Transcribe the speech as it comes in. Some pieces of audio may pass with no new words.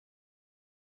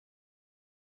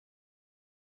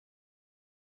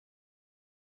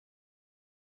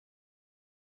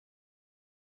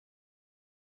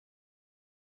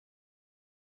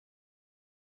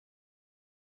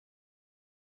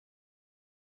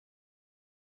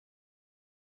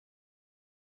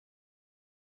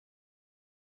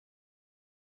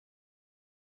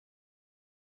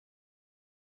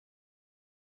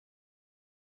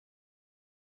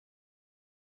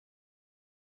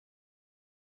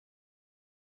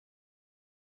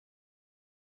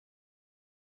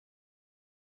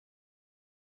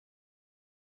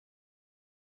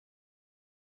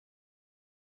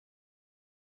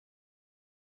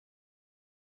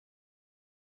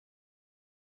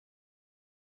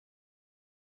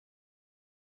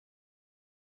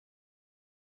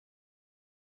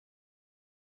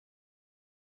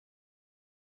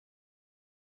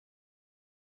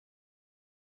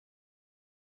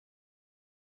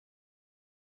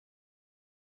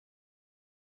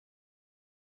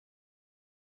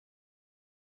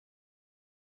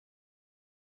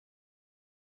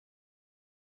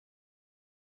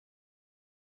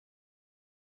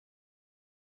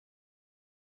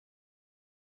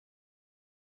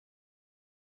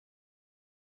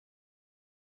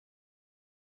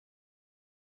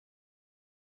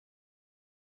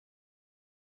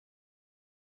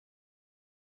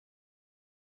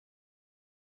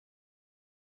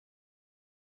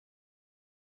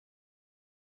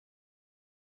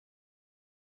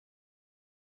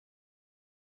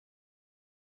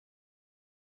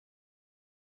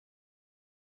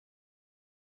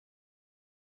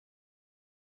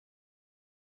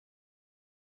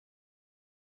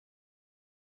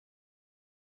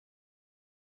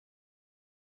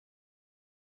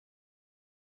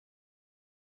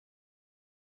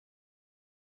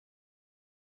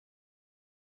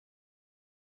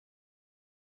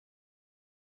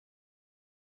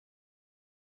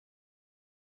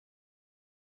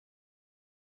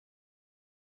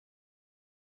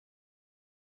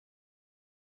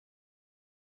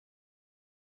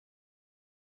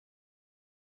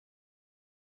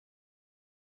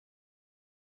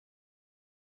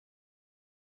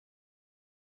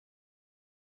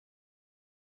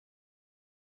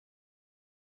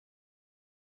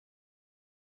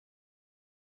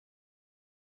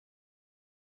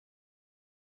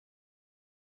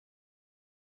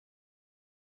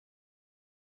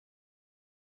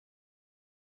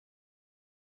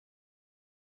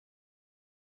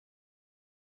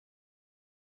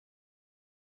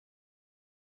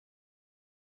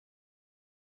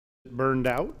Burned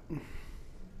out.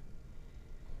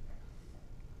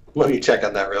 Let me check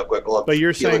on that real quick. But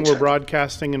you're saying we're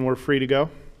broadcasting and we're free to go?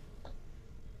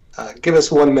 Give us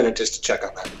 1 minute just to check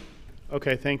on that.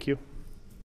 Okay, thank you.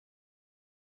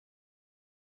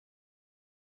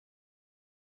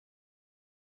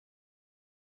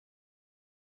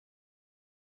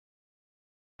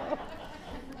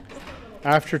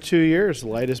 After 2 years,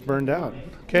 light is burned out.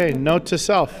 Okay, note to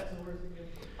self.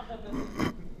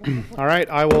 All right,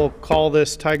 I will call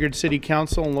this Tigard City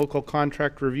Council and Local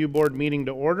Contract Review Board meeting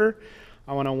to order.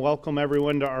 I want to welcome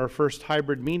everyone to our first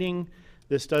hybrid meeting.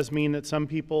 This does mean that some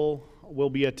people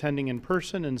will be attending in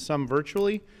person and some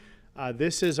virtually.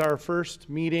 This is our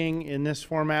first meeting in this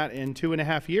format in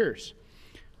 2.5 years.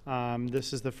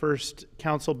 This is the first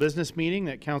council business meeting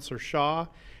that Councillor Shaw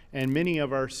and many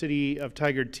of our City of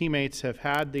Tigard teammates have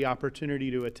had the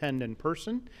opportunity to attend in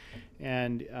person.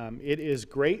 And it is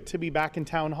great to be back in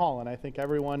Town Hall, and I think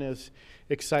everyone is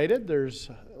excited. There's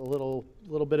a little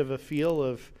bit of a feel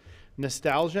of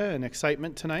nostalgia and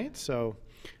excitement tonight. So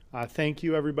thank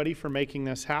you everybody for making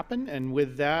this happen. And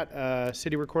with that,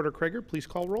 City Recorder Krager, please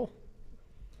call roll.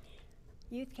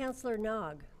 Youth Councillor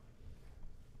Nog.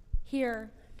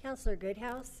 Here. Councillor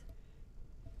Goodhouse.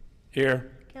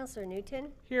 Here. Councillor Newton.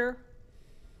 Here.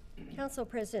 Council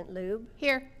President Lube.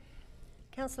 Here.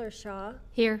 Councillor Shaw.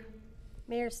 Here.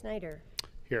 Mayor Snyder.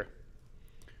 Here.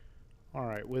 All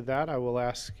right, with that, I will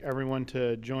ask everyone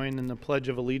to join in the Pledge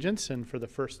of Allegiance, and for the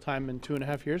first time in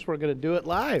 2.5 years, we're going to do it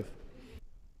live.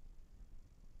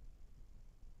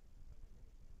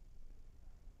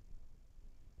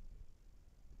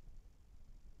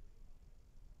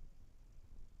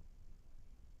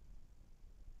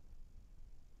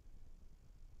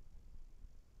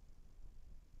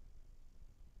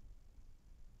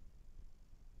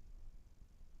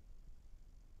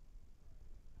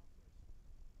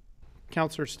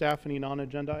 Councillor staff, any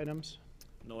non-agenda items?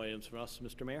 No items from us,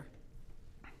 Mr. Mayor.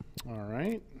 All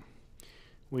right.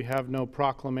 We have no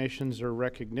proclamations or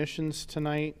recognitions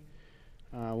tonight.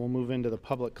 We'll move into the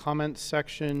public comments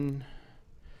section.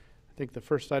 I think the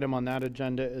first item on that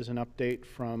agenda is an update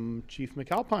from Chief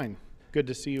McAlpine. Good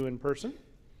to see you in person.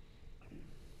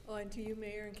 Well, and to you,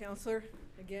 Mayor and Councillor,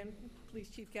 again, Police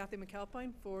Chief Kathy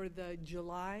McAlpine for the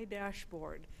July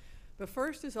dashboard. But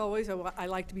first, as always, I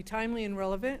like to be timely and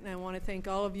relevant, and I want to thank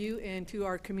all of you and to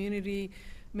our community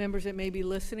members that may be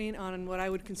listening on what I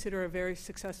would consider a very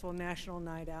successful national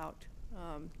night out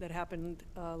that happened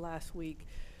last week.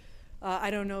 I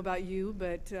don't know about you,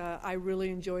 but I really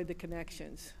enjoyed the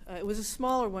connections. It was a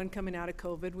smaller one coming out of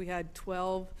COVID. We had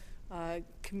 12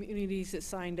 communities that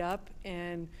signed up,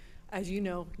 and as you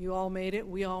know, you all made it,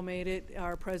 we all made it,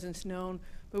 our presence known,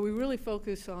 but we really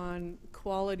focus on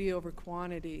quality over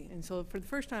quantity. And so for the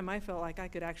first time, I felt like I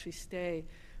could actually stay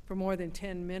for more than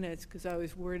 10 minutes because I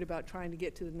was worried about trying to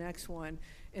get to the next one,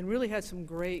 and really had some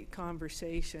great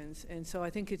conversations. And so I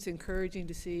think it's encouraging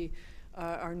to see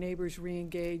our neighbors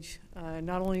re-engage,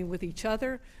 not only with each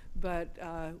other, but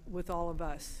with all of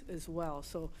us as well.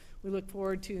 So we look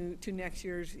forward to next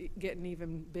year's getting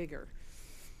even bigger.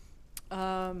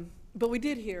 But we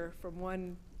did hear from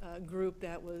one group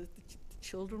that was,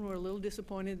 children were a little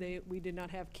disappointed we did not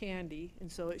have candy,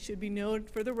 and so it should be noted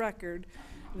for the record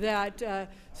that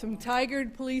some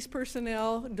Tigard police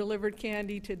personnel delivered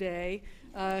candy today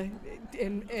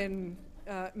and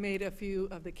made a few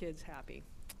of the kids happy.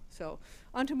 So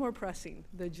on to more pressing,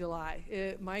 the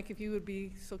July. Mike, if you would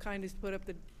be so kind as to put up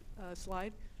the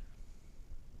slide.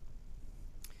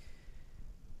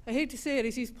 I hate to say it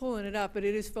as he's pulling it up, but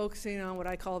it is focusing on what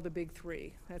I call the big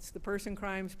three. That's the person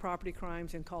crimes, property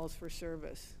crimes, and calls for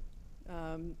service.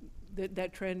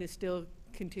 That trend is still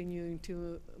continuing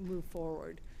to move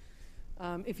forward.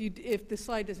 If the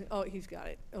slide doesn't, oh, he's got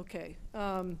it, okay.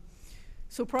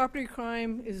 So property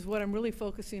crime is what I'm really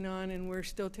focusing on, and we're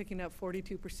still ticking up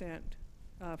 42%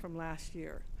 from last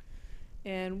year.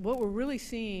 And what we're really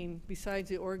seeing, besides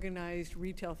the organized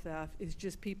retail theft, is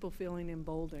just people feeling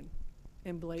emboldened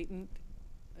and blatant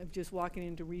of just walking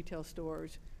into retail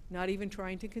stores, not even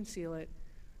trying to conceal it,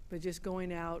 but just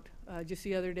going out. Just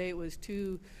the other day, it was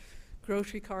 2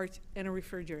 grocery carts and a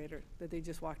refrigerator that they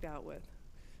just walked out with.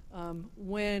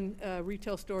 When a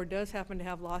retail store does happen to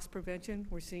have loss prevention,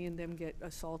 we're seeing them get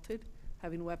assaulted,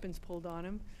 having weapons pulled on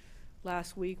them.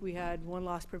 Last week, we had one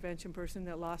loss prevention person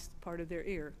that lost part of their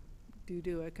ear due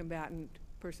to a combatant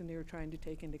person they were trying to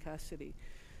take into custody.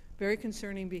 Very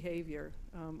concerning behavior,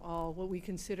 all what we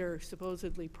consider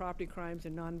supposedly property crimes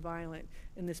and nonviolent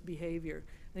in this behavior.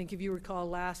 I think if you recall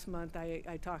last month,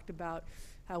 I talked about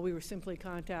how we were simply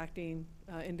contacting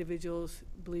individuals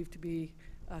believed to be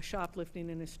shoplifting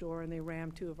in a store, and they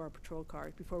rammed 2 of our patrol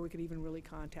cars before we could even really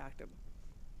contact them.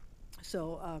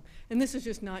 So, and this is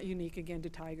just not unique, again, to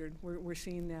Tigard. We're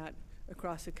seeing that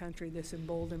across the country, this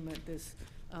emboldenment, this.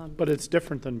 But it's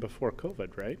different than before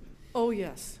COVID, right? Oh,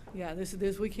 yes. Yeah,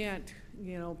 this, we can't,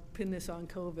 you know, pin this on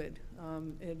COVID.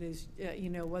 It is, you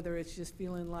know, whether it's just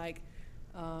feeling like,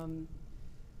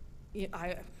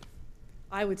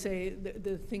 I would say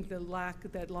the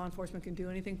lack that law enforcement can do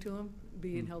anything to them,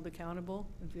 being held accountable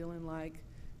and feeling like,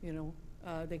 you know,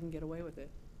 they can get away with it.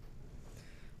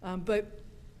 But,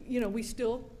 you know, we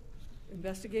still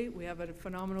investigate. We have a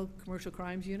phenomenal commercial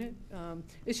crimes unit.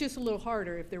 It's just a little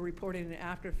harder if they're reporting it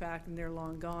after fact and they're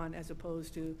long gone, as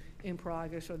opposed to in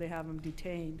progress or they have them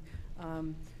detained.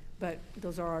 But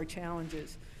those are our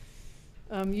challenges.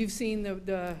 You've seen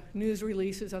the news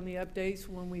releases on the updates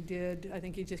when we did, I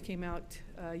think it just came out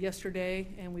yesterday,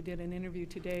 and we did an interview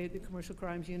today. The commercial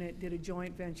crimes unit did a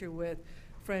joint venture with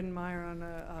Fred and Meyer on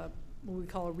what we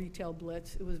call a retail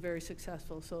blitz. It was very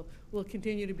successful. So we'll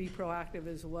continue to be proactive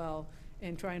as well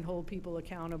and try and hold people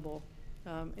accountable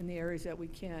in the areas that we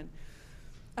can.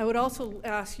 I would also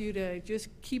ask you to just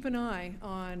keep an eye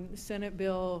on Senate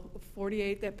Bill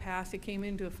 48 that passed. It came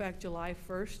into effect July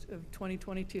 1st of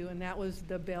 2022, and that was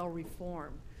the bail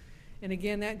reform. And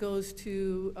again, that goes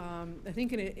to, I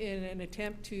think in an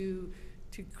attempt to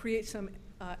create some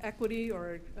equity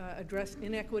or address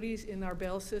inequities in our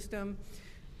bail system.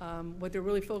 What they're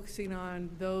really focusing on,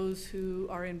 those who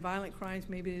are in violent crimes,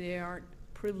 maybe they aren't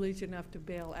privileged enough to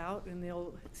bail out and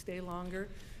they'll stay longer.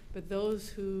 But those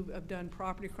who have done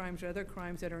property crimes or other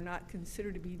crimes that are not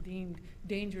considered to be deemed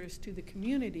dangerous to the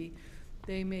community,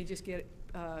 they may just get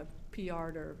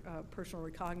PR'd or personal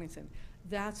recognizance.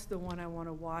 That's the one I want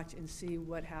to watch and see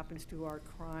what happens to our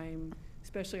crime,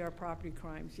 especially our property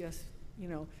crimes. Yes, you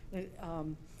know,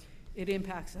 it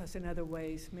impacts us in other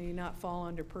ways. May not fall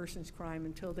under person's crime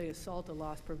until they assault a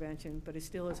loss prevention, but it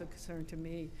still is a concern to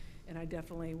me, and I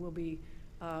definitely will be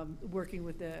working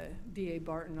with the DA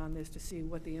Barton on this to see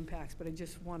what the impacts, but I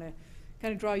just want to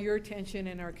kind of draw your attention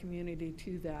and our community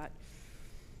to that.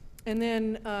 And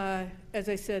then, as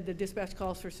I said, the dispatch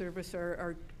calls for service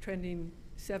are trending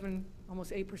 7,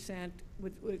 almost 8%,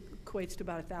 which equates to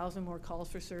about 1,000 more calls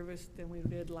for service than we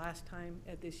did last time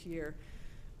at this year.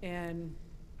 And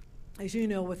as you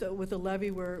know, with a levy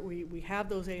where we have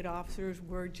those 8 officers,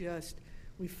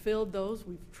 we filled those,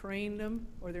 we've trained them,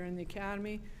 or they're in the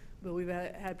academy, but we've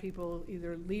had people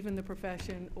either leaving the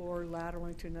profession or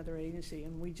lateraling to another agency,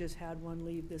 and we just had one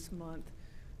leave this month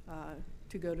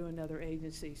to go to another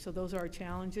agency. So those are our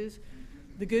challenges.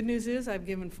 The good news is I've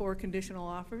given 4 conditional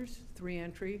offers, 3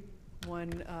 entry,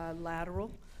 1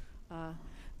 lateral.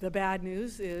 The bad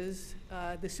news is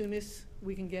the soonest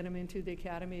we can get them into the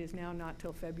academy is now not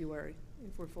till February,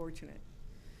 if we're fortunate.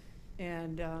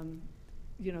 And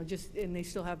you know, and they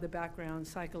still have the background,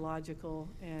 psychological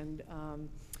and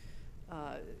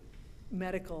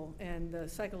medical, and the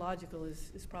psychological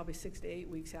is probably 6 to 8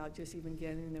 weeks out, just even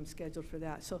getting them scheduled for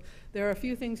that. So there are a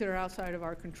few things that are outside of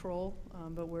our control,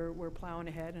 but we're plowing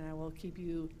ahead, and I will keep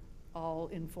you all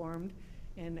informed.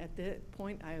 And at that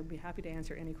point, I would be happy to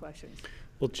answer any questions.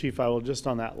 Well, Chief, I will just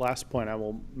on that last point, I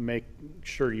will make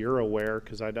sure you're aware,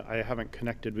 because I haven't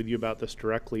connected with you about this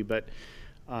directly, but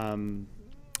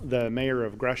the mayor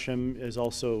of Gresham is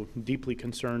also deeply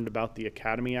concerned about the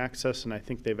academy access, and I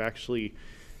think they've actually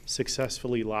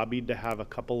successfully lobbied to have a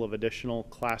couple of additional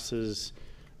classes,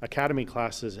 academy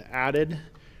classes added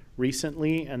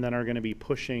recently, and then are going to be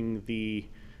pushing the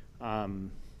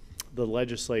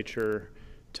legislature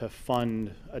to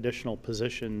fund additional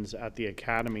positions at the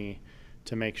academy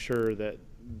to make sure that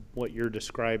what you're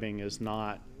describing is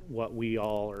not what we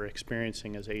all are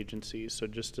experiencing as agencies. So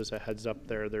just as a heads up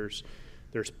there, there's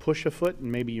push afoot,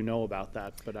 and maybe you know about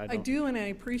that, but I don't. I do, and I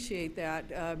appreciate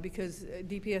that because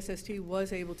DPSST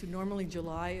was able to, normally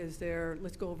July is their,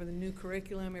 let's go over the new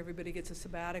curriculum, everybody gets a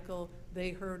sabbatical.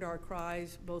 They heard our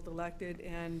cries, both elected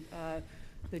and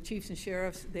the chiefs and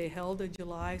sheriffs. They held a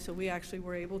July, so we actually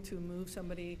were able to move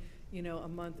somebody, you know, a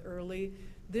month early.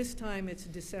 This time it's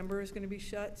December is going to be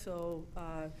shut, so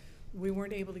we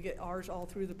weren't able to get ours all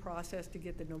through the process to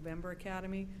get the November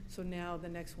academy, so now the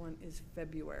next one is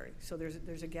February. So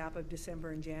there's a gap of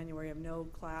December and January of no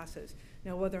classes.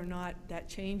 Now whether or not that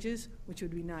changes, which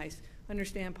would be nice,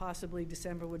 understand possibly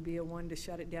December would be a one to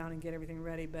shut it down and get everything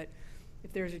ready, but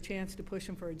if there's a chance to push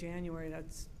them for a January,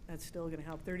 that's still going to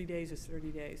help. 30 days is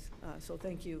 30 days. So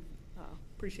thank you.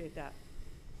 Appreciate that.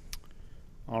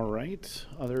 All right.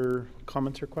 Other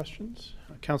comments or questions?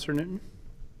 Councillor Newton?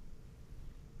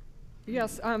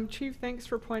 Yes, Chief, thanks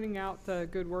for pointing out the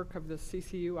good work of the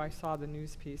CCU. I saw the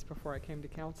news piece before I came to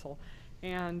council.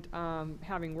 And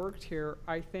having worked here,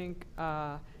 I think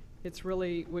it's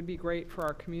really would be great for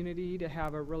our community to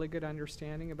have a really good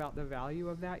understanding about the value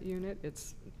of that unit.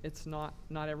 It's not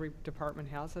every department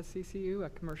has a CCU, a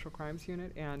commercial crimes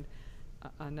unit, and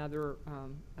another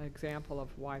example of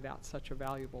why that's such a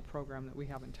valuable program that we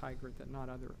have in Tigard that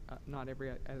not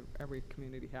every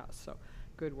community has. So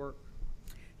good work.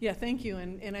 Yeah, thank you.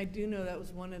 And I do know that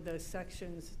was one of the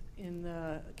sections in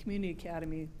the Community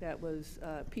Academy that was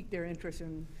piqued their interest,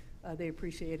 and they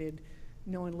appreciated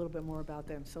knowing a little bit more about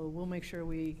them. So we'll make sure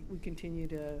we continue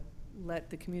to let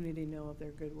the community know of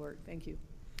their good work. Thank you.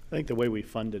 I think the way we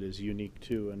fund it is unique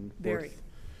too, and Very.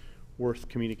 worth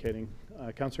communicating.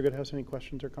 Councilor Goodhouse, any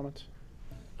questions or comments?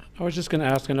 I was just going to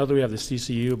ask, I know that we have the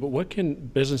CCU, but what can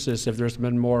businesses, if there's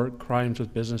been more crimes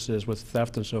with businesses, with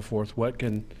theft and so forth, what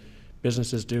can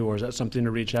businesses do? Or is that something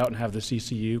to reach out and have the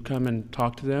CCU come and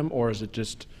talk to them? Or is it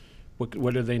just,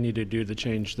 what do they need to do to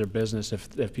change their business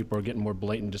if people are getting more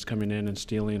blatant, just coming in and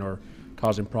stealing or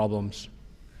causing problems?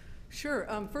 Sure.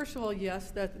 First of all,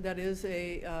 yes, that is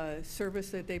a service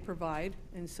that they provide,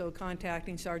 and so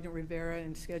contacting Sergeant Rivera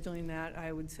and scheduling that,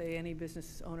 I would say any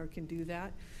business owner can do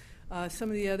that. Some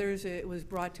of the others, it was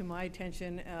brought to my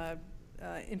attention,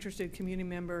 interested community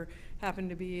member happened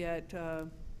to be at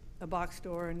a box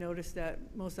store and noticed that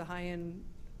most of the high-end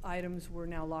items were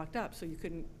now locked up, so you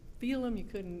couldn't feel them, you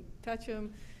couldn't touch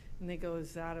them, and they go,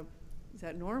 is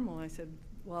that normal? I said,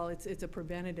 well, it's a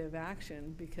preventative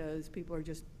action because people are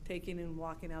just taking and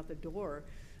walking out the door.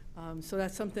 So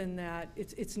that's something that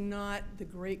it's not the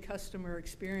great customer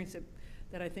experience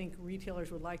that I think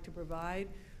retailers would like to provide,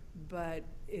 but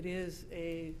it is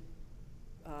a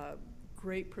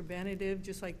great preventative,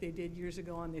 just like they did years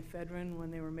ago on the ephedrine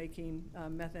when they were making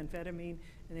methamphetamine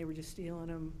and they were just stealing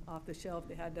them off the shelf.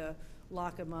 They had to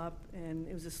lock them up, and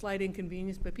it was a slight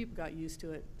inconvenience, but people got used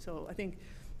to it. So I think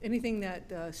anything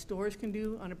that stores can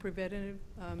do on a preventative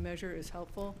measure is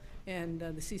helpful, and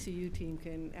the CCU team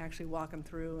can actually walk them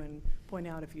through and point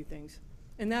out a few things.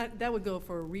 And that would go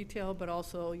for retail, but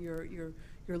also your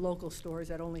local stores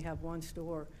that only have one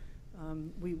store.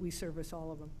 We service all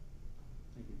of them.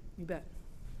 Thank you. You bet.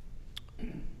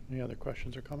 Any other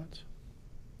questions or comments?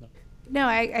 No,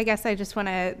 I guess I just want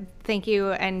to thank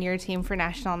you and your team for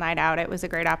National Night Out. It was a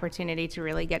great opportunity to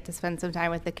really get to spend some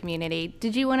time with the community.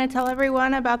 Did you want to tell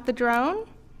everyone about the drone?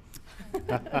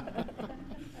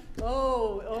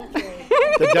 Oh, okay.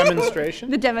 The demonstration?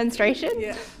 The demonstration?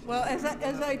 Yeah. Well,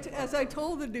 as I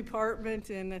told the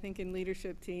department and I think in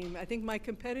leadership team, I think my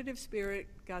competitive spirit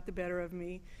got the better of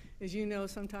me. As you know,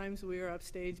 sometimes we are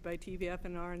upstaged by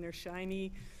TVFNR and their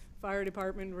shiny fire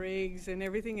department rigs and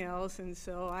everything else, and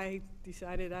so I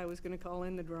decided I was going to call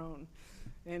in the drone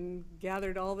and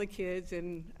gathered all the kids,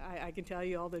 and I can tell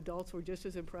you all the adults were just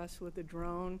as impressed with the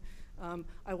drone.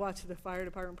 I watched the fire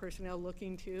department personnel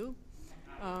looking too.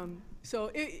 So,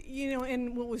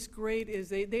 and what was great is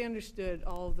they understood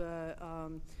all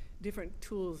the different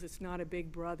tools. It's not a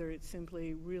big brother. It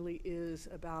simply really is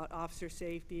about officer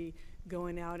safety,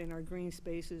 going out in our green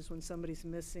spaces when somebody's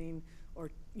missing, or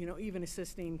even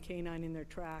assisting K-9 in their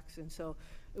tracks. And so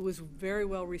it was very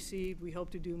well received. We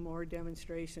hope to do more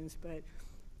demonstrations, but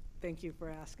thank you for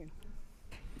asking.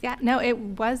 Yeah, no, it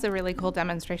was a really cool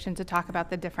demonstration to talk about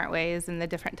the different ways and the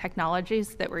different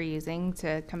technologies that we're using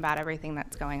to combat everything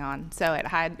that's going on. So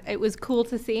it was cool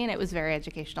to see, and it was very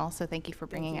educational. So thank you for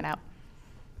bringing it out.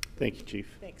 Thank you,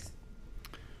 Chief. Thanks.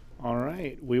 All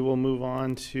right, we will move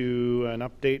on to an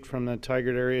update from the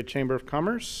Tigard Area Chamber of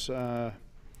Commerce.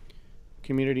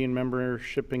 Community and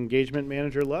Membership Engagement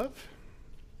Manager Love.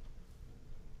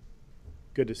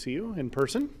 Good to see you in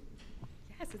person.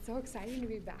 Yes, it's so exciting to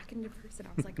be back in person. I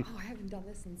was like, oh, I haven't done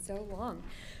this in so long.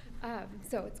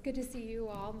 So it's good to see you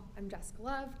all. I'm Jessica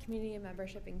Love, Community and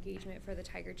Membership Engagement for the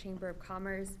Tigard Chamber of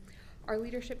Commerce. Our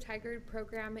Leadership Tigard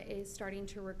program is starting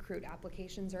to recruit.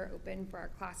 Applications are open for our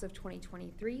class of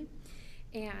 2023.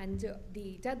 And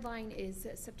the deadline is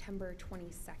September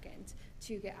 22nd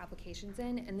to get applications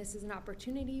in. And this is an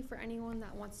opportunity for anyone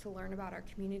that wants to learn about our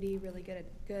community, really get a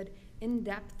good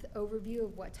in-depth overview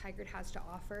of what Tigard has to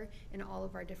offer in all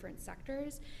of our different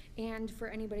sectors. And for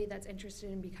anybody that's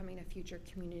interested in becoming a future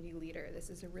community leader, this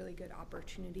is a really good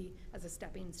opportunity as a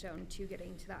stepping stone to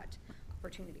getting to that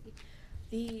opportunity.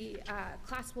 The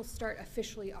class will start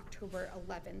officially October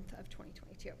 11th of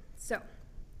 2022. So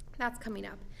that's coming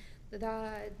up.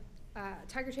 The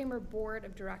Tigard Chamber Board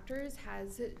of Directors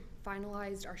has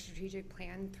finalized our strategic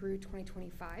plan through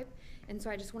 2025, and so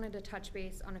I just wanted to touch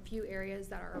base on a few areas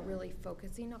that are really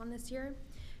focusing on this year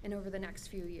and over the next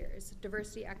few years.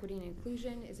 Diversity, equity, and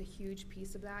inclusion is a huge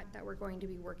piece of that we're going to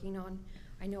be working on.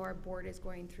 I know our board is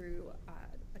going through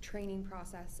a training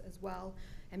process as well,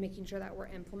 and making sure that we're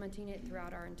implementing it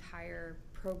throughout our entire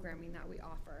programming that we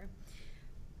offer.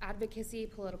 Advocacy,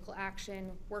 political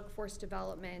action, workforce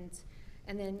development,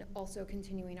 and then also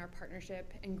continuing our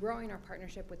partnership and growing our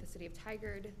partnership with the City of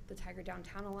Tigard, the Tigard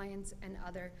Downtown Alliance, and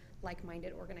other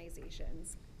like-minded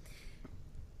organizations.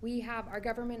 We have our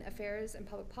Government Affairs and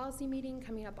Public Policy meeting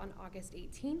coming up on August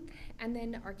 18th, and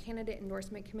then our Candidate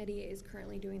Endorsement Committee is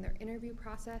currently doing their interview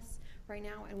process right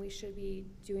now, and we should be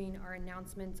doing our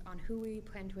announcements on who we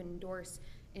plan to endorse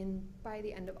by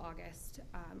the end of August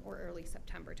or early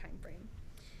September timeframe.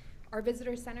 Our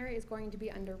visitor center is going to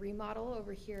be under remodel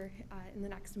over here in the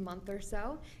next month or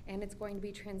so, and it's going to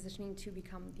be transitioning to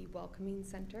become the welcoming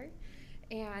center.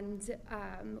 And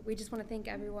we just want to thank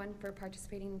everyone for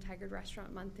participating in Tigard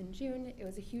Restaurant Month in June. It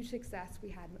was a huge success. We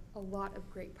had a lot of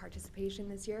great participation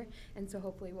this year, and so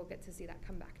hopefully we'll get to see that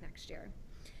come back next year.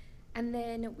 And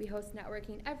then we host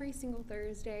networking every single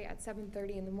Thursday at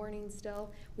 7:30 in the morning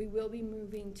still. We will be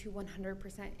moving to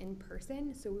 100% in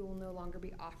person, so we will no longer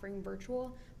be offering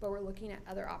virtual, but we're looking at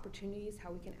other opportunities,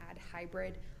 how we can add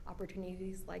hybrid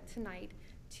opportunities like tonight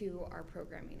to our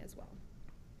programming as well.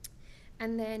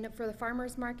 And then for the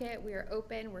farmers market, we are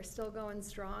open. We're still going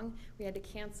strong. We had to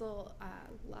cancel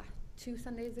 2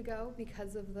 Sundays ago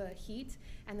because of the heat,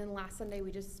 and then last Sunday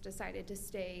we just decided to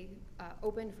stay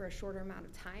open for a shorter amount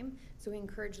of time. So we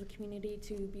encourage the community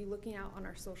to be looking out on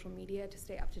our social media to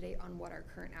stay up to date on what our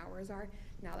current hours are.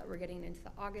 Now that we're getting into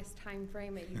the August time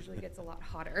frame, it usually gets a lot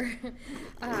hotter.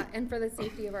 And for the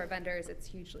safety of our vendors, it's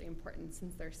hugely important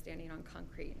since they're standing on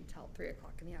concrete until 3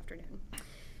 o'clock in the afternoon.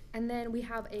 And then we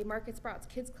have a Market Sprouts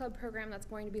Kids Club program that's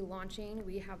going to be launching.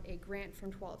 We have a grant from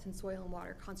Tualatin Soil and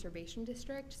Water Conservation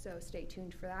District, so stay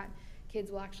tuned for that.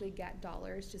 Kids will actually get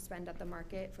dollars to spend at the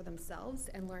market for themselves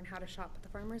and learn how to shop at the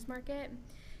farmers market.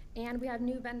 And we have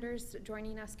new vendors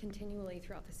joining us continually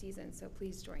throughout the season, so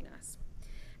please join us.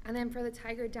 And then for the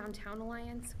Tigard Downtown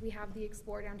Alliance, we have the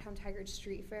Explore Downtown Tigard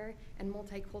Street Fair and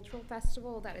Multicultural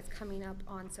Festival that is coming up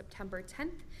on September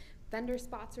 10th. Vendor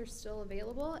spots are still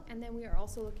available, and then we are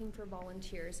also looking for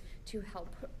volunteers to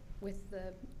help with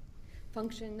the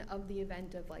function of the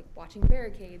event of like watching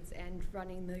barricades and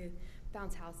running the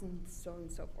bounce house and so on and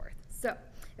so forth. So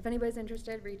if anybody's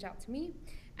interested, reach out to me.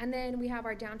 And then we have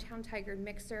our Downtown Tigard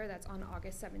Mixer that's on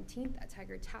August 17th at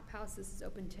Tigard Tap House. This is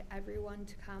open to everyone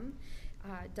to come.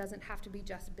 It doesn't have to be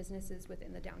just businesses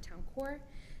within the downtown core.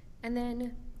 And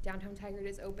then Downtown Tigard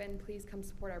is open. Please come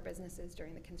support our businesses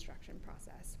during the construction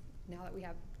process, now that we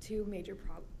have 2 major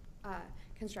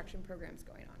construction programs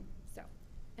going on. So,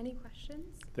 any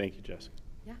questions? Thank you, Jessica.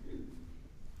 Yeah?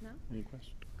 No? Any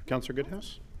questions? Councilor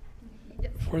Goodhouse?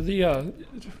 Yes. For the,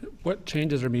 what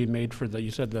changes are being made for the,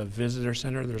 you said the visitor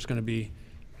center, there's going to be,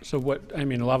 so what, I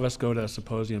mean, a lot of us go to a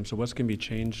symposium, so what's going to be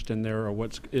changed in there, or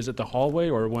is it the hallway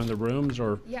or one of the rooms,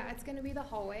 or? Yeah, it's going to be the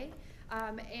hallway.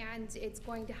 And it's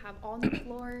going to have all new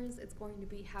floors. It's going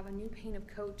to have a new paint of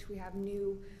coat. We have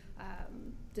new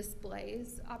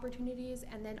displays opportunities,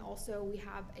 and then also we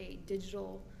have a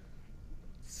digital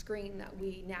screen that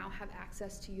we now have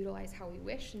access to utilize how we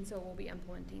wish, and so we'll be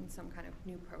implementing some kind of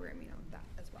new programming on that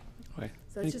as well. Okay.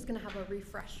 So it's just going to have a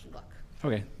refreshed look.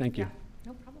 Okay, thank you.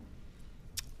 Yeah, no problem.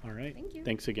 All right. Thank you.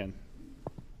 Thanks again.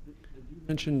 You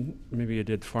mentioned maybe you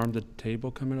did farm to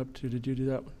table coming up too. Did you do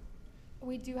that?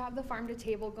 We do have the farm to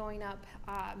table going up.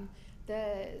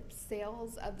 The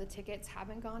sales of the tickets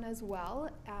haven't gone as well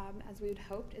as we had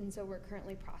hoped, and so we're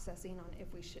currently processing on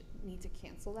if we should need to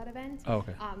cancel that event. Oh,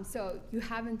 okay. So you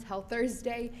have until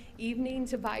Thursday evening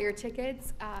to buy your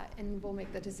tickets, and we'll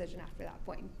make the decision after that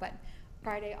point. But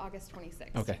Friday, August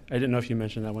 26th. Okay, I didn't know if you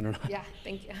mentioned that one or not. Yeah,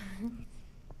 thank you.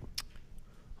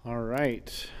 All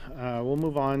right. We'll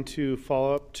move on to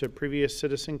follow up to previous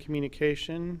citizen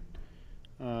communication.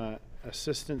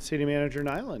 Assistant City Manager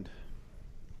Nyland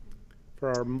for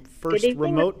our first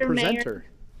evening, remote Mr. Mayor. presenter.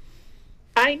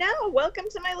 I know. Welcome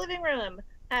to my living room,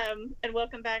 and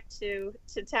welcome back to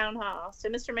Town Hall. So,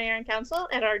 Mr. Mayor and Council,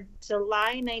 at our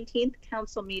July 19th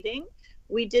council meeting,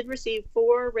 we did receive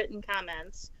 4 written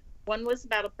comments. 1 was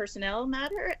about a personnel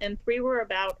matter, and 3 were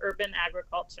about urban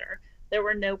agriculture. There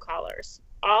were no callers.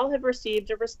 All have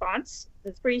received a response.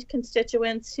 The 3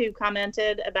 constituents who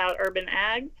commented about urban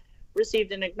ag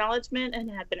received an acknowledgement and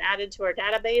have been added to our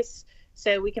database,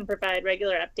 so we can provide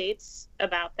regular updates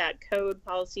about that code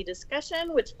policy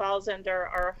discussion, which falls under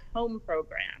our home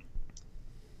program.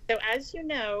 So as you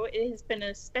know, it has been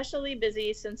especially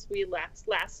busy since we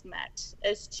last met.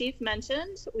 As Chief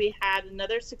mentioned, we had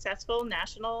another successful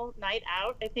national night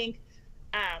out. I think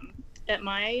at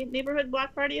my neighborhood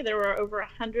block party, there were over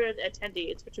 100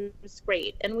 attendees, which was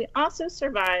great. And we also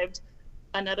survived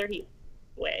another heat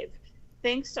wave.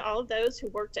 Thanks to all of those who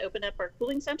worked to open up our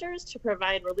cooling centers to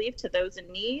provide relief to those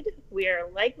in need. We are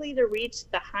likely to reach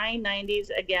the high 90s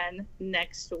again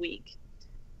next week.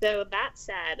 So that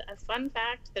said, a fun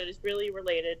fact that is really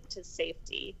related to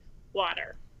safety: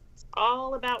 water. It's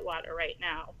all about water right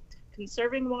now.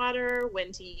 Conserving water,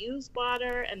 when to use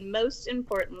water, and most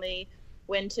importantly,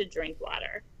 when to drink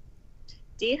water.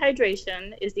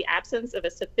 Dehydration is the absence of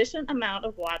a sufficient amount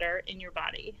of water in your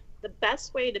body. The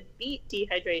best way to beat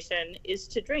dehydration is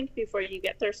to drink before you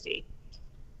get thirsty.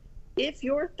 If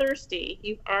you're thirsty,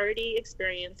 you've already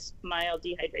experienced mild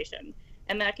dehydration,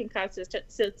 and that can cause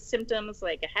symptoms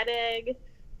like a headache,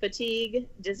 fatigue,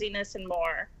 dizziness, and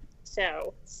more.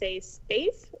 So stay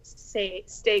safe,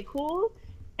 stay cool,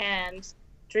 and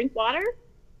drink water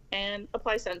and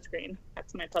apply sunscreen.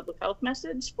 That's my public health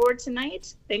message for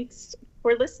tonight. Thanks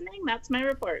for listening. That's my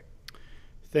report.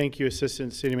 Thank you,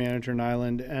 Assistant City Manager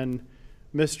Nyland. And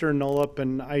Mr. Nolup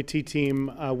and IT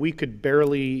team, we could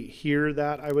barely hear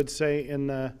that, I would say, in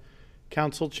the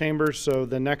council chambers. So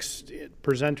the next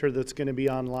presenter that's going to be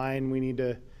online, we need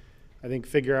to, I think,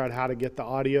 figure out how to get the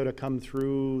audio to come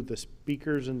through the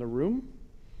speakers in the room.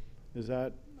 Is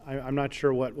that, I'm not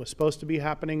sure what was supposed to be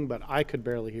happening, but I could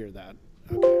barely hear that.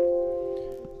 Okay.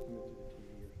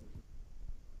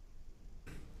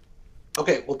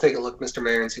 Okay, we'll take a look, Mr.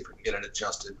 Mayor, and see if we can get it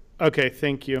adjusted. Okay,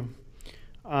 thank you.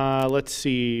 Let's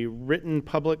see, written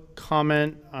public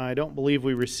comment. I don't believe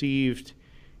we received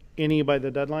any by the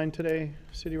deadline today,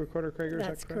 City Recorder Krager, is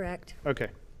That's that correct? correct.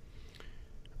 Okay.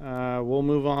 We'll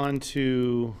move on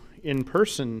to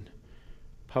in-person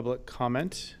public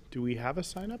comment. Do we have a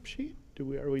sign-up sheet?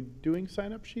 Are we doing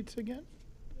sign-up sheets again?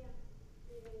 Yeah.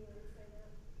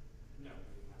 No.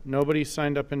 Nobody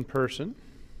signed up in person.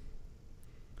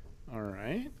 All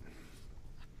right.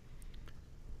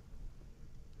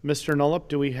 Mr. Nolup,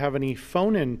 do we have any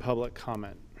phone-in public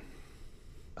comment?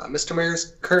 Mr. Mayor,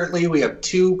 currently we have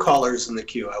 2 callers in the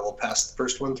queue. I will pass the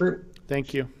first one through.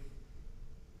 Thank you.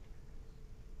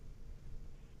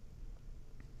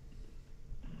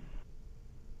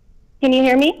 Can you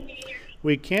hear me?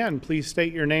 We can. Please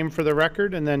state your name for the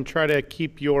record and then try to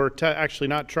keep your, actually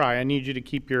not try, I need you to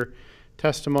keep your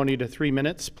testimony to 3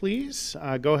 minutes, please.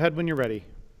 Go ahead when you're ready.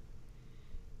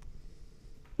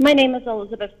 My name is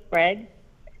Elizabeth Sprague.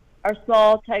 Our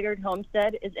small Tigard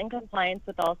homestead is in compliance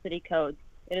with all city codes.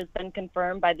 It has been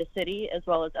confirmed by the city as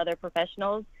well as other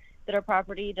professionals that our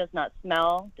property does not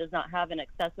smell, does not have an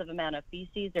excessive amount of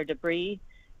feces or debris,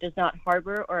 does not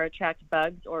harbor or attract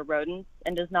bugs or rodents,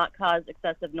 and does not cause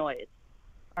excessive noise.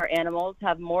 Our animals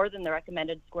have more than the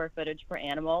recommended square footage per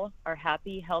animal, are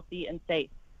happy, healthy, and safe.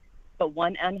 But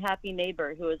one unhappy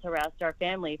neighbor who has harassed our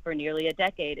family for nearly a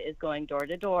decade is going door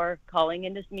to door, calling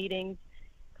into meetings,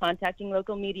 contacting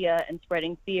local media, and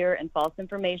spreading fear and false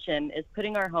information is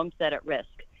putting our homestead at risk,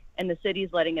 and the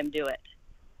city's letting him do it.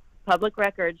 Public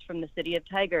records from the city of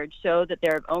Tigard show that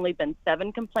there have only been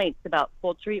 7 complaints about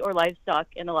poultry or livestock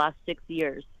in the last 6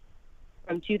 years.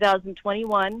 From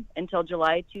 2021 until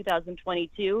July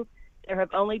 2022, there have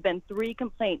only been 3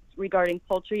 complaints regarding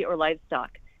poultry or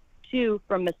livestock, 2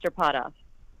 from Mr. Potoff.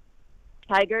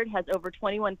 Tigard has over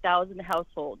 21,000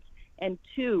 households, and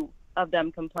 2 of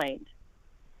them complained.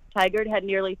 Tigard had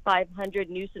nearly 500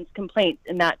 nuisance complaints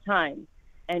in that time,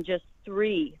 and just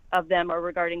 3 of them are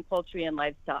regarding poultry and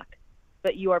livestock.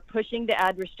 But you are pushing to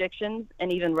add restrictions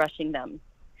and even rushing them.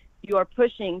 You are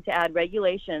pushing to add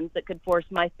regulations that could force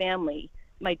my family,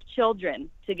 my children,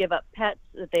 to give up pets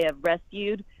that they have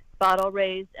rescued, bottle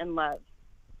raised, and loved.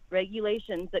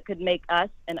 Regulations that could make us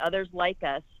and others like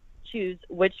us choose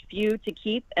which few to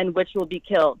keep and which will be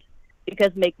killed.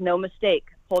 Because make no mistake,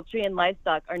 poultry and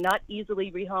livestock are not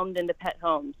easily rehomed into pet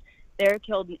homes. They are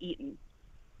killed and eaten.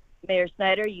 Mayor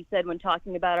Snyder, you said when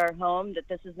talking about our home that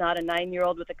this is not a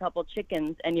 9-year-old with a couple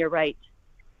chickens, and you're right.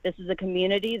 This is a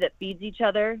community that feeds each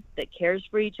other, that cares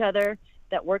for each other,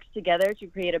 that works together to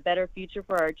create a better future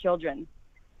for our children.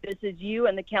 This is you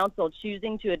and the council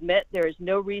choosing to admit there is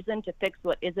no reason to fix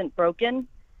what isn't broken,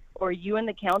 or you and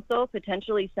the council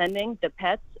potentially sending the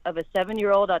pets of a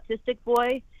 7-year-old autistic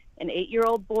boy, an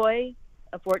 8-year-old boy,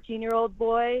 a 14-year-old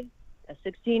boy, a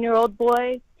 16-year-old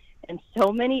boy, and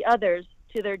so many others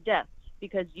to their deaths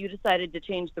because you decided to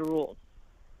change the rules.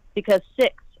 Because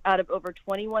 6 out of over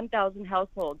 21,000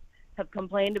 households have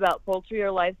complained about poultry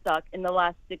or livestock in the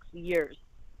last 6 years.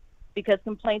 Because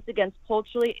complaints against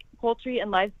poultry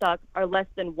and livestock are less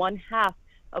than 1/2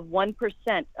 of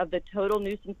 1% of the total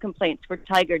nuisance complaints for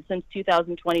Tigard since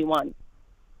 2021.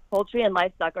 Poultry and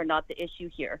livestock are not the issue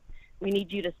here. We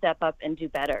need you to step up and do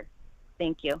better.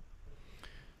 Thank you.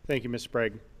 Thank you, Ms.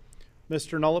 Sprague.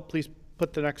 Mr. Nolup, please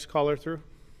put the next caller through.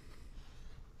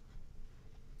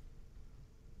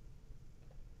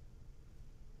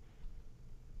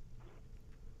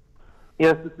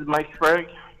 Yes, this is Mike Sprague.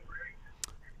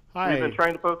 Hi. We've been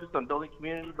trying to focus on building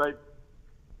community by.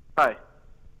 Hi.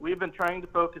 We've been trying to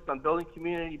focus on building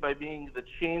community by being the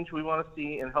change we want to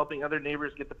see and helping other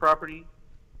neighbors get the property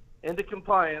into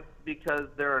compliance because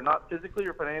they are not physically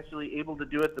or financially able to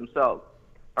do it themselves.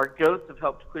 Our goats have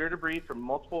helped clear debris from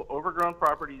multiple overgrown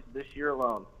properties this year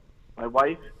alone. My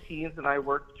wife, teens, and I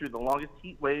worked through the longest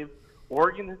heat wave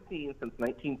Oregon has seen since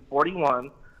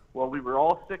 1941 while we were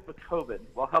all sick with COVID,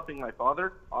 while helping my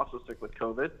father, also sick with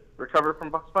COVID, recover from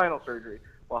spinal surgery,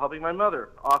 while helping my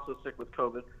mother, also sick with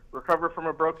COVID, recover from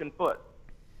a broken foot.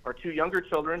 Our 2 younger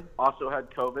children also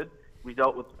had COVID. We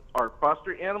dealt with our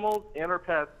foster animals and our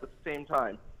pets at the same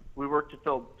time. We worked to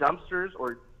fill dumpsters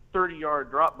or 30-yard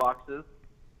drop boxes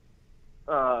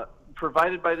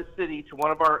provided by the city to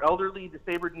one of our elderly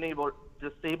disabled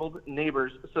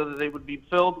neighbors so that they would be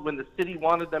filled when the city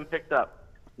wanted them picked up.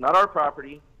 Not our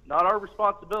property, not our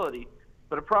responsibility,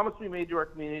 but a promise we made to our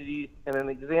community and an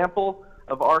example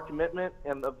of our commitment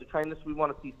and of the kindness we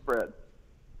want to see spread.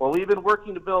 While we've been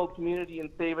working to build community and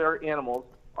save our animals,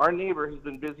 our neighbor has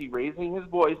been busy raising his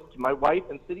voice to my wife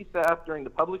and city staff during the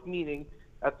public meeting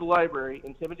at the library,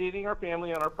 intimidating our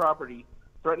family on our property,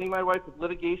 threatening my wife with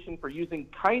litigation for using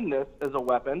kindness as a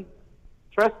weapon,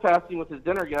 trespassing with his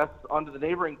dinner guests onto the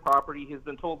neighboring property he has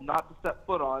been told not to step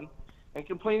foot on, and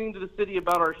complaining to the city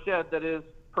about our shed that is,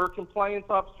 per compliance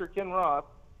officer Ken Roth,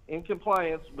 in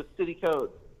compliance with city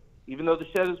code. Even though the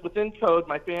shed is within code,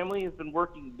 my family has been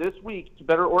working this week to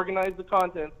better organize the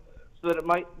contents so that it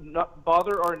might not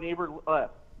bother our neighbor less.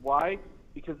 Why?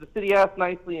 Because the city asks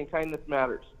nicely and kindness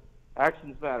matters.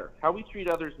 Actions matter. How we treat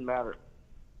others matter.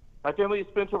 My family has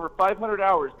spent over 500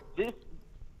 hours this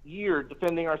year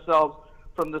defending ourselves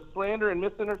from the slander and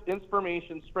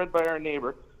misinformation spread by our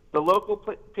neighbor, the local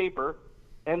paper,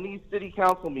 and these city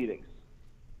council meetings.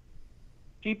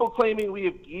 People claiming we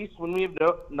have geese when we have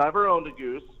never owned a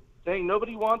goose, saying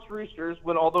nobody wants roosters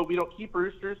when although we don't keep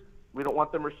roosters, we don't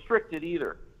want them restricted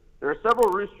either. There are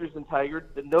several roosters in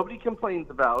Tigard that nobody complains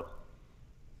about,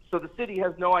 so the city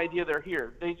has no idea they're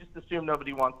here. They just assume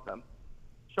nobody wants them.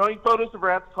 Showing photos of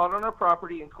rats caught on our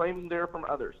property and claiming they're from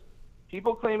others.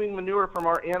 People claiming manure from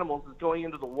our animals is going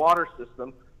into the water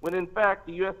system, when in fact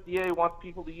the USDA wants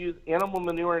people to use animal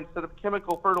manure instead of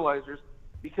chemical fertilizers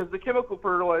because the chemical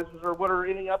fertilizers are what are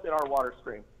ending up in our water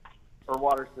stream or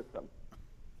water system.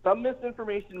 Some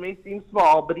misinformation may seem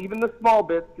small, but even the small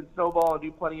bits can snowball and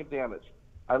do plenty of damage.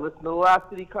 I listened to the last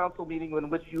city council meeting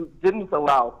in which you didn't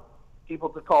allow people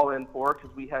to call in for, because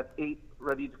we had 8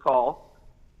 ready to call,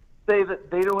 say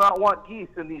that they do not want geese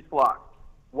in these flocks.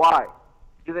 Why?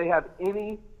 Do they have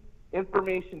any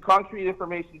information, concrete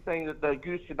information saying that the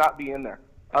goose should not be in there,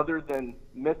 other than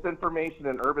misinformation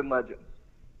and urban legends?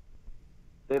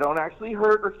 They don't actually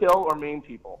hurt or kill or maim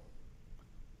people.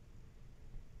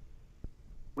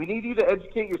 We need you to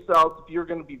educate yourselves if you're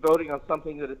going to be voting on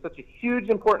something that is such a huge,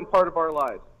 important part of our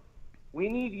lives. We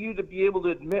need you to be able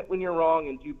to admit when you're wrong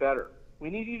and do better. We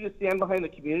need you to stand behind the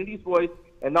community's voice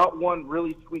and not one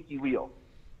really squeaky wheel.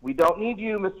 We don't need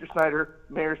you, Mr. Snyder,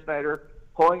 Mayor Snyder,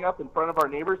 pulling up in front of our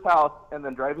neighbor's house and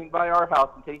then driving by our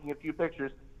house and taking a few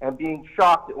pictures and being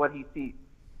shocked at what he sees.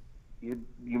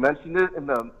 You mentioned it in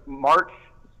the March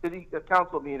City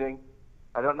Council meeting.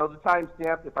 I don't know the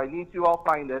timestamp. If I need to, I'll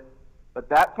find it. But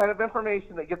that kind of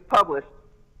information that gets published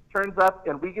turns up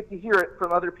and we get to hear it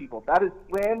from other people. That is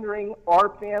slandering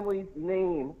our family's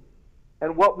name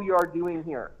and what we are doing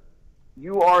here.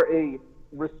 You are a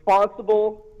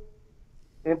responsible,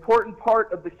 important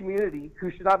part of the community who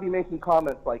should not be making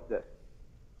comments like this.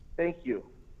 Thank you.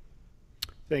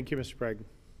 Thank you, Mr. Sprague.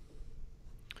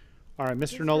 All right,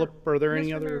 Mr. Nolop, are there any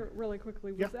Mr. other? Mayor, really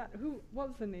quickly, Yeah. was that, what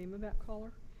was the name of that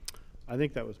caller? I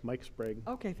think that was Mike Sprague.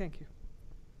 Okay, thank you.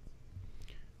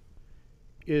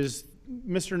 Is,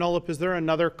 Mr. Nolop, is there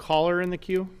another caller in the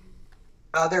queue?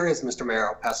 There is, Mr. Mayor.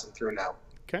 I'll pass him through now.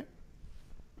 Okay.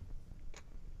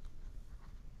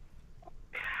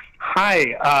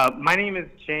 Hi, my name is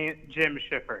Jim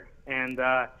Schiffer, and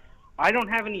I don't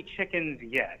have any chickens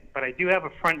yet, but I do have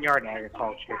a front yard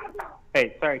agriculture.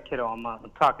 Hey, sorry, kiddo, I'm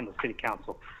talking to City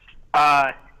Council.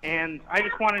 And I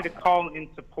just wanted to call in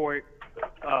support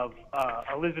of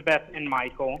Elizabeth and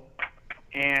Michael.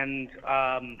 And,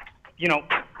 you know,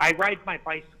 I ride my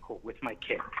bicycle with my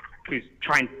kid, who's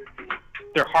trying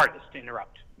their hardest to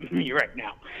interrupt me right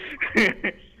now.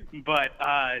 But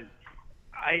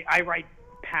I ride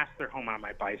past their home on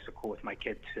my bicycle with my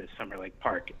kid to Summer Lake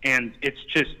Park, and it's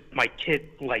just, my kid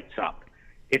lights up.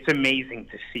 It's amazing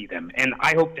to see them, and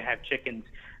I hope to have chickens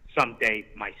someday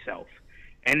myself.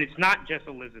 And it's not just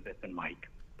Elizabeth and Mike,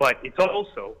 but it's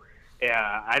also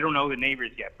I don't know the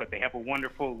neighbors yet, but they have a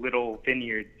wonderful little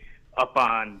vineyard up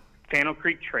on Fannel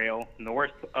Creek Trail,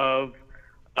 north of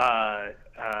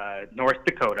North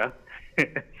Dakota.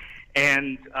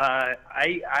 And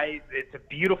it's a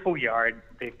beautiful yard.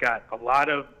 They've got a lot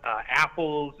of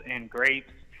apples and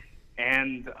grapes,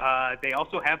 and they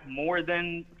also have more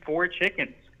than 4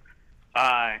 chickens.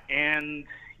 And,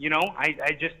 you know,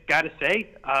 I just got to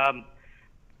say,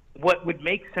 what would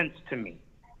make sense to me,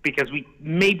 because we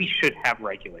maybe should have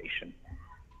regulation,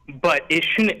 but it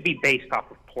shouldn't be based off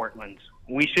of Portland.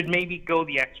 We should maybe go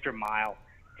the extra mile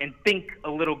and think a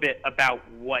little bit about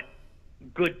what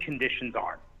good conditions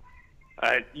are.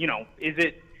 You know, is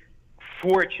it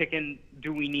for a chicken,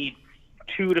 do we need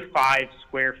 2 to 5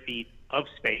 square feet of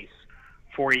space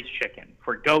for each chicken?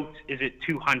 For goats, is it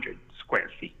 200 square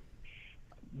feet?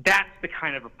 That's the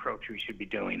kind of approach we should be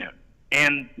doing it,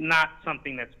 and not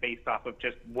something that's based off of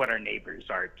just what our neighbors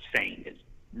are saying is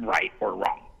right or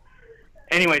wrong.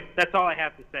 Anyway, that's all I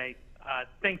have to say.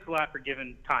 Thanks a lot for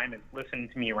giving time and listening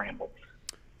to me ramble.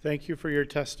 Thank you for your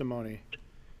testimony.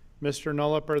 Mr.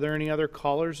 Nullup, are there any other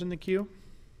callers in the queue?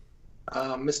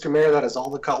 Mr. Mayor, that is all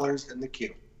the callers in the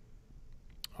queue.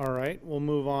 All right, we'll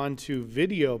move on to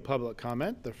video public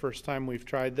comment, the first time we've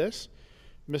tried this.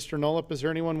 Mr. Nullup, is there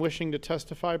anyone wishing to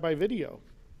testify by video?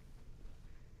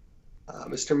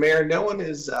 Mr. Mayor, no one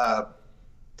is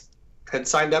had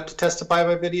signed up to testify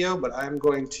by video, but I'm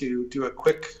going to do a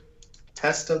quick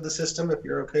test of the system if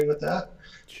you're okay with that.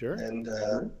 Sure. And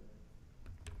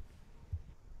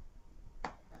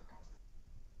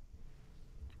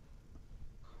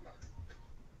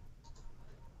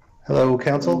hello,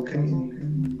 council.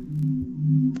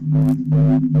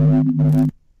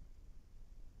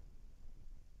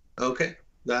 Okay,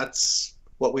 that's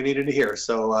what we needed to hear.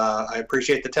 So I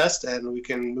appreciate the test, and we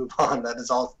can move on. That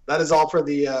is all. That is all for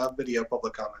the video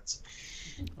public comments.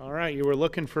 All right, you were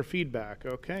looking for feedback.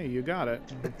 Okay, you got it.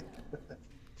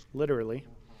 Literally.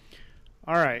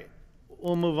 All right,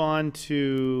 we'll move on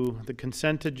to the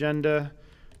consent agenda.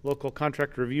 Local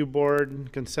Contract Review Board.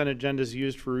 Consent agenda is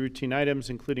used for routine items,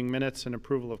 including minutes and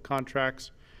approval of contracts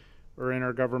or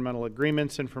intergovernmental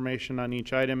agreements. Information on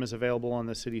each item is available on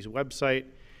the city's website.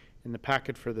 In the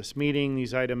packet for this meeting,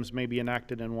 these items may be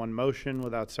enacted in one motion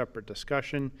without separate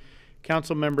discussion.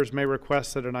 Council members may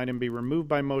request that an item be removed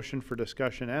by motion for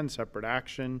discussion and separate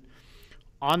action.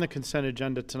 On the consent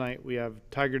agenda tonight, we have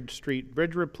Tigard Street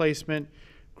Bridge Replacement,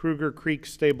 Kruger Creek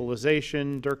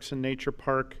Stabilization, Dirksen Nature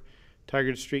Park,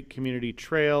 Tigard Street Community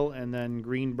Trail, and then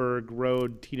Greenberg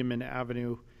Road, Tiedemann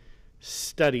Avenue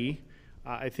Study.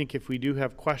 I think if we do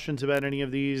have questions about any of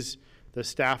these, the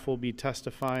staff will be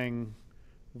testifying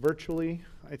virtually,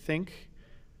 I think.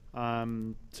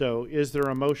 So is there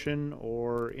a motion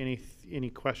or any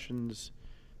questions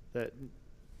that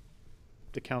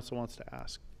the council wants to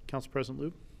ask? Council President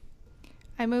Lube?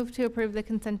 I move to approve the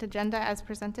consent agenda as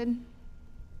presented.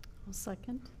 I'll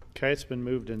second. Okay, it's been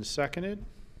moved and seconded.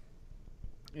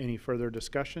 Any further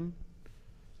discussion?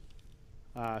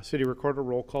 City Recorder,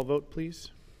 roll call vote,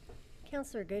 please.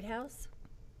 Counselor Goodhouse?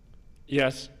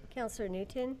 Yes. Counselor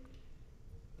Newton?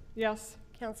 Yes.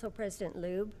 Council President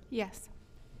Lube? Yes.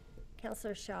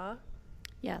 Counselor Shaw?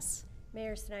 Yes.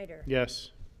 Mayor Snyder?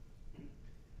 Yes.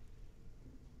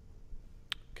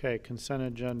 Okay, consent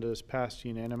agenda is passed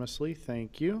unanimously.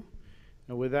 Thank you.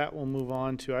 And with that, we'll move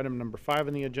on to item number 5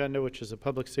 on the agenda, which is the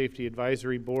Public Safety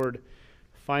Advisory Board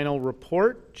final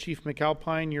report. Chief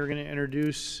McAlpine, you're going to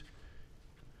introduce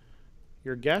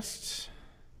your guests,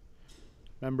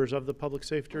 members of the Public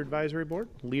Safety Advisory Board,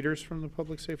 leaders from the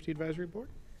Public Safety Advisory Board.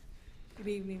 Good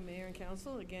evening, Mayor and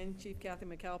Council. Again, Chief Kathy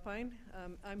McAlpine.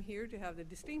 I'm here to have the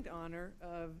distinct honor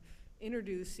of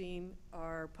introducing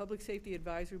our Public Safety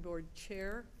Advisory Board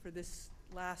Chair for this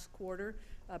last quarter,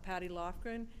 Patty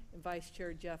Lofgren, and Vice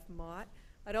Chair Jeff Mott.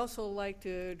 I'd also like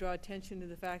to draw attention to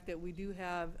the fact that we do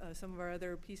have some of our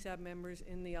other PSAB members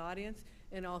in the audience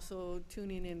and also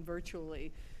tuning in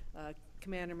virtually.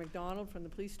 Commander McDonald from the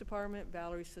Police Department,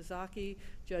 Valerie Sasaki,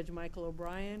 Judge Michael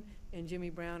O'Brien, and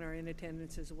Jimmy Brown are in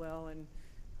attendance as well. And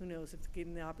who knows, if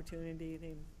given the opportunity,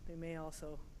 they may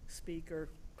also speak or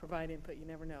provide input. You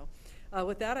never know.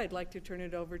 With that, I'd like to turn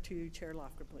it over to Chair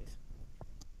Lofgren, please.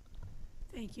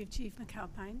 Thank you, Chief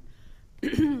McAlpine.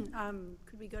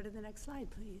 Could we go to the next slide,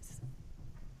 please?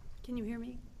 Can you hear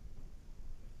me?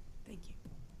 Thank you.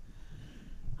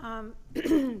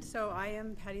 So I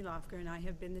am Patty Lofgren. I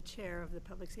have been the chair of the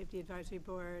Public Safety Advisory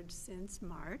Board since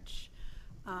March.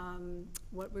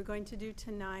 What we're going to do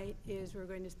tonight is we're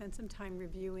going to spend some time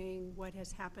reviewing what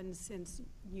has happened since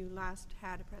you last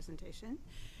had a presentation.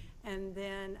 And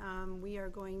then we are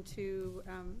going to,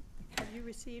 have you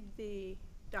received the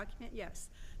document? Yes.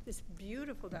 This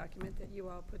beautiful document that you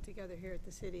all put together here at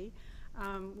the city,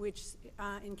 which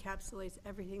encapsulates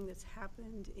everything that's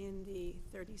happened in the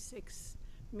 36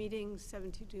 meetings,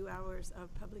 72 hours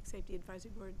of Public Safety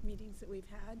Advisory Board meetings that we've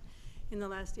had in the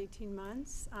last 18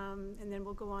 months. And then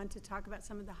we'll go on to talk about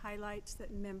some of the highlights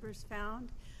that members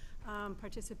found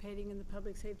participating in the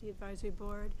Public Safety Advisory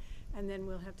Board. And then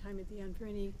we'll have time at the end for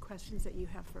any questions that you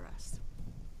have for us.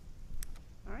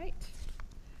 All right.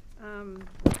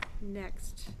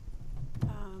 Next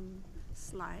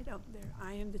slide. Oh, there.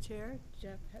 I am the chair.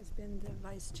 Jeff has been the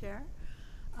vice chair.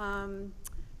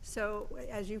 So,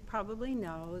 as you probably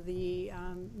know, the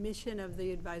mission of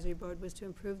the advisory board was to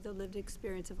improve the lived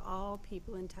experience of all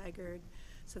people in Tigard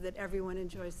so that everyone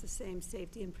enjoys the same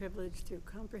safety and privilege through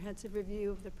comprehensive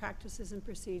review of the practices and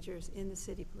procedures in the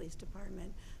city police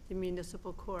department, the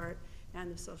municipal court,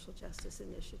 and the social justice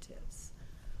initiatives.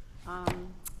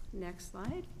 Next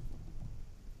slide.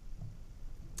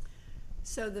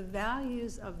 So the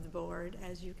values of the board,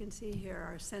 as you can see here,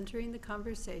 are centering the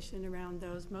conversation around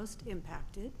those most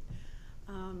impacted,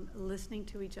 listening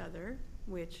to each other,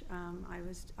 which I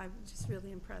was just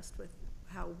really impressed with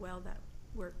how well that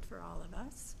worked for all of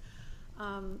us.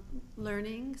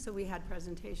 Learning, so we had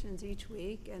presentations each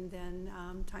week and then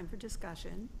time for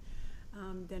discussion.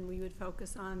 Then we would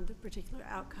focus on the particular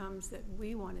outcomes that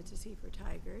we wanted to see for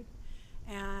Tigard,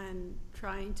 and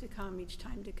trying to come each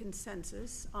time to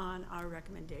consensus on our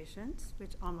recommendations,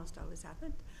 which almost always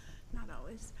happened, not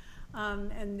always,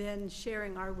 and then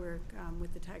sharing our work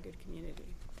with the Tigard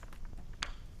community.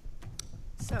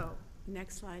 So,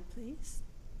 next slide, please.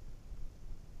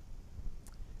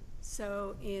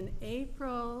 So in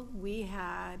April, we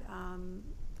had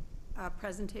a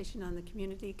presentation on the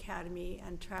Community Academy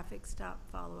and traffic stop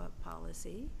follow-up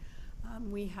policy.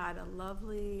 We had a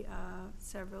lovely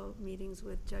several meetings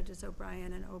with Judges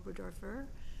O'Brien and Oberdorfer,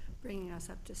 bringing us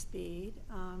up to speed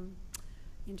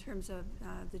in terms of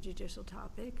the judicial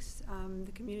topics.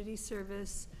 The community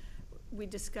service, we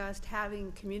discussed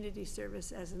having community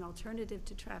service as an alternative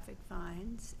to traffic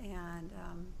fines, and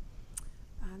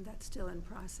that's still in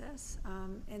process.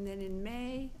 And then in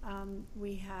May,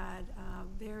 we had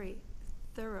very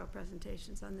thorough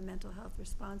presentations on the mental health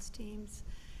response teams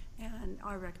and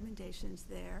our recommendations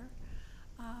there,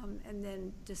 and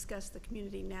then discuss the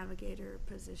community navigator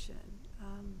position.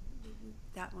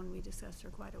 That one we discussed for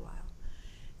quite a while.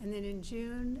 And then in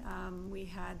June, we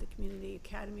had the Community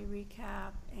Academy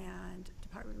recap and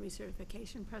department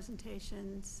recertification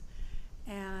presentations,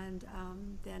 and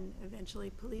then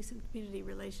eventually police and community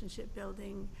relationship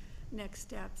building, next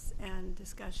steps and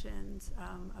discussions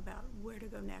about where to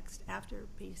go next after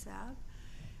PSAB.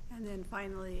 And then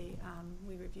finally,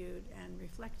 we reviewed and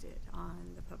reflected on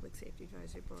the Public Safety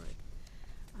Advisory Board.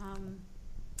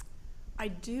 I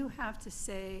do have to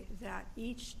say that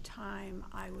each time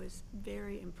I was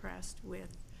very impressed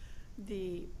with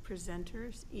the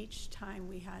presenters. Each time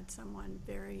we had someone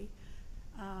very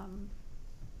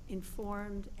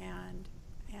informed and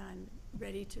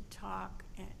ready to talk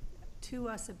to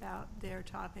us about their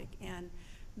topic and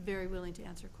very willing to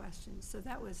answer questions. So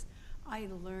that was, I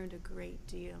learned a great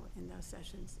deal in those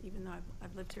sessions. Even though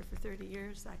I've lived here for 30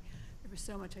 years, there was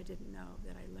so much I didn't know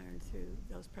that I learned through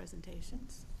those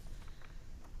presentations.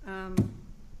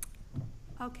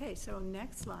 Okay, so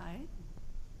next slide.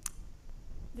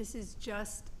 This is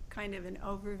just kind of an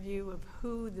overview of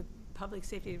who the Public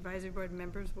Safety Advisory Board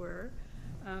members were.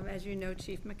 As you know,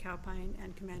 Chief McAlpine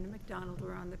and Commander McDonald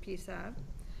were on the PSAB.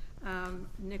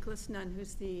 Nicholas Nunn,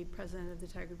 who's the president of the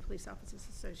Tigard Police Officers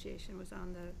Association, was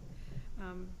on the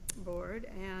board,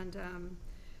 and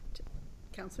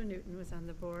Councilor Newton was on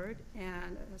the board,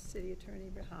 and City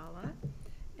Attorney Brihala,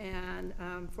 and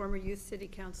former Youth City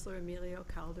Councilor Emilio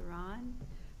Calderon,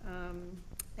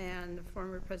 and the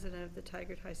former president of the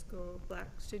Tigard High School Black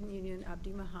Student Union,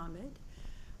 Abdi Muhammad,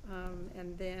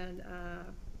 and then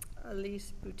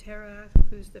Elise Butera,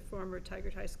 who's the former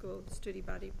Tigard High School student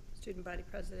body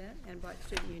president and Black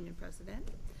Student Union president.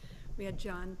 We had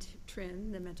John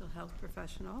Trin, the mental health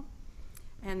professional.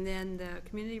 And then the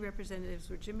community representatives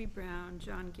were Jimmy Brown,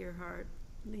 John Gearhart,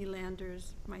 Lee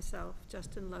Landers, myself,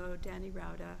 Justin Lowe, Danny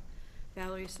Rauda,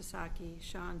 Valerie Sasaki,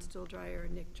 Sean Stilldryer,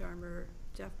 Nick Jarmer,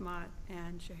 Jeff Mott,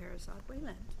 and Scheherazade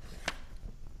Wayland.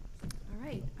 All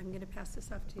right, I'm going to pass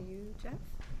this off to you, Jeff.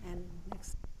 And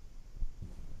next.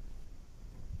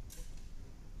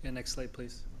 Yeah, next slide,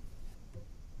 please.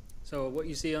 So what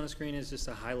you see on the screen is just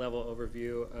a high-level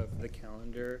overview of the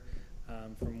calendar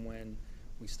from when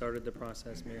we started the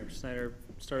process. Mayor Snyder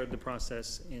started the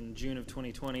process in June of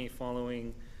 2020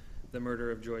 following the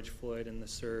murder of George Floyd and the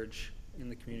surge in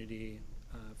the community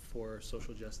for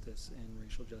social justice and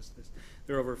racial justice.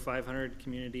 There are over 500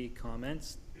 community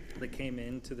comments that came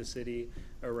into the city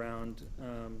around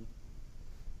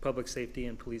public safety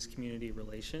and police community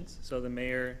relations. So the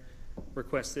mayor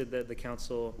requested that the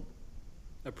council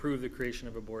approve the creation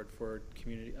of a board for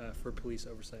community for police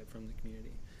oversight from the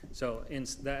community. So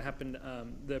that happened.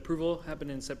 The approval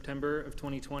happened in September of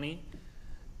 2020.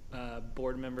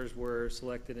 Board members were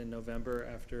selected in November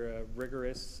after a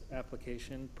rigorous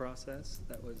application process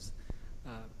that was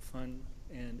fun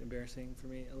and embarrassing for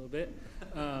me a little bit.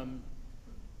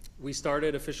 We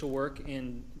started official work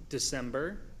in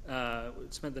December.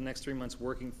 Spent the next 3 months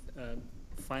working,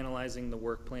 finalizing the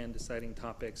work plan, deciding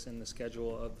topics and the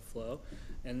schedule of the flow.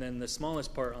 And then the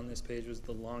smallest part on this page was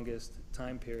the longest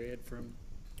time period from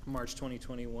March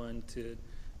 2021 to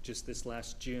just this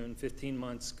last June, 15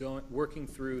 months working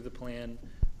through the plan,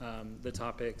 the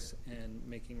topics, and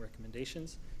making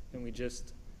recommendations. And we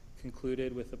just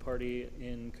concluded with a party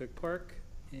in Cook Park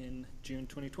in June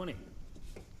 2020.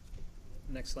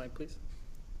 Next slide, please.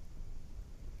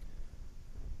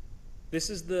 This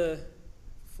is the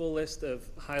full list of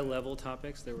high-level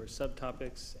topics. There were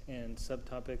subtopics and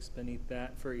subtopics beneath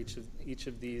that for each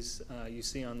of these you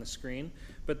see on the screen.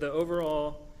 But the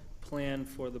overall plan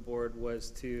for the board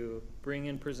was to bring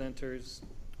in presenters,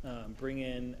 bring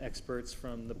in experts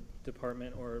from the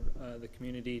department or the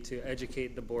community to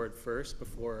educate the board first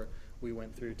before we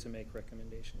went through to make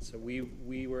recommendations. So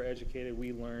we were educated,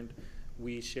 we learned,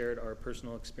 we shared our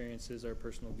personal experiences, our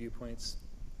personal viewpoints,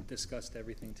 discussed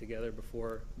everything together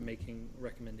before making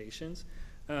recommendations.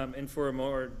 And for a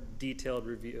more detailed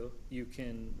review, you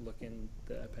can look in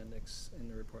the appendix in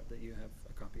the report that you have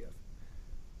a copy of.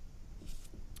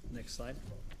 Next slide.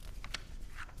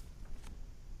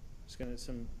 Just gonna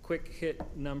some quick hit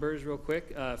numbers real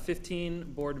quick.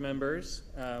 15 board members,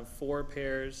 4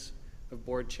 pairs of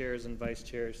board chairs and vice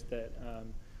chairs that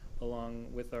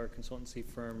along with our consultancy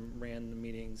firm ran the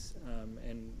meetings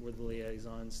and were the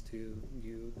liaisons to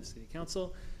you, the city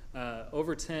council.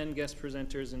 Over 10 guest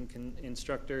presenters and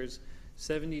instructors,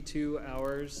 72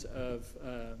 hours of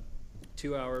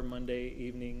 2-hour Monday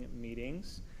evening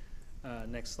meetings.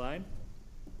 Next slide.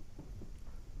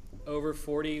 Over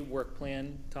 40 work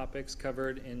plan topics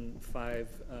covered in 5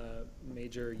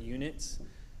 major units.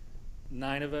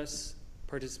 9 of us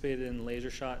participated in laser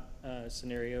shot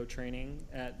scenario training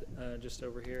at just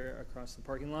over here across the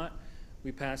parking lot.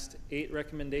 We passed 8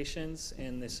 recommendations,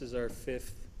 and this is our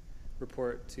 5th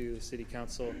report to the city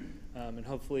council, and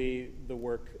hopefully the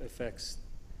work affects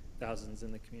thousands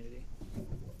in the community.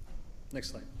 Next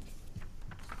slide.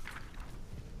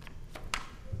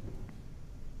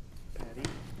 Patty?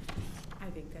 I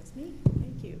think that's me.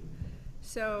 Thank you.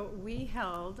 So we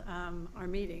held our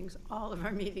meetings, all of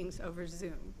our meetings over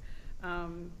Zoom,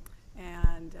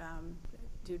 and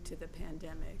due to the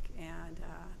pandemic. And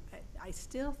I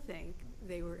still think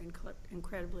they were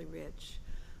incredibly rich.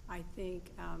 I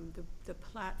think the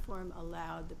platform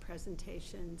allowed the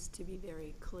presentations to be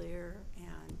very clear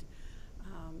and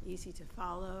easy to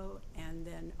follow, and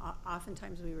then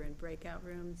oftentimes we were in breakout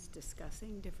rooms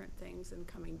discussing different things and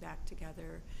coming back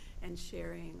together and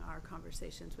sharing our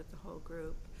conversations with the whole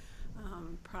group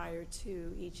prior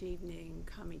to each evening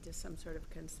coming to some sort of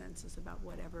consensus about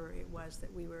whatever it was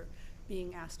that we were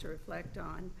being asked to reflect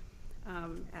on.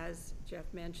 As Jeff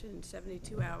mentioned,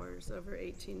 72 hours over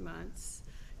 18 months.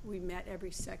 We met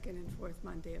every second and fourth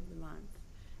Monday of the month,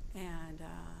 and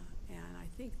I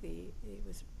think it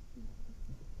was,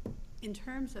 in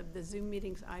terms of the Zoom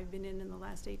meetings I've been in the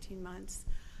last 18 months,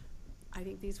 I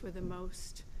think these were the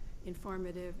most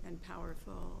informative and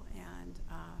powerful, and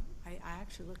I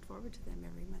actually looked forward to them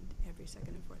every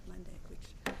second and fourth Monday,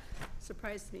 which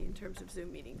surprised me in terms of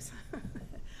Zoom meetings.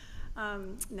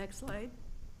 Next slide.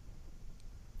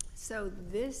 So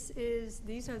these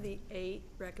are the 8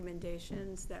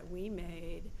 recommendations that we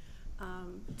made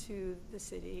to the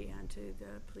city and to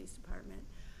the police department.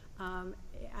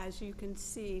 As you can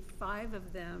see, 5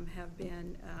 of them have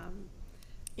been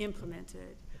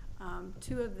implemented.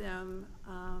 2 of them,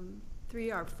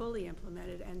 3 are fully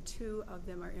implemented, and 2 of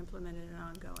them are implemented and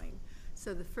ongoing.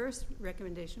 So the first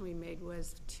recommendation we made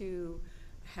was to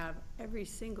have every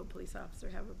single police officer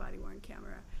have a body-worn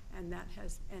camera, and that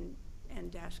has and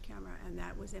dash camera, and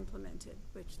that was implemented,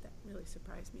 which that really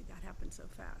surprised me. That happened so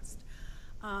fast.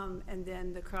 And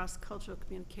then the cross-cultural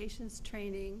communications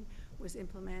training was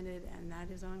implemented, and that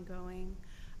is ongoing.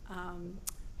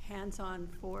 Hands-on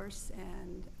force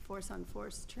and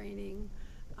force-on-force training,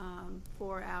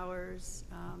 4 hours,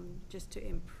 just to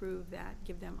improve that,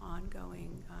 give them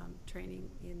ongoing training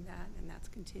in that, and that's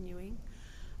continuing.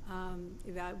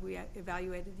 We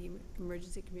evaluated the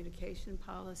emergency communication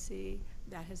policy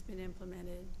that has been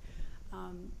implemented.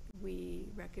 We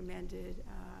recommended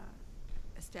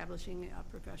establishing a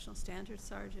professional standards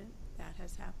sergeant. That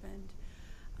has happened.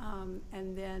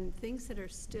 And then things that are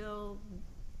still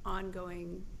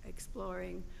ongoing,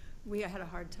 exploring. We had a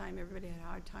hard time, everybody had a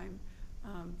hard time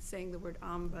saying the word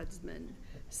ombudsman.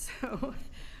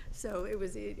 So it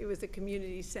was a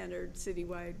community-centered,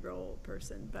 citywide role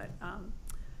person. But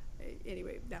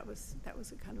anyway, that was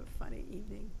a kind of a funny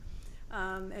evening.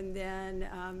 And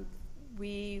then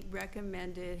we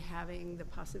recommended having the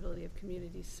possibility of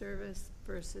community service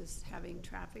versus having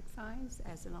traffic fines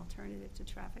as an alternative to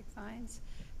traffic fines,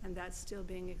 and that's still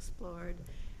being explored.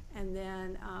 And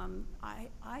then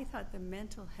I thought the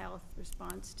mental health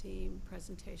response team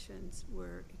presentations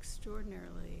were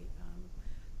extraordinarily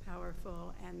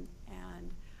powerful, and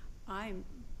I'm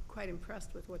quite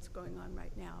impressed with what's going on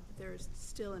right now, but there's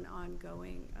still an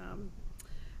ongoing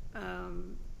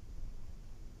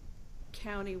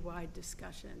county-wide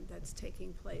discussion that's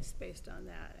taking place based on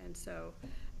that. And so,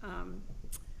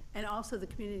 and also the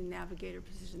community navigator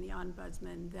position, the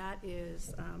ombudsman, that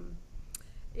is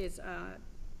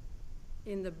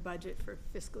in the budget for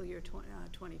fiscal year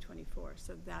 2024.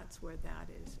 So that's where that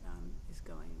is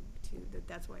going to,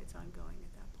 that's why it's ongoing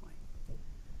at that point.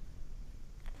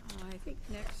 I think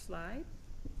next slide.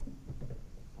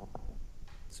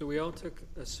 So we all took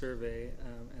a survey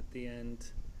at the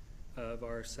end of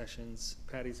our sessions.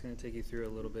 Patty's going to take you through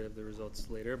a little bit of the results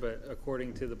later, but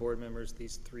according to the board members,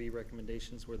 these 3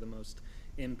 recommendations were the most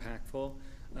impactful.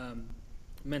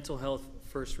 Mental health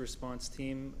first response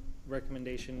team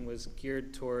recommendation was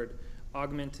geared toward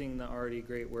augmenting the already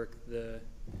great work the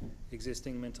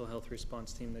existing mental health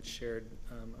response team that's shared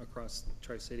across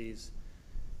Tri-Cities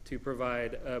to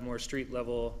provide a more street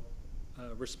level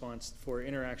response for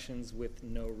interactions with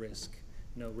no risk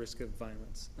of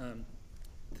violence.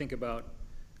 Think about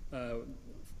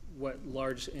what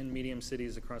large and medium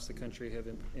cities across the country have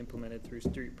implemented through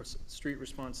street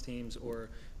response teams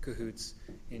or Cahoots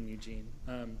in Eugene.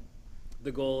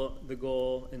 The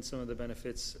goal and some of the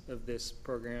benefits of this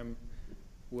program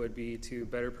would be to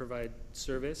better provide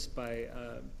service by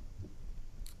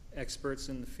experts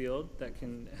in the field that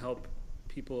can help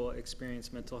people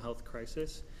experience mental health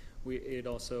crisis. It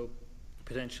also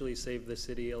potentially save the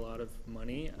city a lot of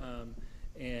money,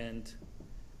 and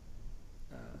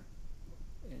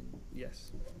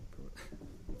yes,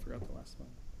 forgot the last one.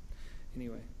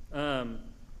 Anyway,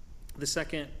 the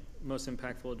second most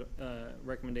impactful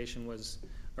recommendation was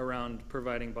around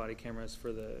providing body cameras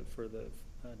for the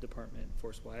department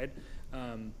force-wide.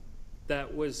 That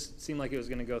seemed like it was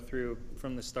going to go through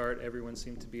from the start. Everyone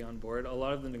seemed to be on board. A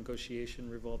lot of the negotiation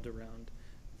revolved around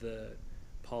the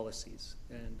policies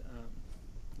and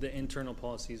the internal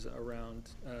policies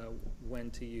around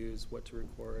when to use, what to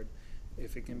record,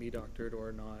 if it can be doctored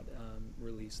or not,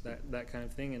 released, that kind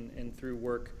of thing. And through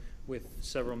work with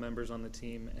several members on the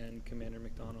team and Commander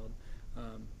McDonald,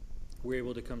 we're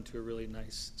able to come to a really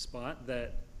nice spot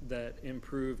that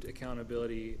improved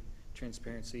accountability,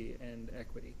 transparency, and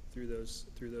equity through those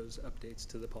updates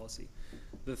to the policy.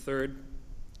 The third,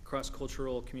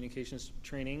 cross-cultural communications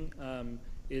training,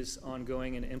 is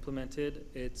ongoing and implemented.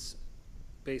 It's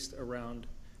based around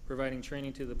providing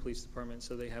training to the police department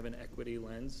so they have an equity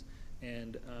lens,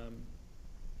 and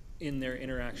in their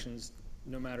interactions,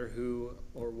 no matter who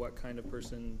or what kind of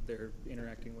person they're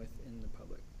interacting with in the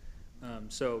public.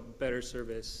 So better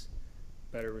service,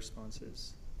 better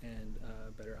responses, and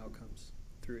better outcomes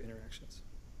through interactions.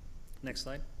 Next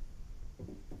slide.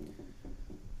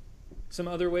 Some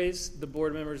other ways the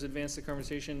board members advanced the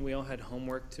conversation. We all had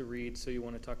homework to read, so you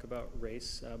want to talk about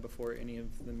race before any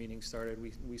of the meetings started.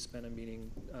 We spent a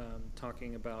meeting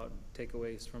talking about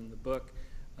takeaways from the book.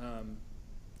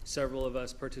 Several of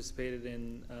us participated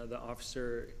in the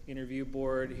officer interview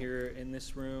board here in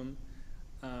this room.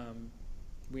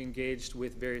 We engaged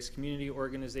with various community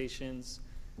organizations.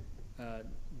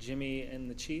 Jimmy and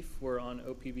the chief were on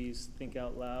OPB's Think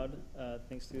Out Loud,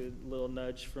 thanks to a little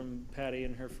nudge from Patty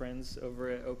and her friends over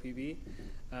at OPB.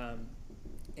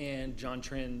 And John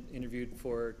Trin interviewed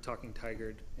for Talking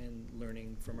Tigard and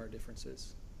learning from our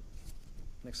differences.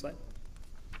 Next slide.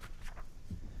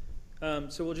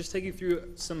 So we'll just take you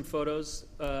through some photos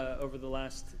over the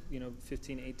last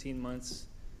 15, 18 months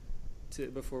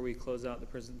before we close out the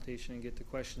presentation and get to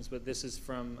questions. But this is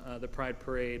from the Pride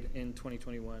Parade in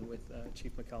 2021 with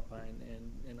Chief McAlpine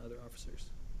and other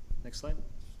officers. Next slide.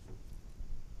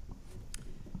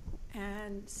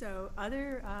 And so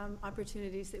other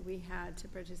opportunities that we had to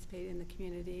participate in the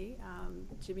community,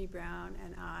 Jimmy Brown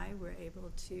and I were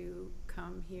able to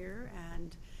come here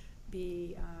and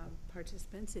be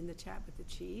participants in the chat with the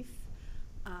chief,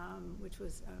 which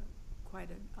was quite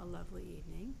a lovely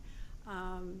evening.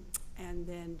 And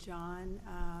then John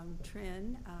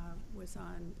Trin was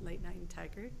on Late Night in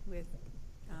Tigard with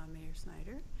Mayor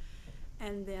Snyder.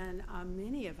 And then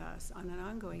many of us on an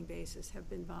ongoing basis have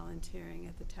been volunteering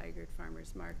at the Tigard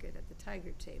Farmers Market at the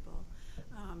Tigard table,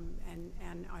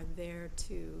 and are there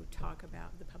to talk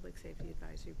about the Public Safety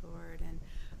Advisory Board. And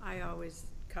I always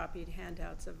copied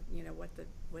handouts of, you know, what the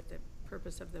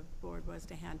purpose of the board was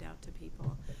to hand out to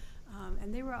people.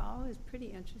 And they were always pretty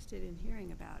interested in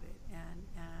hearing about it.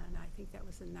 And I think that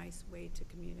was a nice way to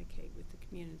communicate with the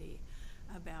community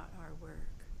about our work.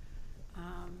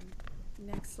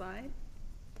 Next slide.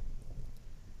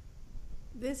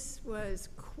 This was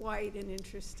quite an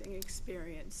interesting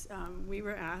experience. We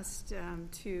were asked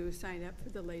to sign up for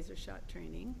the laser shot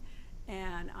training,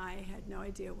 and I had no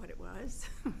idea what it was.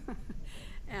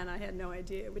 And I had no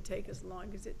idea it would take as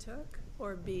long as it took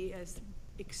or be as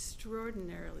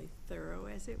extraordinarily thorough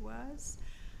as it was,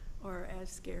 or as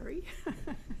scary.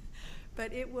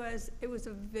 But it was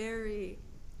a very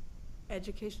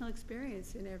educational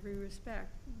experience in every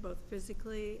respect, both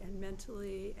physically and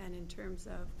mentally, and in terms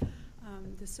of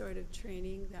the sort of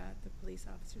training that the police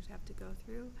officers have to go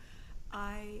through.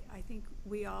 I think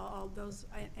we all those,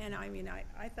 and I mean,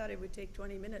 I thought it would take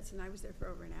 20 minutes, and I was there for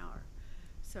over an hour.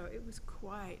 So it was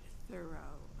quite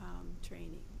thorough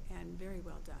training and very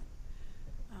well done.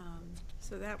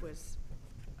 So that was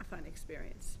a fun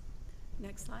experience.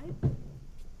 Next slide.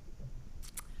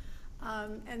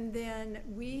 And then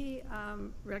we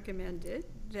recommended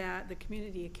that the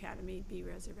Community Academy be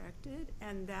resurrected,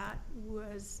 and that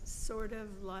was sort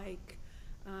of like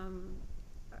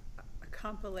a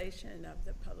compilation of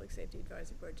the Public Safety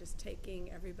Advisory Board, just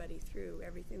taking everybody through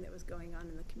everything that was going on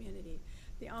in the community.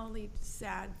 The only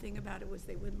sad thing about it was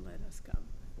they wouldn't let us come.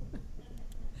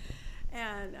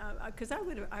 And because I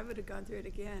would have gone through it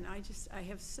again. I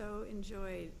have so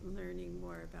enjoyed learning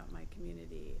more about my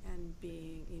community and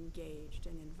being engaged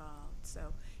and involved.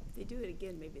 So if they do it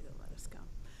again, maybe they'll let us come.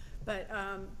 But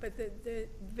the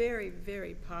very,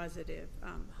 very positive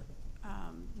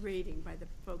rating by the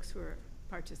folks who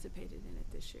participated in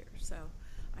it this year. So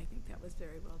I think that was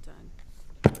very well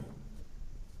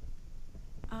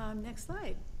done. Next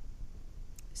slide.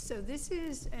 So this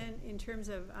is, in terms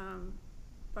of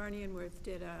Barney and Worth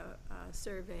did a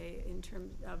survey in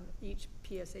terms of each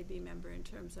PSAB member in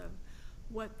terms of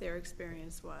what their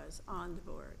experience was on the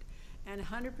board. And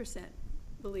 100%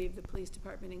 believe the police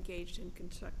department engaged in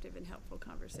constructive and helpful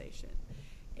conversation.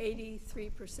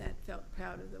 83% felt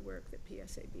proud of the work that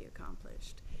PSAB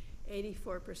accomplished.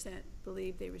 84%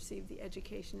 believed they received the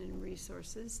education and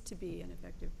resources to be an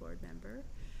effective board member.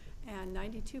 And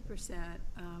 92%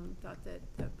 thought that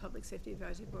the Public Safety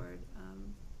Advisory Board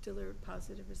delivered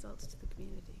positive results to the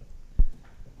community.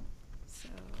 So,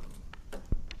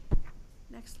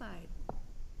 next slide.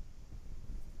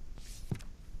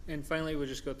 And finally, we'll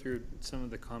just go through some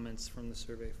of the comments from the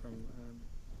survey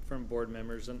from board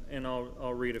members, and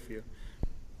I'll read a few.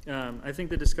 I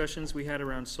think the discussions we had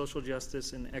around social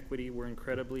justice and equity were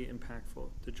incredibly impactful.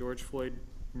 The George Floyd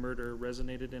murder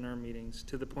resonated in our meetings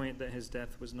to the point that his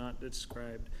death was not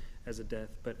described as a death,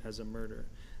 but as a murder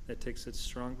that takes its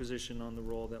strong position on the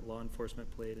role that law enforcement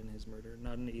played in his murder.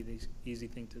 Not an easy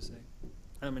thing to say.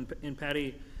 And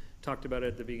Patty talked about it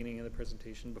at the beginning of the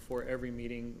presentation. Before every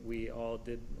meeting, we all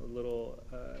did a little,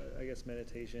 I guess,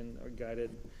 meditation or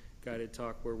guided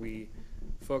talk where we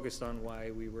focused on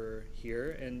why we were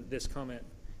here. And this comment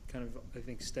kind of, I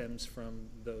think, stems from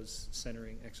those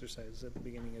centering exercises at the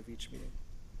beginning of each meeting.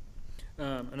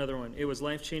 Another one, it was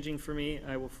life-changing for me.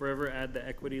 I will forever add the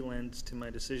equity lens to my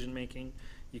decision-making.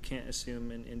 You can't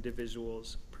assume an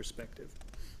individual's perspective.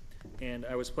 And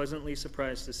I was pleasantly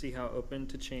surprised to see how open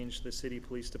to change the city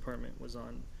police department was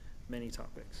on many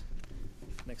topics.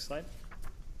 Next slide.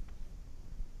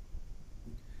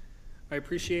 I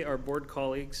appreciate our board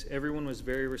colleagues. Everyone was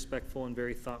very respectful and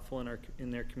very thoughtful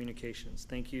in their communications.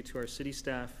 Thank you to our city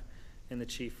staff and the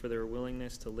chief for their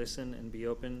willingness to listen and be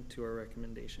open to our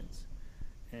recommendations.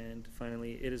 And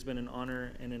finally, it has been an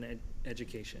honor and an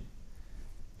education.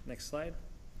 Next slide.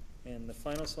 And the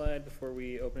final slide before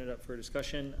we open it up for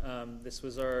discussion. This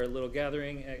was our little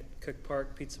gathering at Cook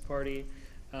Park Pizza Party.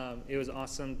 It was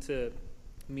awesome to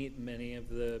meet many of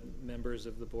the members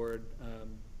of the board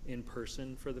in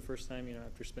person for the first time,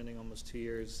 after spending almost 2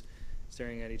 years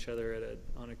staring at each other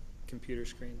on a computer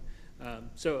screen.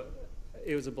 So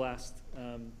it was a blast,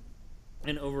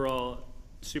 and overall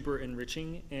super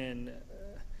enriching, and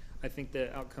I think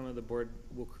the outcome of the board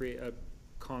will create a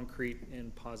concrete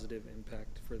and positive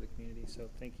impact for the community. So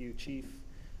thank you, Chief,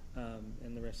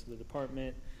 and the rest of the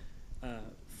department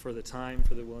for the time,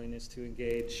 for the willingness to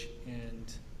engage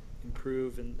and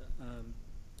improve,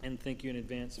 and thank you in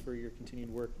advance for your continued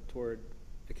work toward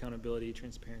accountability,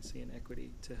 transparency, and equity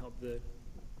to help the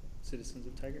citizens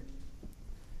of Tigard.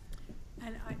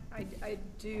 And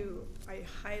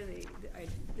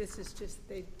this is just,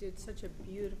 they did such a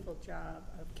beautiful job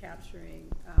of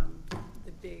capturing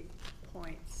the big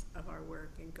points of our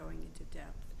work and going into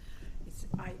depth.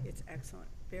 It's excellent,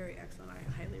 very excellent.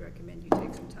 I highly recommend you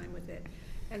take some time with it.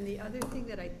 And the other thing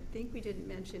that I think we didn't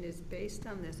mention is, based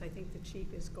on this, I think the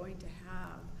chief is going to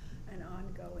have an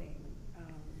ongoing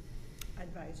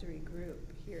advisory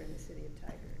group here in the city of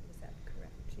Tigard. Is that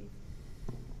correct, Chief?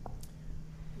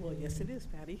 Well, yes, it is,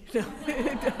 Patty.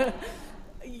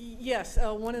 Yes,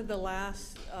 one of the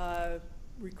last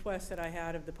requests that I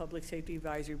had of the Public Safety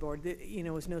Advisory Board,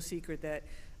 it was no secret that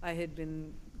I had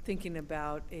been thinking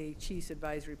about a Chiefs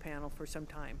Advisory Panel for some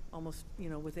time, almost,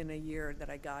 within a year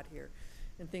that I got here.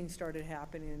 And things started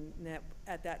happening, and that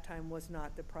at that time was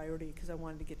not the priority, because I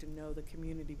wanted to get to know the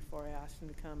community before I asked them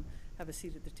to come have a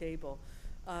seat at the table.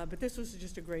 But this was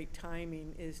just a great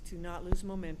timing, is to not lose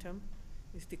momentum,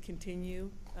 is to continue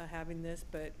having this,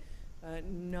 but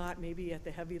not maybe at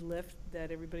the heavy lift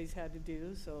that everybody's had to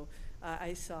do. So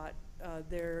I sought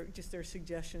their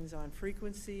suggestions on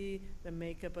frequency, the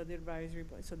makeup of the advisory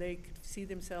board, so they could see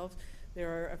themselves. There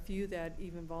are a few that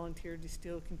even volunteered to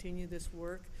still continue this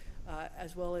work,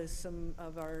 as well as some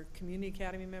of our community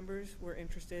academy members were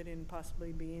interested in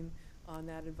possibly being on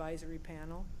that advisory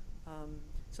panel.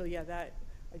 So yeah,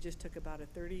 I just took about a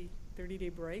 30-day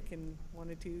break and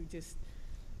wanted to just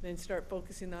then start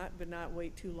focusing on that, but not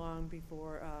wait too long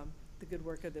before the good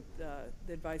work of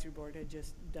the advisory board had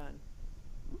just done.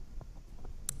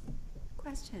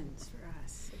 Questions for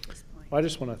us at this point? Well, I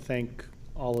just want to thank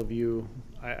all of you.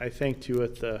 I thanked you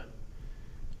at the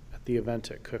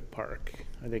event at Cook Park.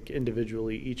 I think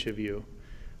individually, each of you,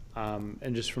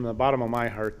 and just from the bottom of my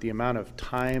heart, the amount of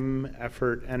time,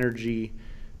 effort, energy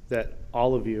that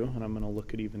all of you, and I'm going to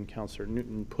look at even Councillor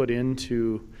Newton, put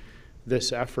into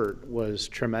this effort was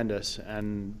tremendous.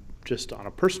 And just on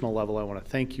a personal level, I want to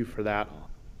thank you for that,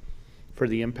 for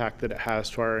the impact that it has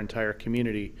to our entire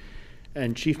community.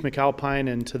 And Chief McAlpine,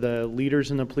 and to the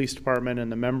leaders in the police department and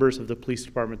the members of the police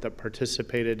department that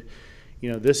participated,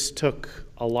 this took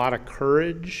a lot of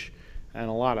courage and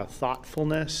a lot of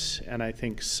thoughtfulness, and I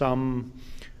think some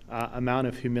amount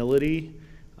of humility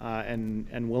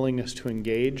and willingness to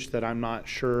engage that I'm not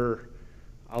sure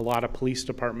a lot of police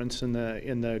departments in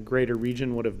the greater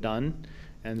region would have done.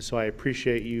 And so I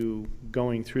appreciate you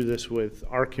going through this with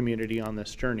our community on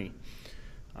this journey.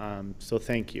 So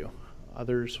thank you.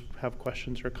 Others have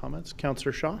questions or comments?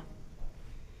 Councillor Shaw?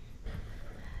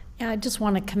 Yeah, I just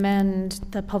want to commend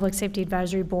the Public Safety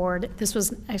Advisory Board. This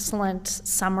was an excellent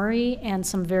summary and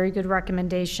some very good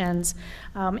recommendations.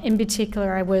 In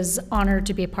particular, I was honored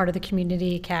to be a part of the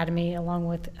Community Academy along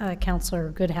with Councillor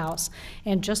Goodhouse,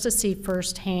 and just to see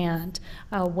firsthand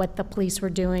what the police were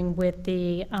doing with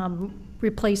the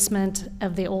replacement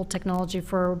of the old technology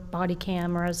for body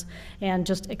cameras and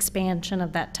just expansion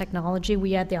of that technology.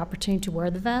 We had the opportunity to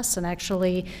wear the vests and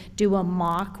actually do a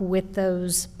mock with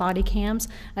those body cams.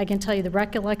 I can tell you the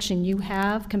recollection you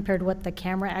have compared to what the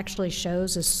camera actually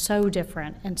shows is so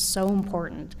different and so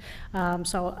important.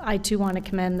 So I too want to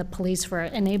commend the police for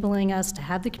enabling us to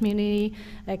have the Community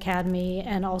Academy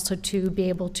and also to be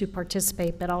able to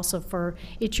participate, but also for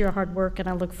each of your hard work, and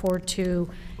I look forward to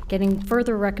getting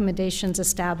further recommendations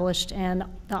established and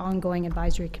the ongoing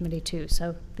advisory committee too.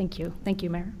 So thank you. Thank you,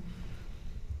 Mayor.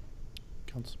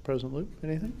 Council President Luke,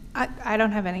 anything? I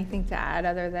don't have anything to add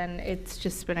other than it's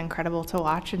just been incredible to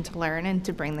watch and to learn and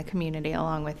to bring the community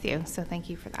along with you. So thank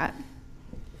you for that.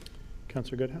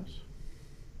 Councillor Goodhouse?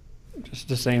 Just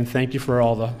the same. Thank you for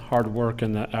all the hard work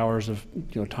and the hours of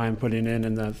time putting in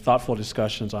and the thoughtful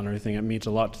discussions on everything. It means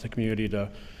a lot to the community to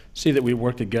see that we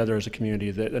work together as a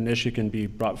community, that an issue can be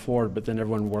brought forward, but then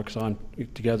everyone works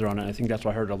together on it. I think that's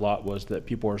what I heard a lot, was that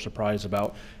people were surprised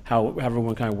about how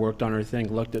everyone kind of worked on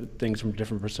everything, looked at things from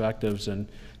different perspectives, and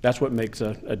that's what makes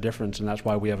a difference, and that's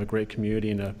why we have a great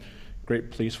community and a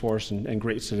great police force and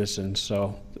great citizens.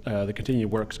 So the continued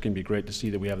work can be great to see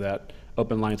that we have that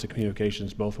open lines of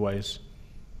communications both ways.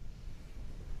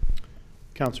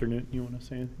 Councillor Newton, you want to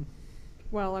say anything?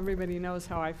 Well, everybody knows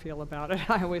how I feel about it.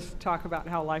 I always talk about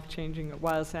how life-changing it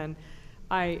was, and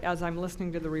as I'm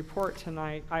listening to the report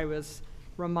tonight, I was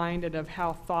reminded of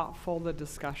how thoughtful the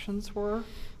discussions were.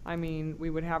 I mean, we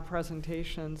would have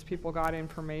presentations, people got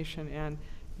information, and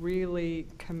really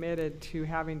committed to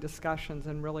having discussions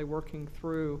and really working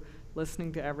through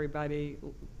listening to everybody,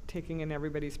 taking in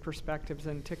everybody's perspectives,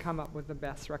 and to come up with the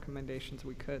best recommendations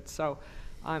we could. So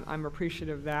I'm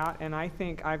appreciative of that, and I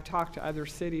think I've talked to other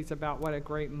cities about what a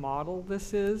great model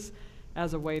this is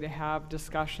as a way to have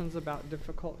discussions about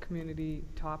difficult community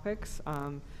topics,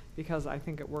 because I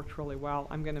think it worked really well.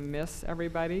 I'm going to miss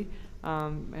everybody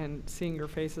and seeing your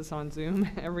faces on Zoom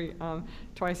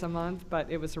twice a month,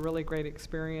 but it was a really great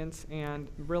experience and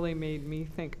really made me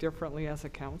think differently as a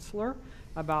counselor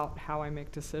about how I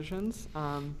make decisions,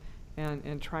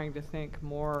 and trying to think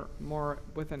more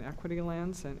with an equity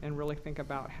lens, and really think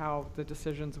about how the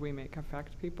decisions we make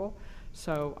affect people.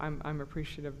 So I'm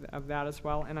appreciative of that as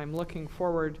well, and I'm looking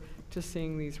forward to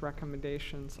seeing these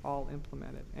recommendations all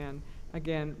implemented. And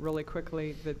again, really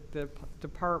quickly, the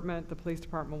police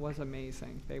department was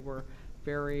amazing. They were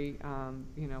very,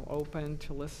 open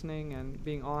to listening and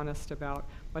being honest about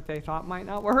what they thought might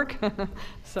not work.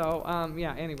 So,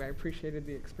 anyway, I appreciated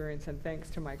the experience, and thanks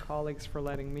to my colleagues for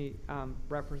letting me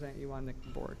represent you on the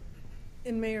board.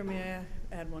 And Mayor, may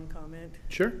I add one comment?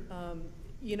 Sure.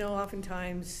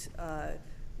 Oftentimes,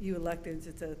 you electeds,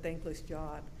 it's a thankless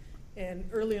job. And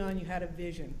early on, you had a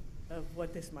vision of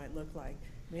what this might look like.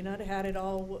 May not have had it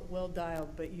all well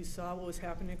dialed, but you saw what was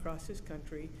happening across this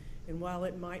country. And while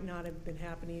it might not have been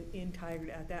happening in Tigard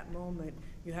at that moment,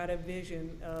 you had a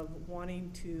vision of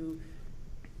wanting to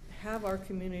have our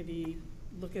community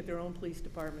look at their own police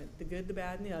department, the good, the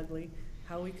bad, and the ugly,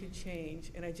 how we could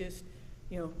change. And I just,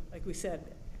 like we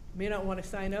said, may not want to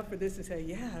sign up for this and say,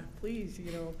 yeah, please,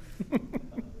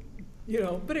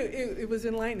 but it was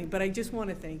enlightening. But I just want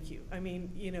to thank you. I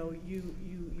mean,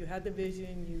 you had the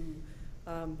vision, you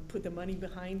put the money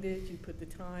behind it, you put the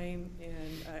time,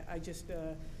 and I just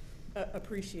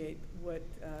appreciate what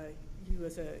you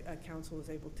as a council was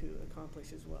able to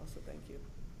accomplish as well. So thank you.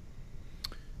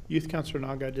 Youth Councilor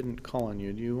Naga, I didn't call on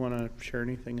you. Do you want to share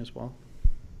anything as well?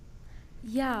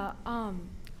 Yeah,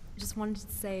 just wanted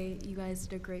to say you guys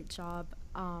did a great job.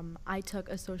 I took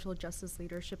a social justice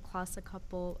leadership class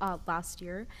last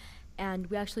year, and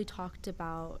we actually talked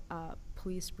about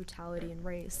police brutality and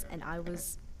race, and I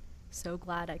was so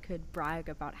glad I could brag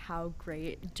about how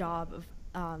great a job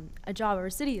our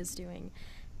city is doing.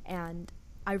 And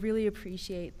I really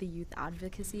appreciate the youth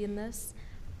advocacy in this.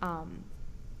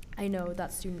 I know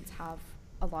that students have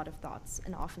a lot of thoughts,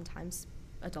 and oftentimes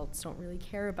adults don't really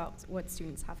care about what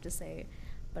students have to say,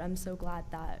 but I'm so glad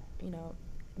that,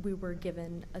 we were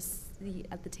given a seat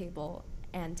at the table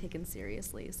and taken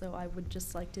seriously. So I would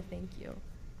just like to thank you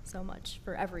so much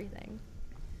for everything.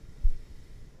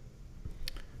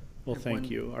 Well,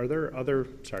 thank you. Are there other,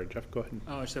 sorry, Jeff, go ahead.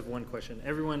 Oh, I just have one question.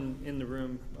 Everyone in the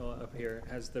room up here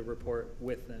has the report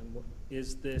with them.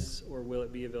 Is this, or will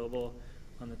it be available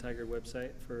on the Tigard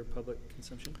website for public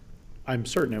consumption? I'm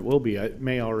certain it will be. It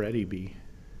may already be.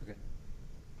 Okay.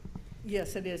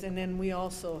 Yes, it is. And then we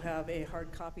also have a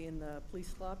hard copy in the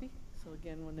police lobby. So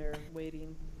again, when they're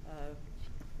waiting, and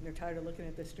they're tired of looking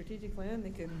at the strategic plan, they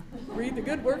can read the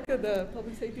good work of the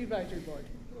Public Safety Advisory Board.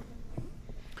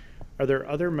 Are there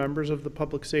other members of the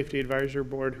Public Safety Advisory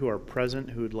Board who are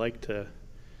present who would like to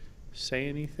say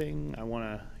anything? I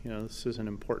want to, this is an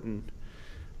important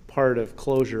part of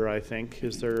closure, I think.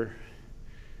 Is there,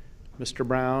 Mr.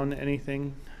 Brown,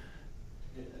 anything?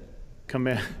 Come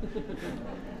in.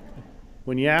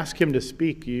 When you ask him to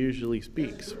speak, he usually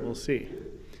speaks. We'll see.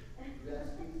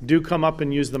 Do come up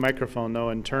and use the microphone, though,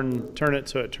 and turn it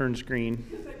so it turns green.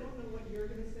 Because I don't know what you're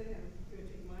going to say, I'm going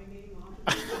to take my name off.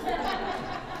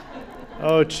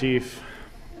 Oh, Chief.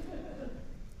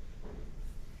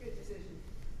 Good decision.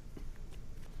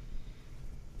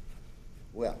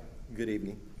 Well, good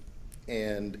evening.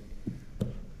 And,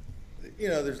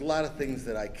 there's a lot of things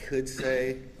that I could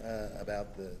say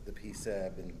about the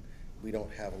PSAB, and we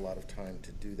don't have a lot of time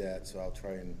to do that, so I'll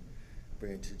try and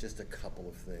bring it to just a couple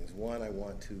of things. One, I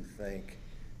want to thank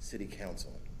City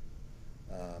Council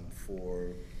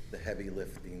for the heavy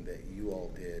lifting that you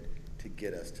all did to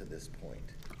get us to this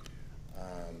point.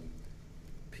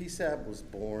 PSAB was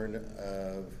born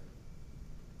of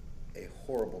a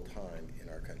horrible time in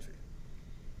our country.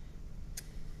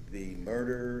 The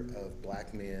murder of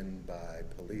black men by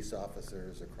police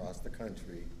officers across the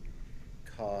country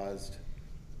caused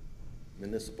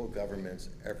municipal governments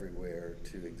everywhere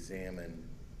to examine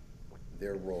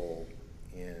their role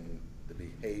in the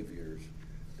behaviors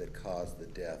that caused the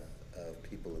death of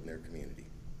people in their community.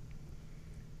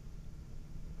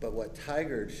 But what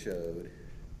Tigard showed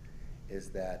is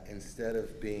that instead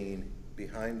of being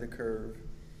behind the curve,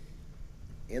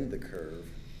 in the curve,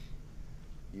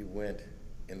 you went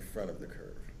in front of the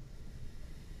curve.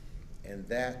 And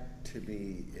that, to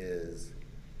me, is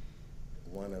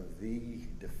one of the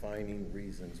defining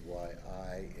reasons why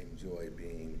I enjoy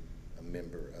being a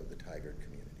member of the Tigard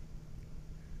community.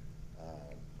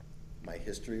 My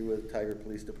history with Tigard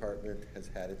Police Department has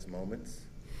had its moments,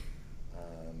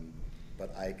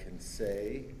 but I can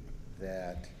say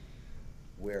that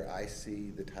where I see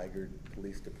the Tigard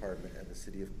Police Department and the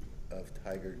city of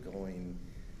Tigard going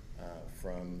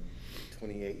from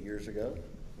 28 years ago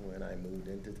when I moved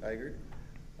into Tigard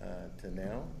to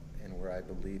now, and where I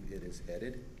believe it is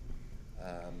headed,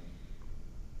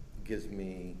 gives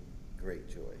me great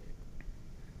joy.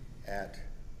 At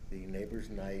the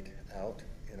Neighbors Night Out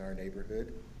in our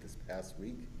neighborhood this past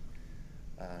week,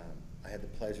 I had the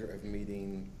pleasure of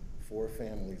meeting 4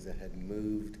 families that had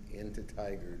moved into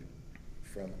Tigard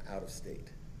from out of state.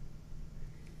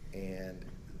 And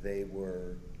they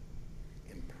were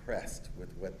impressed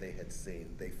with what they had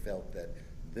seen. They felt that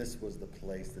this was the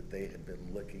place that they had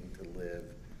been looking to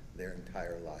live their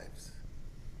entire lives.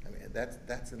 I mean,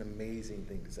 that's an amazing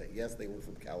thing to say. Yes, they were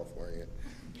from California,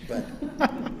 but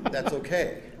that's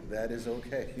okay. That is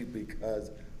okay,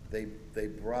 because they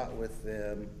brought with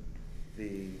them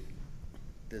the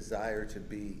desire to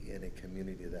be in a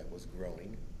community that was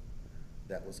growing,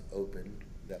 that was open,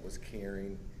 that was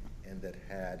caring, and that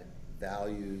had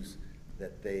values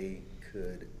that they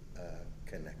could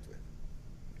connect with.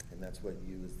 And that's what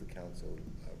you as the council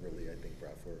really, I think,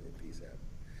 brought forward with PSAB.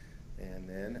 And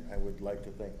then I would like to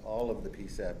thank all of the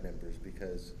PSAB members,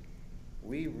 because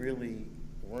we really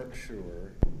weren't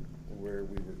sure where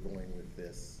we were going with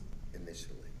this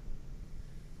initially.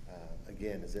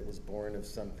 Again, as it was born of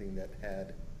something that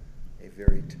had a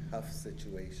very tough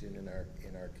situation in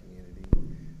our community,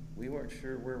 we weren't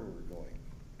sure where we were going.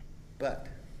 But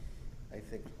I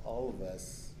think all of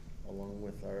us, along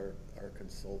with our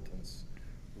consultants,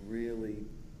 really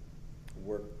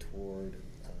worked toward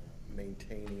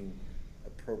maintaining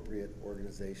appropriate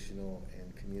organizational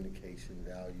and communication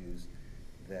values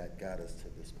that got us to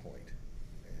this point.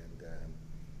 And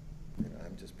you know,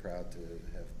 I'm just proud to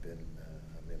have been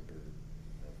a member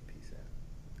of PSAB.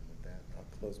 And with that, I'll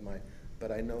close my,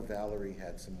 but I know Valerie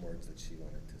had some words that she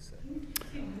wanted to say.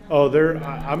 Oh,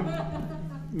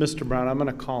 Mr. Brown, I'm going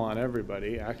to call on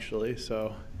everybody, actually.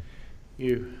 So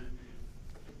you,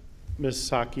 Ms.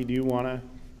 Saki, do you want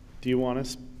to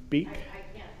speak? I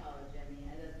can't follow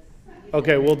Jimmy.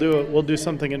 Okay, we'll do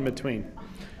something in between.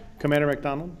 Commander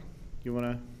McDonald, you want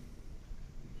to?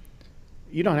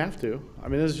 You don't have to. I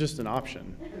mean, this is just an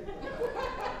option.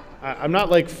 I'm not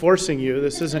like forcing you.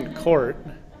 This isn't court.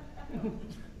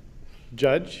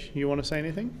 Judge, you want to say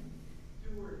anything?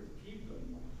 2 words, keep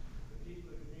them. The people,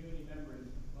 the community members,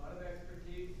 a lot of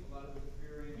expertise, a lot of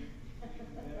experience, we can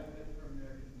benefit from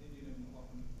their continued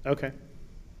involvement. Okay.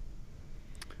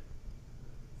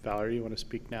 Valerie, you want to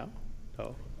speak now?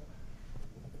 No.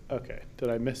 Okay. Did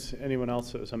I miss anyone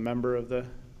else that was a member of the?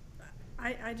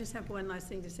 I just have one last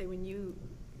thing to say. When you,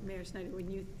 Mayor Snyder, when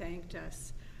you thanked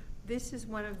us, this is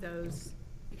one of those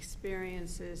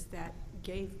experiences that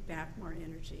gave back more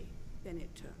energy than it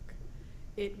took.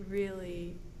 It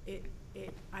really,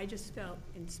 I just felt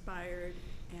inspired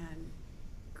and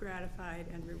gratified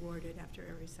and rewarded after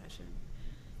every session.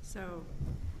 So,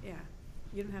 yeah,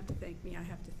 you don't have to thank me, I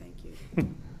have to thank you.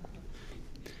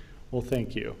 Well,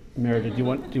 thank you. Mayor, do you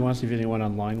want to see if anyone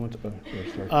online wants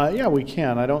to? Yeah, we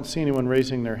can. I don't see anyone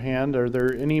raising their hand. Are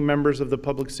there any members of the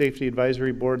Public Safety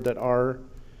Advisory Board that are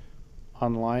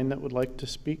online that would like to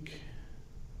speak?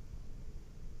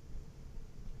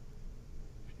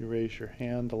 If you raise your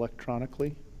hand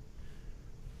electronically,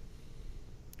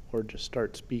 or just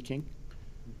start speaking.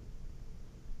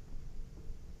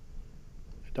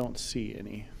 I don't see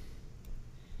any.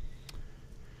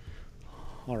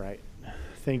 All right.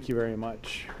 Thank you very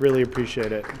much. Really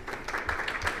appreciate it.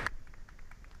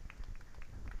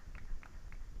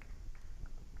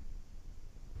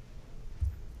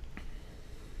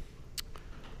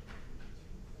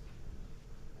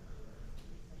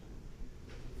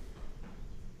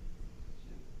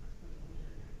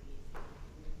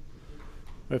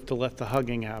 We have to let the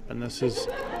hugging happen. This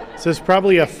is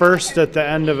probably a first at the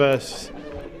end of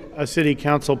a city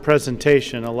council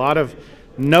presentation. A lot of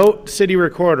note, city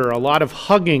recorder, a lot of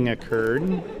hugging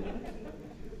occurred.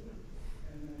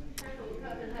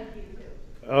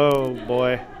 Oh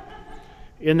boy.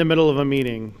 In the middle of a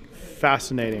meeting.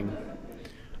 Fascinating.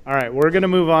 All right, we're going to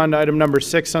move on to item number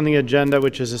 6 on the agenda,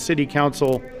 which is a city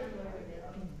council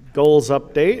goals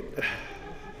update.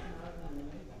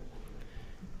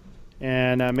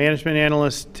 And management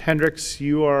analyst Hendricks,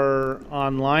 you are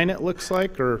online, it looks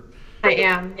like, or? I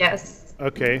am, yes.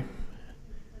 Okay.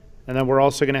 And then we're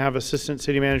also going to have Assistant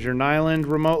City Manager Nyland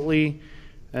remotely,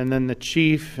 And then the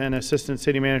chief and assistant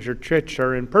city manager Trich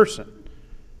are in person.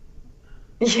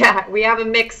 Yeah, we have a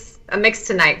mix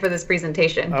tonight for this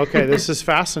presentation. Okay, this is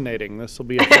fascinating. This will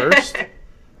be a first.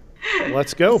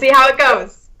 Let's go. See how it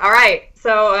goes. All right.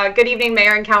 So good evening,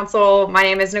 Mayor and Council. My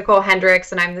name is Nicole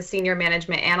Hendricks, and I'm the Senior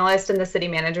Management Analyst in the City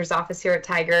Manager's Office here at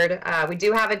Tigard. We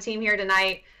do have a team here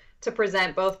tonight to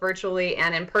present both virtually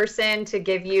and in person to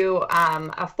give you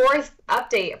a fourth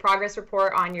update, a progress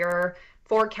report on your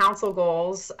 4 council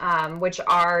goals, which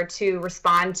are to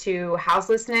respond to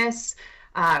houselessness,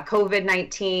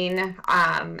 COVID-19,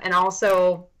 and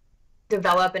also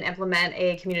develop and implement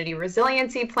a community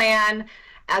resiliency plan,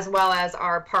 as well as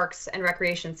our parks and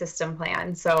recreation system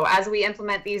plan. So as we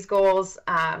implement these goals,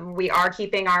 we are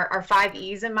keeping our 5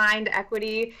 E's in mind: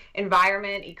 equity,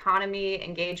 environment, economy,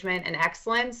 engagement, and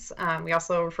excellence. We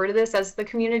also refer to this as the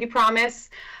community promise.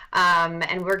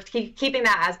 And we're keeping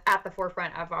that as at the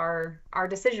forefront of our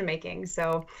decision making.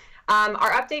 So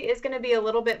our update is going to be a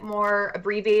little bit more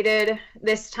abbreviated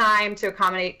this time to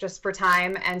accommodate just for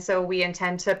time. And so we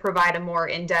intend to provide a more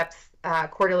in-depth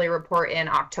quarterly report in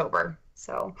October.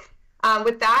 So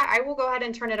with that, I will go ahead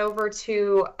and turn it over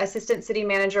to Assistant City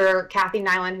Manager Kathy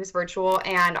Nyland, who's virtual,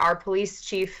 and our Police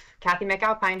Chief Kathy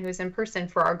McAlpine, who's in person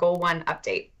for our Goal 1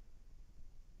 update.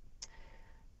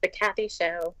 The Kathy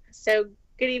Show. So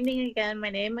good evening again.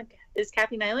 My name is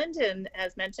Kathy Nyland, and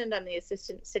as mentioned, I'm the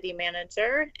Assistant City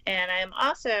Manager, and I am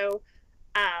also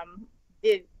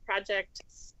the project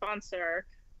sponsor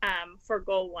for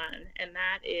Goal 1, and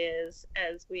that is,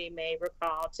 as we may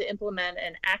recall, to implement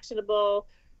an actionable,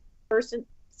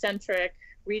 person-centric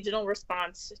regional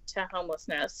response to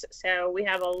homelessness. So we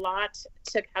have a lot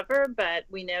to cover, but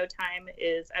we know time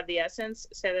is of the essence.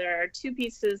 So there are 2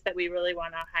 pieces that we really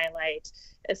want to highlight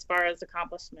as far as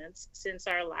accomplishments since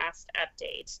our last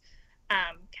update.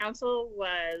 Council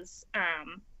was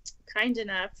kind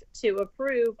enough to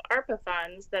approve ARPA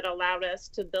funds that allowed us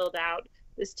to build out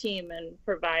this team and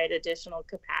provide additional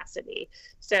capacity.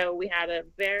 So we had a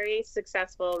very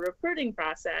successful recruiting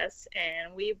process,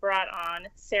 and we brought on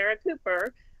Sarah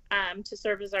Cooper to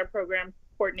serve as our program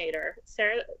coordinator.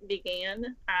 Sarah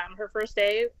began her first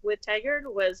day with Tigard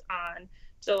was on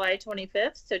July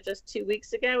 25th, so just 2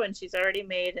 weeks ago, and she's already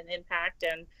made an impact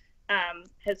and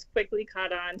has quickly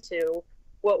caught on to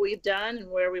what we've done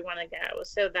and where we want to go.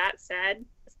 So that said,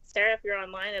 Sarah, if you're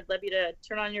online, I'd love you to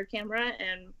turn on your camera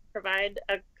and provide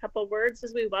a couple words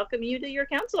as we welcome you to your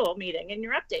council meeting and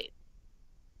your update.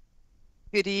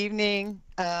 Good evening.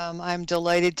 I'm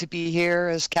delighted to be here.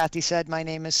 As Kathy said, my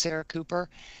name is Sarah Cooper,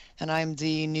 and I'm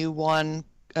the new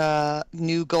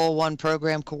Goal 1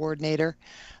 program coordinator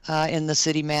in the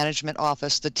City Management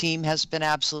Office. The team has been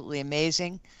absolutely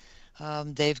amazing.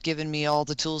 They've given me all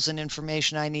the tools and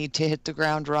information I need to hit the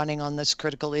ground running on this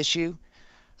critical issue.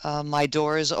 My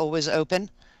door is always open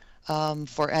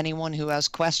for anyone who has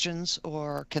questions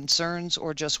or concerns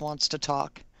or just wants to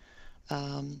talk.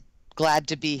 Glad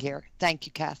to be here. Thank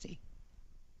you, Kathy.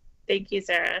 Thank you,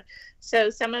 Sarah.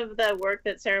 So some of the work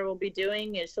that Sarah will be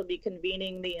doing is she'll be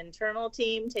convening the internal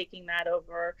team, taking that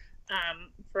over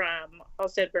from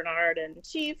Halstead Bernard and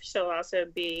Chief. She'll also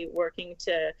be working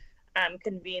to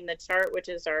convene the chart, which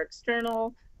is our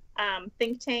external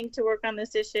think tank to work on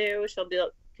this issue. She'll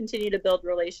continue to build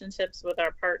relationships with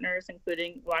our partners,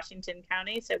 including Washington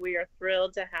County. So we are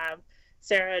thrilled to have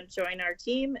Sarah join our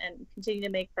team and continue to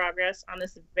make progress on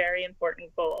this very important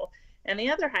goal. And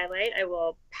the other highlight, I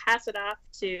will pass it off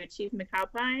to Chief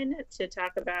McAlpine to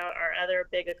talk about our other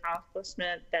big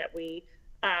accomplishment that we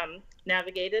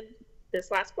navigated this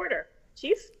last quarter.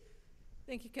 Chief?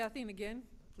 Thank you, Kathy. And again,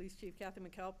 Police Chief Kathy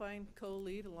McAlpine,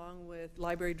 co-lead along with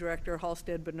Library Director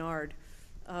Halstead Bernard.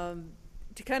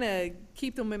 To kind of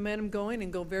keep the momentum going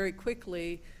and go very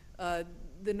quickly,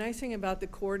 the nice thing about the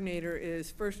coordinator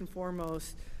is, first and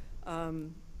foremost,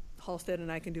 Halstead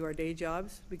and I can do our day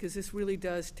jobs, because this really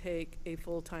does take a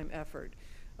full-time effort.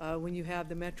 When you have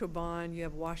the Metro Bond, you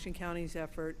have Washington County's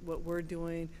effort, what we're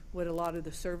doing, what a lot of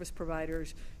the service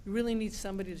providers, you really need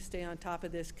somebody to stay on top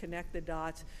of this, connect the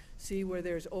dots, see where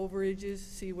there's overages,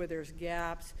 see where there's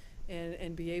gaps,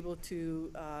 and be able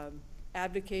to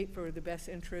advocate for the best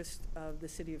interest of the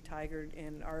city of Tigard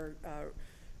and our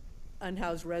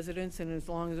unhoused residents, and as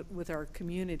long as with our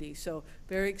community. So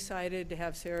very excited to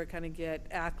have Sarah kind of get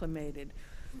acclimated.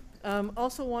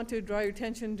 Also want to draw your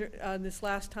attention this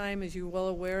last time, as you're well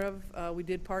aware of, we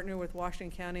did partner with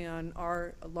Washington County on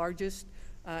our largest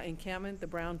encampment, the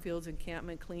Brownfields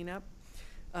encampment cleanup.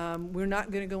 We're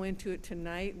not going to go into it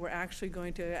tonight. We're actually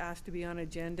going to ask to be on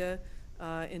agenda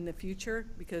in the future,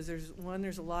 because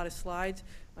there's a lot of slides.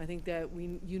 I think that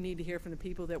you need to hear from the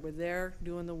people that were there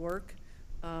doing the work.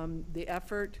 the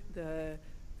effort, the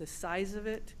size of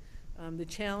it, the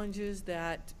challenges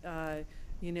that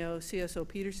CSO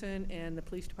Peterson and the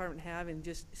police department have in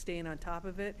just staying on top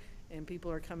of it, and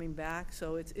people are coming back.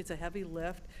 So it's a heavy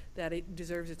lift that it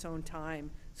deserves its own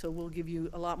time. So we'll give you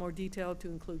a lot more detail to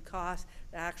include cost,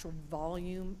 the actual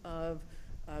volume of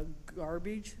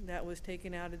garbage that was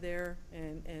taken out of there,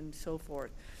 and so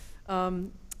forth.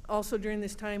 Also during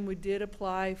this time, we did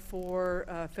apply for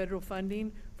federal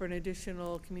funding for an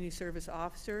additional community service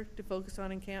officer to focus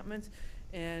on encampments.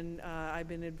 And I've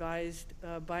been advised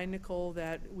by Nicole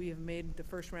that we have made the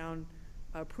first round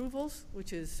approvals,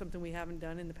 which is something we haven't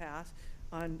done in the past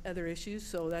on other issues.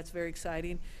 So that's very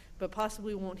exciting, but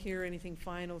possibly won't hear anything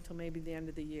final till maybe the end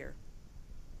of the year.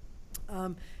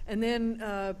 And then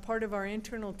part of our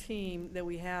internal team that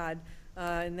we had,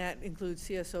 and that includes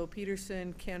CSO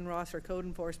Peterson, Ken Ross, our code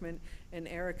enforcement, and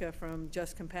Erica from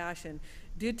Just Compassion,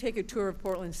 did take a tour of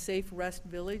Portland's Safe Rest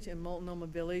Village and Multnomah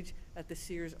Village at the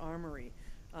Sears Armory.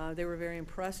 They were very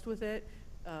impressed with it.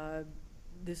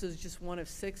 This is just one of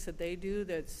 6 that they do.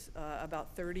 That's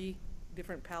about 30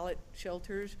 different pallet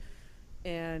shelters.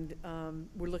 And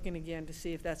we're looking again to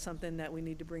see if that's something that we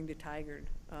need to bring to Tigard.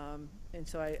 And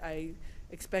so I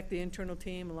expect the internal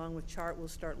team, along with CHART, will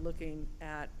start looking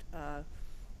at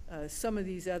some of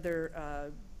these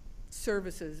other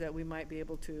services that we might be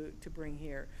able to bring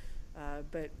here.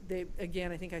 But they,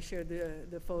 again, I think I shared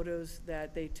the photos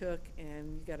that they took,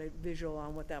 and you got a visual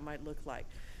on what that might look like.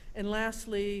 And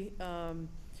lastly,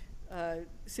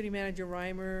 City Manager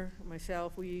Reimer,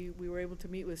 myself, we were able to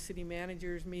meet with city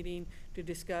managers meeting to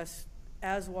discuss,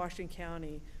 as Washington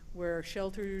County, where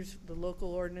shelters, the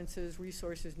local ordinances,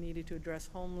 resources needed to address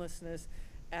homelessness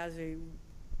as a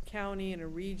county and a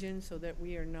region, so that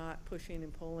we are not pushing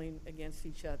and pulling against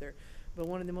each other. But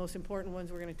one of the most important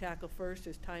ones we're going to tackle first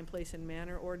is time, place, and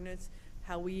manner ordinance,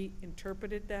 how we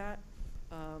interpreted that,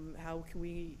 how can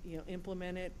we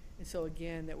implement it, and so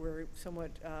again, that we're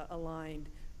somewhat aligned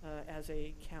as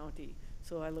a county.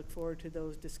 So I look forward to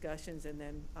those discussions, and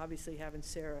then obviously having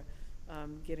Sarah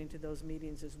get into those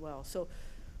meetings as well. So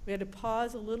we had to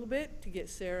pause a little bit to get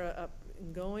Sarah up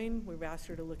and going. We've asked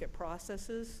her to look at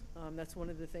processes. That's one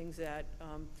of the things that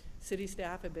city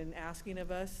staff have been asking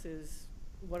of us, is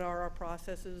what are our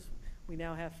processes? We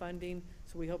now have funding,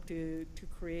 so we hope to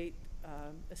create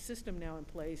a system now in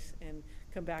place and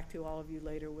come back to all of you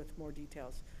later with more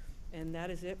details. And that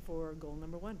is it for goal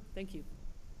number 1. Thank you.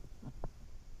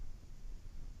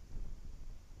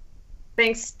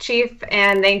 Thanks, Chief,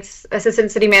 and thanks,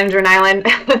 Assistant City Manager Nyland.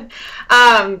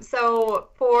 So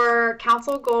for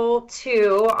Council Goal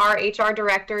 2, our HR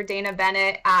Director, Dana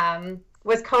Bennett,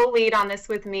 was co-lead on this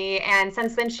with me, and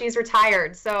since then she's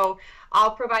retired. So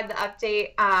I'll provide the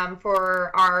update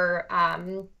for our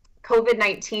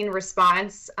COVID-19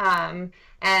 response, and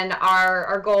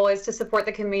our goal is to support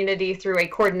the community through a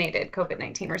coordinated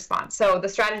COVID-19 response. So the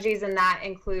strategies in that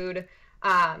include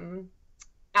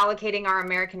allocating our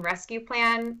American Rescue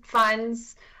Plan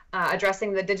funds,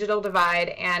 addressing the digital divide,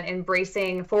 and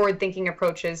embracing forward-thinking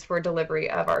approaches for delivery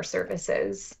of our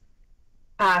services.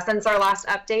 Since our last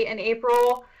update in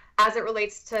April, as it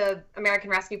relates to American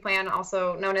Rescue Plan,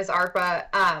 also known as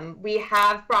ARPA, we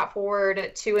have brought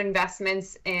forward 2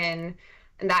 investments in,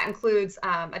 and that includes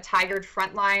a Tigard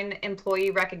Frontline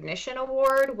Employee Recognition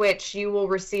Award, which you will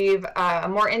receive a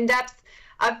more in-depth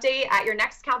update at your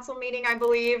next council meeting, I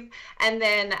believe. And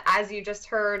then, as you just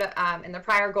heard in the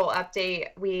prior goal update,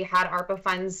 we had ARPA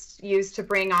funds used to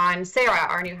bring on Sarah,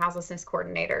 our new houselessness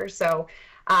coordinator. So,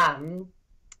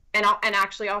 and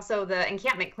actually also the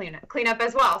encampment cleanup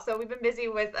as well. So we've been busy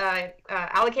with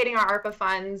allocating our ARPA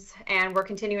funds, and we're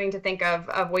continuing to think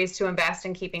of ways to invest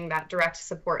in keeping that direct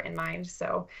support in mind.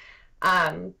 So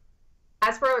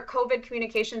as for COVID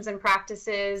communications and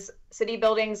practices, city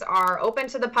buildings are open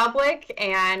to the public,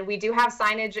 and we do have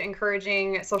signage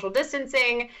encouraging social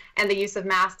distancing and the use of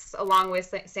masks, along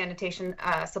with sanitation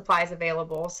supplies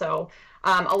available. So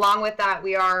along with that,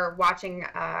 we are watching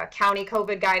county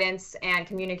COVID guidance and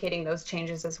communicating those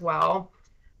changes as well.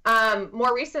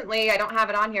 More recently, I don't have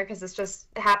it on here because this just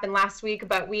happened last week,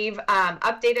 but we've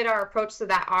updated our approach so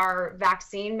that our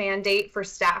vaccine mandate for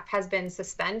staff has been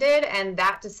suspended, and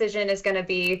that decision is going to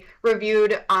be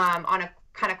reviewed on a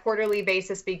kind of quarterly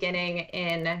basis beginning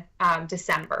in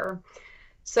December.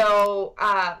 So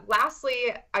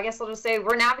lastly, I guess I'll just say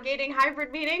we're navigating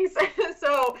hybrid meetings.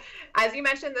 So as you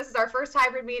mentioned, this is our first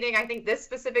hybrid meeting. I think this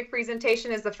specific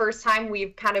presentation is the first time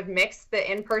we've kind of mixed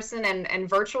the in-person and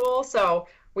virtual. So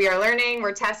we are learning,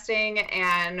 we're testing,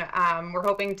 and we're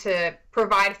hoping to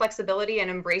provide flexibility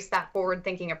and embrace that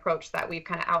forward-thinking approach that we've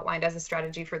kind of outlined as a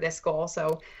strategy for this goal.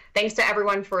 So thanks to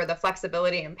everyone for the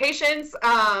flexibility and patience,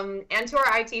 and to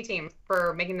our IT team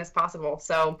for making this possible.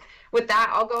 So with that,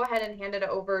 I'll go ahead and hand it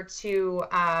over to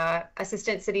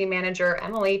Assistant City Manager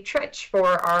Emily Trich for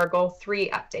our Goal 3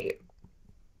 update.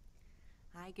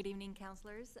 Hi, good evening,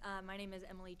 councilors. My name is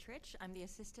Emily Trich. I'm the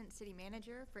Assistant City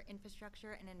Manager for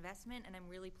Infrastructure and Investment, and I'm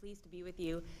really pleased to be with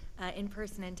you in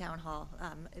person in Town Hall.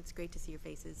 It's great to see your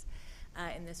faces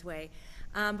in this way.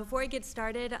 Before I get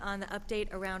started on the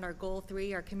update around our Goal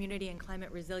 3, our community and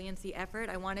climate resiliency effort,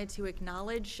 I wanted to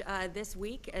acknowledge this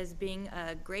week as being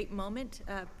a great moment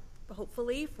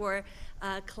hopefully for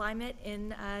climate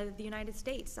in the United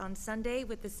States. On Sunday,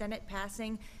 with the Senate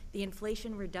passing the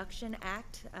Inflation Reduction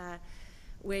Act,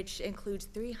 which includes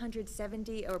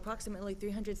approximately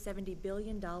 $370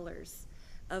 billion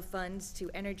of funds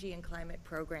to energy and climate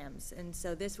programs. And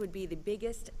so this would be the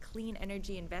biggest clean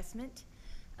energy investment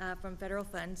from federal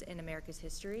funds in America's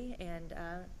history. And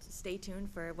stay tuned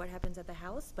for what happens at the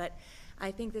House. But I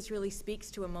think this really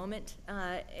speaks to a moment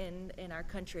in our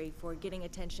country for getting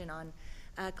attention on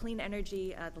clean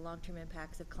energy, the long-term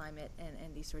impacts of climate,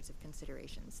 and these sorts of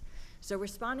considerations. So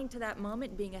responding to that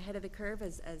moment, being ahead of the curve,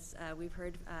 as we've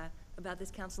heard about this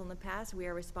council in the past, we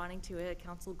are responding to a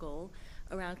council goal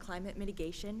around climate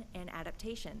mitigation and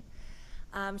adaptation.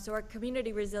 So our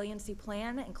community resiliency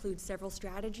plan includes several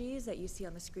strategies that you see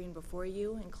on the screen before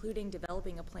you, including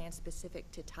developing a plan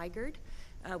specific to Tigard.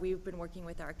 We've been working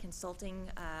with our consulting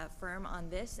firm on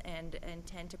this and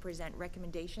intend to present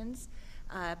recommendations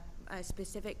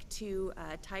specific to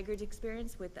Tigard's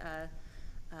experience with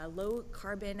low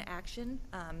carbon action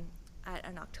at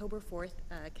an October 4th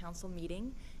council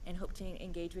meeting, and hope to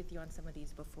engage with you on some of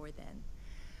these before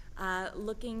then.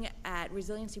 Looking at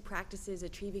resiliency practices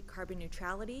achieving carbon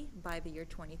neutrality by the year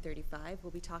 2035,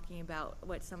 we'll be talking about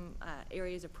what some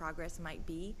areas of progress might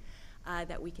be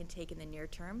that we can take in the near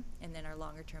term, and then our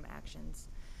longer term actions.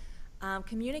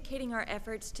 Communicating our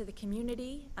efforts to the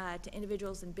community, to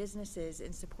individuals and businesses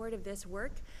in support of this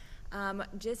work.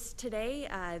 Just today,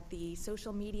 the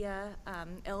social media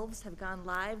elves have gone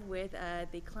live with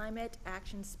the Climate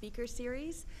Action Speaker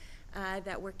Series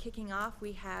that we're kicking off.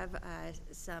 We have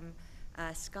some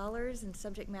scholars and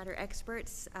subject matter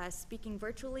experts speaking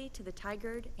virtually to the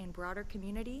Tigard and broader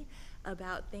community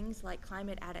about things like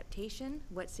climate adaptation,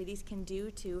 what cities can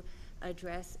do to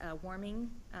address warming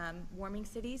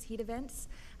cities, heat events,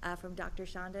 from Dr.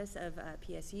 Shandas of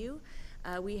PSU.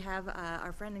 We have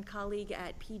our friend and colleague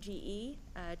at PGE,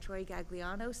 Troy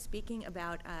Gagliano, speaking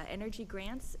about energy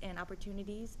grants and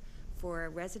opportunities for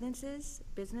residences,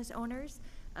 business owners,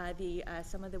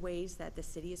 some of the ways that the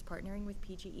city is partnering with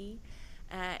PGE.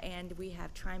 And we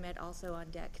have TriMet also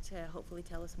on deck to hopefully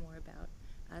tell us more about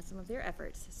some of their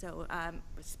efforts. So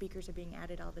speakers are being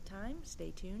added all the time.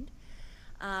 Stay tuned.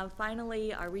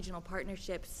 Finally, our regional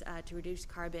partnerships to reduce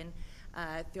carbon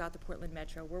throughout the Portland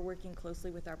Metro. We're working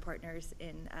closely with our partners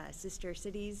in sister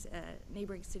cities,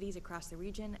 neighboring cities across the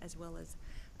region, as well as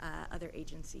other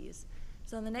agencies.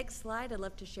 So on the next slide, I'd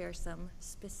love to share some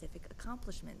specific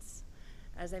accomplishments.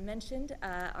 As I mentioned,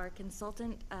 our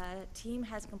consultant team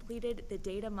has completed the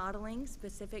data modeling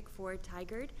specific for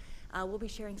Tigard. We'll be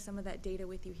sharing some of that data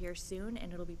with you here soon,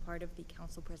 and it'll be part of the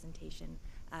council presentation,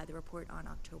 the report on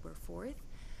October 4th.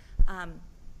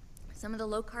 Some of the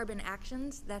low carbon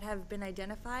actions that have been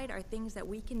identified are things that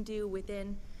we can do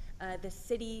within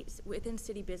city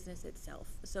business itself.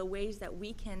 So ways that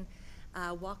we can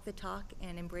walk the talk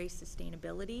and embrace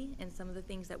sustainability in some of the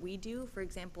things that we do. For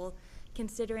example,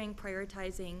 considering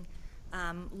prioritizing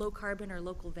low carbon or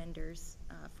local vendors,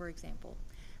 for example.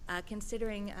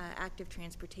 Considering active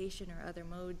transportation or other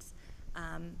modes,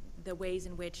 the ways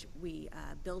in which we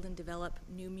build and develop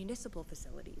new municipal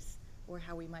facilities, or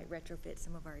how we might retrofit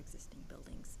some of our existing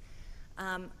buildings.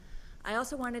 I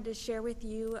also wanted to share with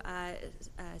you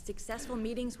successful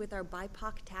meetings with our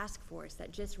BIPOC task force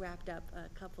that just wrapped up a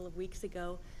couple of weeks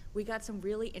ago. We got some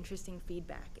really interesting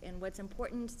feedback, and what's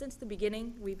important, since the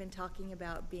beginning, we've been talking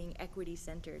about being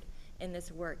equity-centered in this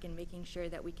work and making sure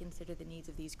that we consider the needs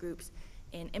of these groups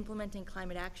in implementing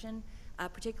climate action,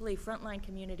 particularly frontline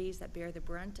communities that bear the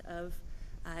brunt of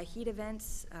heat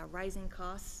events, rising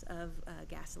costs of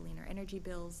gasoline or energy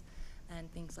bills,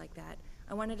 and things like that.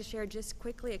 I wanted to share just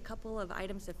quickly a couple of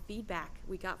items of feedback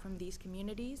we got from these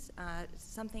communities.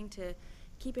 Something to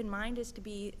keep in mind is to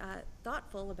be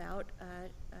thoughtful about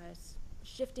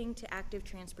shifting to active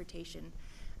transportation.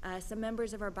 Some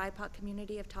members of our BIPOC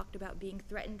community have talked about being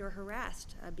threatened or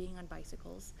harassed being on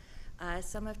bicycles.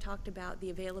 Some have talked about the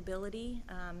availability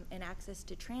and access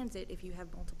to transit if you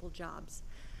have multiple jobs.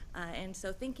 And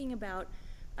so thinking about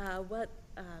what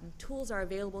tools are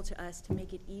available to us to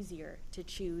make it easier to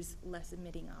choose less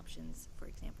emitting options, for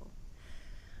example.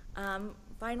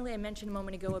 Finally, I mentioned a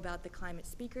moment ago about the Climate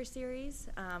Speaker Series,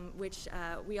 which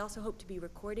we also hope to be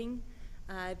recording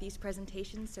these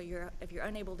presentations, so if you're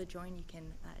unable to join, you can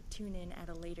tune in at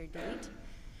a later date.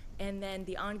 And then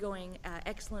the ongoing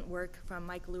excellent work from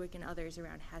Mike Lewick and others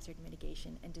around hazard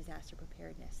mitigation and disaster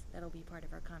preparedness. That'll be part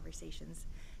of our conversations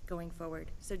going forward.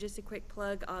 So just a quick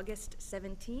plug, August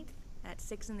 17th at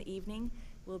 6 in the evening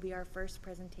will be our first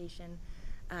presentation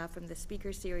from the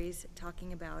speaker series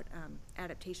talking about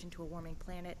adaptation to a warming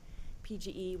planet.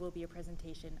 PGE will be a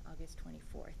presentation August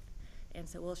 24th. And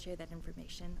so we'll share that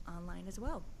information online as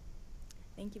well.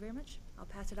 Thank you very much. I'll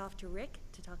pass it off to Rick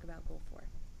to talk about Goal 4.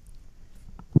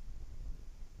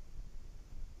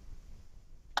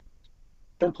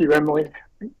 Thank you, Emily.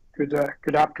 Good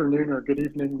afternoon or good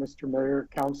evening, Mr. Mayor,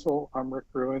 Council. I'm Rick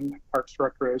Ruin, Parks,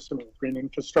 Recreation, and Green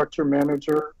Infrastructure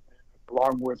Manager.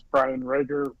 Along with Brian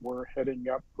Rager, we're heading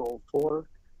up Goal 4,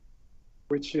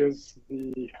 which is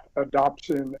the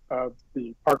adoption of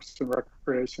the Parks and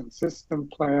Recreation System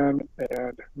Plan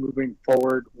and moving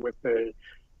forward with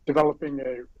developing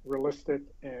a realistic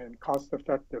and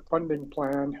cost-effective funding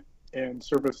plan and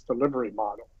service delivery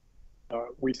model.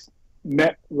 We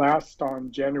met last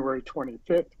on January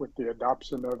 25th with the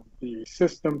adoption of the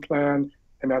system plan,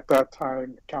 and at that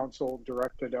time, Council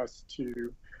directed us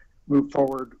to move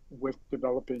forward with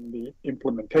developing the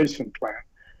implementation plan.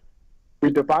 We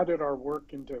divided our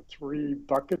work into 3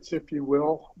 buckets, if you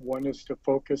will. One is to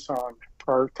focus on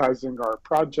prioritizing our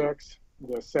projects.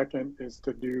 The second is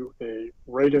to do a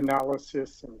rate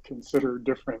analysis and consider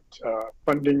different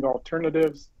funding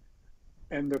alternatives.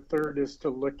 And the third is to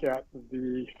look at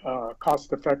the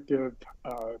cost-effective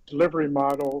delivery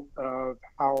model of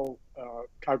how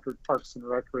Tigard Parks and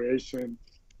Recreation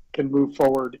can move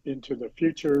forward into the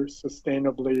future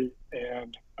sustainably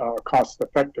and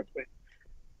cost-effectively.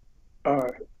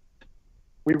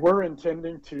 We were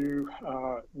intending to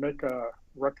make a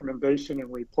recommendation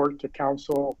and report to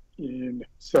Council in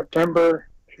September.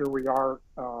 Here we are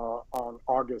on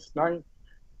August 9th,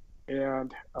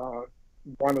 and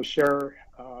want to share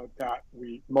that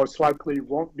we most likely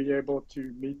won't be able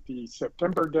to meet the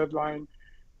September deadline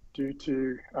due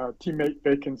to teammate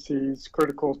vacancies,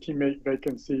 critical teammate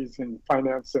vacancies in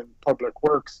finance and public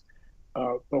works.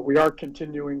 But we are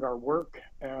continuing our work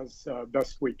as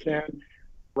best we can.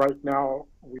 Right now,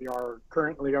 we are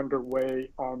currently underway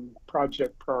on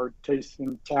project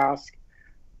prioritization task,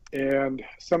 and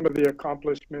some of the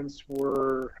accomplishments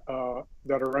were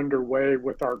that are underway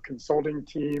with our consulting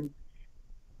team.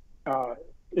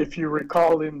 If you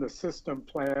recall, in the system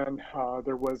plan,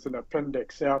 there was an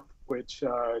Appendix F which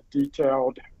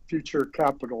detailed future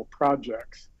capital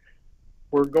projects.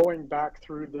 We're going back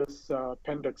through this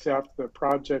Appendix F, the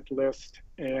project list,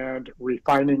 and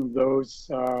refining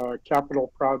those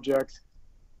capital projects,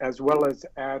 as well as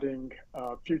adding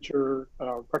future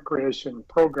recreation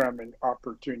programming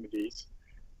opportunities.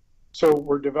 So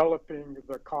we're developing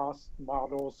the cost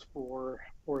models for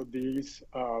these.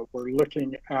 We're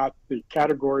looking at the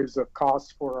categories of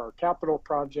costs for our capital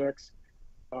projects.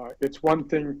 It's one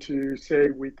thing to say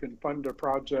we can fund a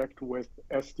project with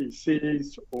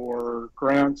SDCs or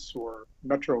grants or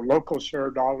Metro local share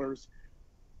dollars,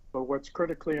 but what's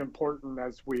critically important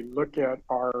as we look at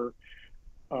our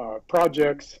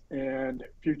projects and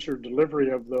future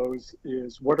delivery of those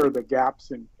is what are the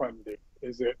gaps in funding?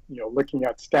 Is it, looking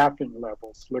at staffing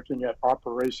levels, looking at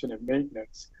operation and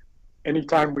maintenance?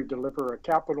 Anytime we deliver a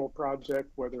capital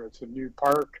project, whether it's a new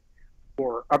park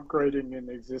or upgrading an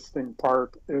existing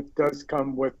park, it does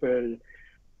come with a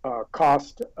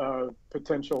cost of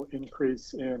potential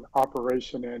increase in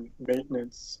operation and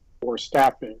maintenance or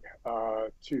staffing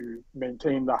to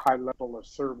maintain the high level of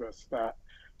service that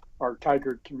our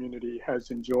Tigard community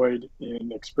has enjoyed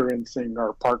in experiencing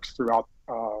our parks throughout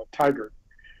Tigard.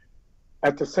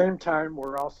 At the same time,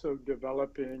 we're also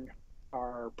developing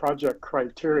our project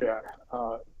criteria.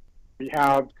 We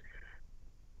have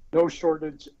no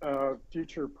shortage of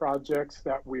future projects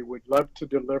that we would love to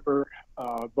deliver,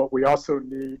 but we also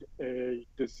need a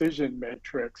decision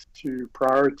matrix to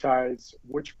prioritize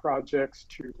which projects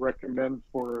to recommend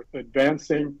for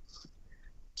advancing.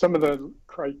 Some of the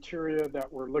criteria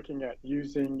that we're looking at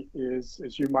using is,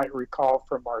 as you might recall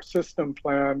from our system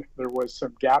plan, there was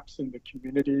some gaps in the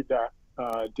community that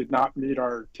did not meet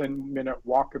our 10-minute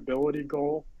walkability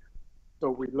goal. So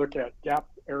we look at gap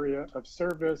area of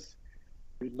service,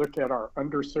 We look at our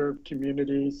underserved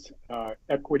communities.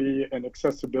 Equity and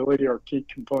accessibility are key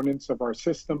components of our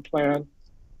system plan.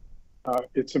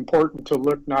 It's important to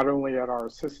look not only at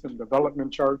our system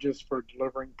development charges for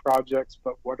delivering projects,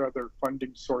 but what other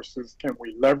funding sources can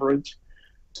we leverage.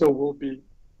 So we'll be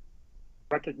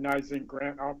recognizing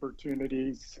grant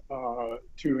opportunities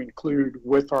to include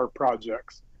with our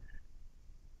projects.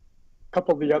 A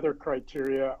couple of the other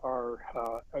criteria are,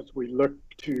 as we look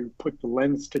to put the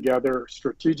lens together,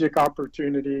 strategic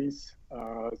opportunities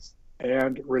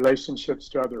and relationships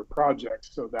to other projects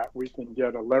so that we can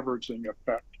get a leveraging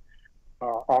effect.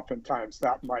 Oftentimes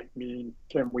that might mean,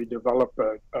 can we develop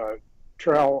a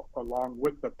trail along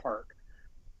with the park?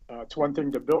 It's one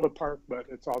thing to build a park, but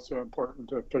it's also important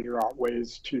to figure out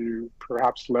ways to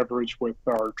perhaps leverage with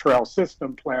our trail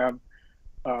system plan,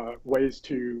 ways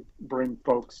to bring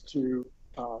folks to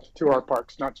our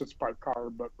parks, not just by car,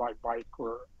 but by bike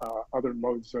or other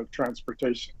modes of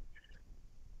transportation.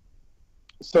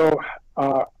 So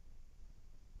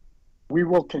we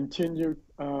will continue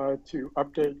to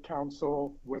update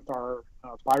council with our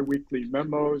bi-weekly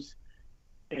memos.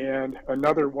 And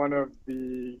another one of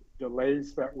the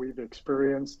delays that we've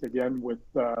experienced, again, with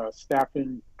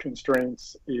staffing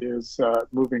constraints, is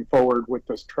moving forward with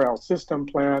this trail system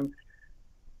plan.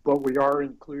 But we are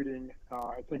including,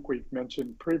 I think we've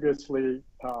mentioned previously,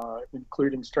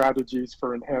 including strategies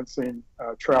for enhancing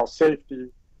trail safety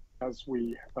as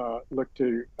we look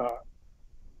to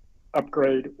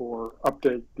upgrade or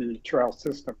update the trail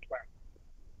system plan.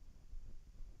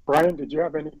 Brian, did you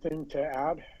have anything to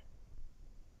add?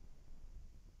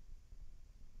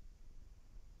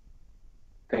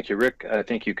 Thank you, Rick. I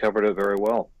think you covered it very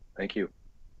well. Thank you.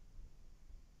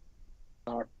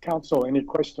 Council, any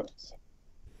questions?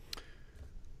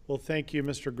 Well, thank you,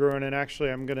 Mr. Gruen. And actually,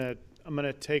 I'm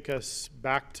gonna take us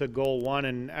back to goal 1,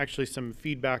 and actually some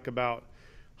feedback about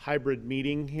hybrid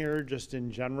meeting here, just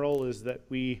in general, is that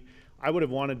I would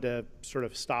have wanted to sort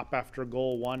of stop after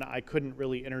goal 1. I couldn't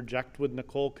really interject with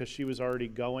Nicole because she was already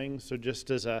going. So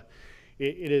just as it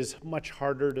is much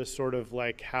harder to sort of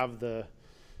like have the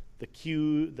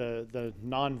cue, the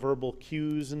nonverbal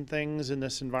cues and things in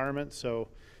this environment. So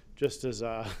just as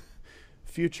a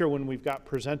future, when we've got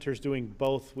presenters doing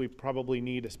both, we probably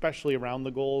need, especially around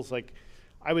the goals, like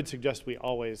I would suggest we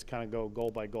always kind of go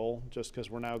goal by goal, just because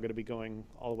we're now going to be going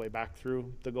all the way back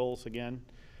through the goals again,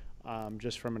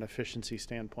 just from an efficiency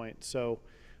standpoint. So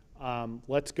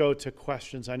let's go to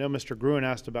questions. I know Mr. Gruen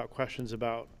asked about questions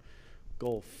about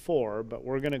goal 4, but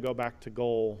we're going to go back to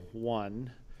goal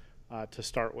 1 to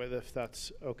start with, if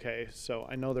that's okay. So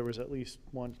I know there was at least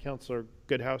one. Councilor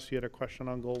Goodhouse, you had a question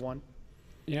on goal 1?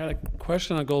 Yeah, a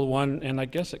question on goal 1, and I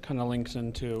guess it kind of links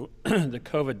into the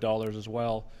COVID dollars as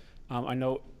well. I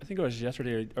think it was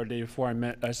yesterday or day before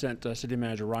I sent City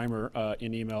Manager Reimer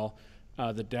an email.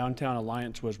 The Downtown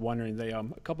Alliance was wondering,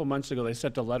 a couple months ago they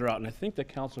sent a letter out, and I think the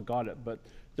council got it, but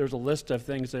there's a list of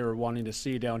things they were wanting to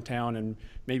see downtown, and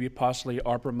maybe possibly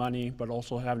ARPA money, but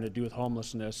also having to do with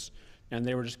homelessness. And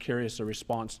they were just curious the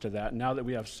response to that. Now that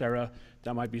we have Sarah,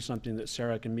 that might be something that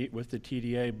Sarah can meet with the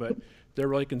TDA, but they're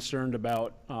really concerned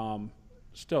about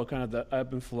still kind of the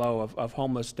ebb and flow of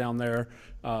homeless down there,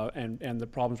 and the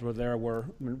problems were there where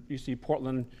when you see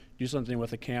Portland do something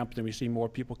with a camp, then we see more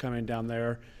people coming down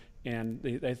there.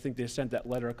 And I think they sent that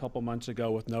letter a couple months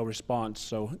ago with no response.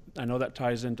 So I know that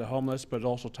ties into homeless, but it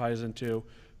also ties into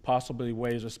possibly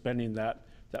ways of spending that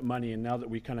money. And now that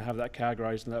we kind of have that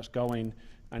categorized and that's going,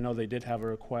 I know they did have a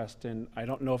request, and I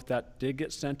don't know if that did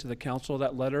get sent to the council,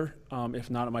 that letter. If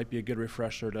not, it might be a good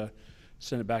refresher to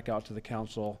send it back out to the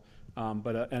council.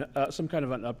 But some kind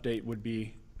of an update would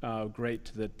be great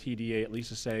to the TDA, at least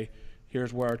to say,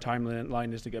 here's where our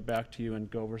timeline is to get back to you and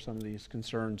go over some of these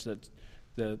concerns that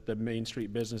the Main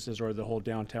Street businesses or the whole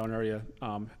downtown area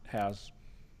has.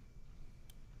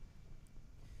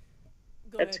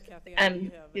 Go ahead, Kathy. I know you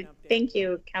have an update. Thank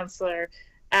you, Councilor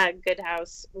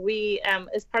Goodhouse. We,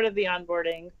 as part of the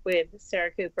onboarding with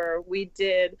Sarah Cooper, we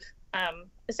did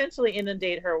essentially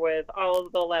inundate her with all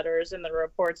of the letters and the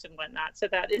reports and whatnot. So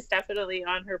that is definitely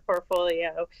on her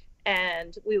portfolio.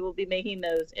 And we will be making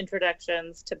those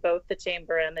introductions to both the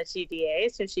Chamber and the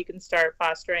TDA so she can start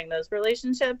fostering those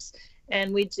relationships.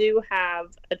 And we do have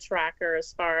a tracker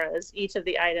as far as each of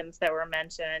the items that were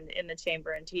mentioned in the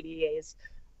Chamber and TDA's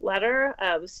letter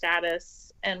of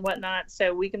status and whatnot,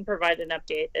 so we can provide an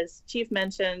update. As Chief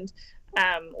mentioned,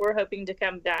 we're hoping to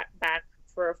come back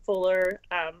for a fuller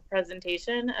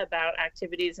presentation about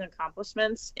activities and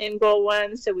accomplishments in Goal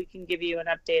 1, so we can give you an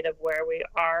update of where we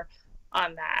are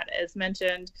on that. As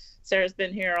mentioned, Sarah's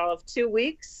been here all of 2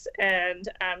 weeks, and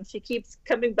she keeps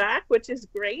coming back, which is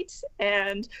great.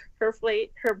 And her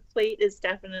plate is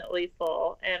definitely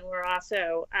full. And we're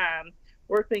also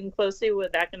working closely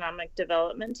with economic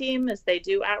development team as they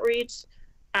do outreach,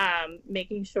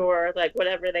 making sure like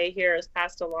whatever they hear is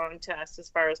passed along to us as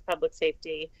far as public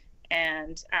safety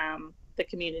and the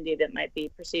community that might be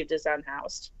perceived as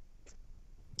unhoused.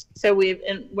 So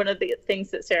and one of the things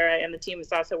that Sarah and the team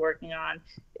is also working on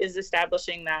is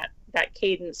establishing that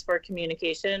cadence for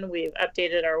communication. We've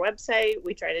updated our website.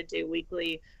 We try to do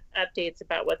weekly updates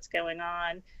about what's going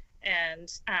on,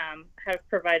 and have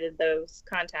provided those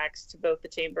contacts to both the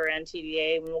chamber and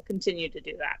TDA, and we'll continue to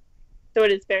do that. So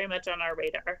it is very much on our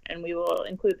radar, and we will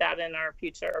include that in our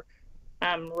future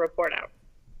report out.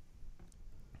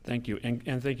 Thank you,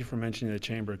 and thank you for mentioning the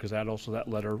chamber, because that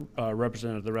letter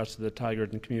represented the rest of the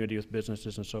Tigard community with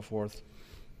businesses and so forth.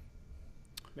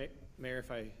 Mayor,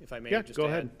 if I may, yeah, just go add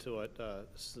ahead to what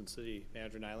Assistant City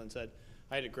Manager Nyland said.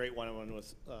 I had a great one-on-one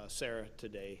with Sarah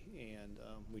today, and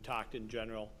we talked in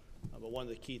general, but one of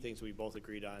the key things we both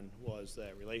agreed on was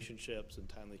that relationships and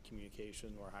timely communication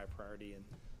were high priority, and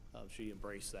she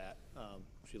embraced that.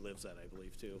 She lives that, I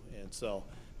believe, too. And so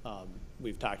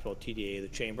we've talked about TDA, the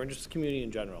chamber, and just the community in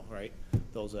general, right?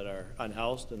 Those that are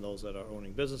unhoused and those that are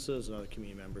owning businesses and other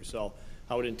community members. So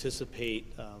I would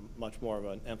anticipate much more of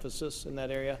an emphasis in that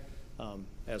area.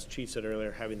 As Chief said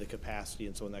earlier, having the capacity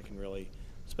and someone that can really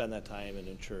spend that time and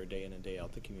ensure day in and day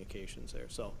out the communications there.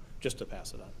 So just to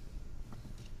pass it on.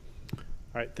 All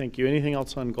right, thank you. Anything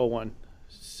else on goal 1?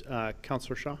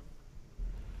 Councilor Shaw?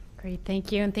 Great,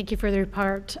 thank you, and thank you for the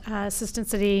report, Assistant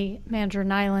City Manager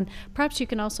Nyland. Perhaps you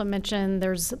can also mention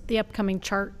there's the upcoming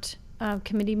chart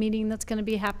committee meeting that's going to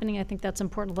be happening. I think that's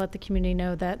important to let the community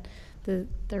know that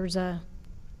there's a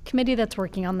committee that's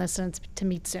working on this and it's to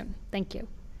meet soon. Thank you.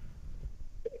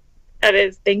 That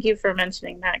is, thank you for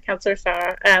mentioning that, Councilor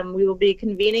Shaw. We will be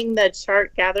convening the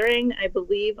chart gathering, I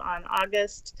believe, on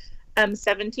August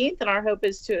 17th, and our hope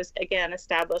is to again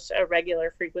establish a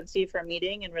regular frequency for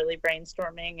meeting and really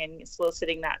brainstorming and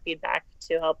soliciting that feedback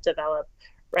to help develop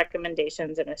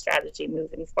recommendations and a strategy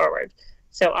moving forward.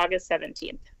 So August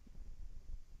 17th.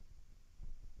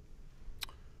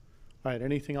 All right,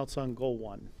 anything else on goal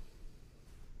 1?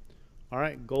 All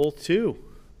right, goal 2.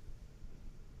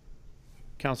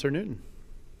 Councilor Newton.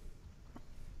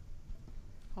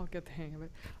 I'll get the hang of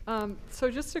it. So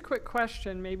just a quick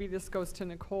question, maybe this goes to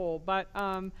Nicole, but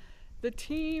the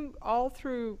team, all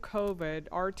through COVID,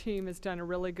 our team has done a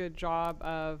really good job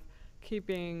of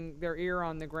keeping their ear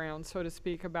on the ground, so to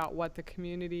speak, about what the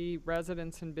community,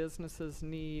 residents, and businesses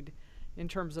need in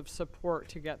terms of support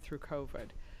to get through COVID.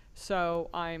 So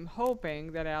I'm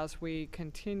hoping that as we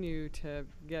continue to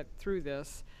get through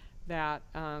this, that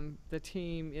the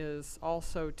team is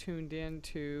also tuned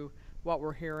into what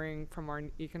we're hearing from our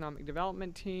economic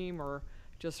development team, or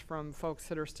just from folks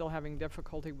that are still having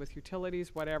difficulty with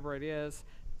utilities, whatever it is,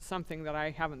 something that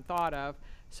I haven't thought of,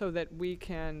 so that we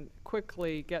can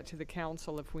quickly get to the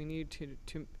council if we need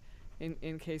to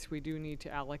in case we do need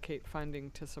to allocate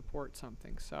funding to support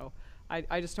something. So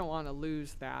I just don't want to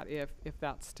lose that if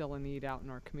that's still a need out in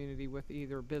our community with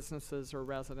either businesses or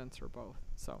residents or both.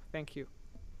 So thank you.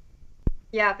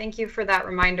 Yeah, thank you for that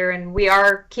reminder. And we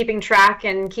are keeping track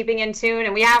and keeping in tune,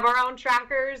 and we have our own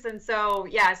trackers. And so,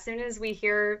 yeah, as soon as we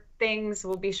hear things,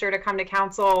 we'll be sure to come to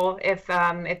council if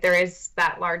there is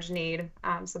that large need.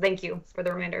 So thank you for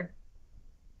the reminder.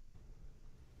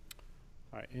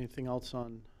 All right, anything else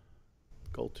on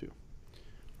goal 2?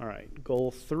 All right,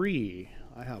 goal 3.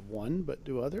 I have one, but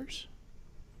do others?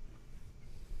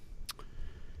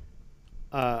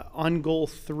 On goal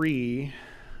 3,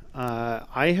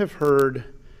 I have heard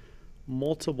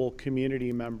multiple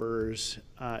community members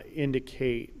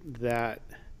indicate that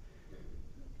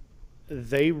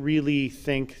they really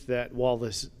think that while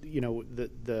this,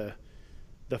 the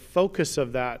focus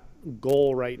of that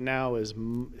goal right now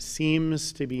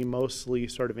seems to be mostly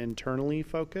sort of internally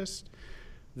focused,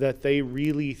 that they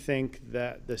really think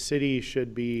that the city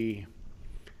should be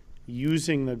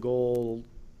using the goal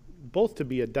both to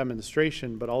be a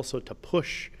demonstration but also to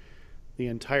push the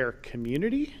entire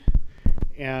community.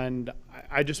 And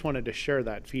I just wanted to share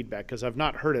that feedback because I've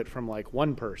not heard it from like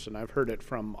one person. I've heard it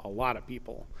from a lot of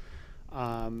people.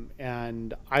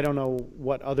 And I don't know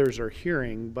what others are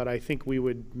hearing, but I think we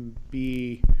would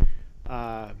be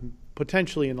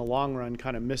potentially in the long run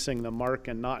kind of missing the mark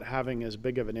and not having as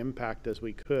big of an impact as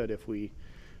we could if we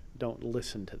don't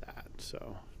listen to that.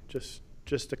 So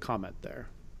just a comment there.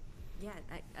 Yeah,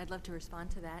 I'd love to respond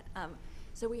to that.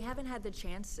 So we haven't had the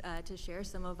chance to share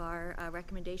some of our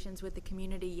recommendations with the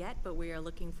community yet, but we are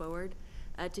looking forward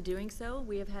to doing so.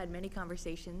 We have had many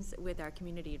conversations with our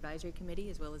Community Advisory Committee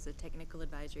as well as the Technical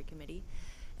Advisory Committee.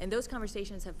 And those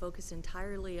conversations have focused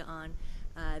entirely on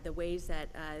the ways that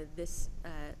this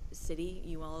city,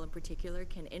 you all in particular,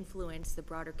 can influence the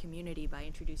broader community by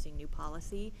introducing new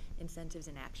policy, incentives,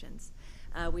 and actions.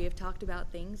 We have talked about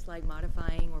things like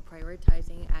modifying or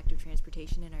prioritizing active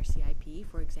transportation in our CIP,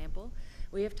 for example.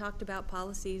 We have talked about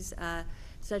policies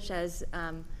such as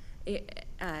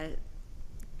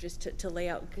just to lay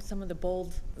out some of the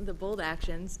bold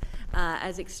actions,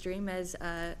 as extreme as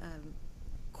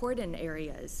cordon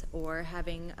areas, or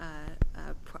having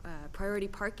priority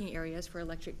parking areas for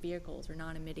electric vehicles or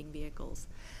non-emitting vehicles,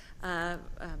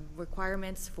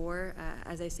 requirements for,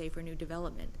 as I say, for new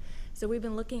development. So we've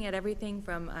been looking at everything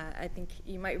from, I think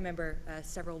you might remember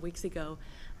several weeks ago,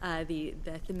 the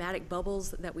thematic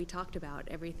bubbles that we talked about,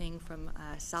 everything from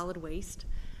solid waste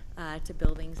to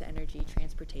buildings, energy,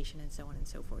 transportation, and so on and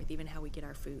so forth, even how we get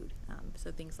our food,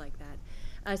 so things like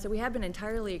that. So we have been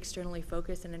entirely externally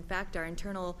focused, and in fact our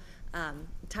internal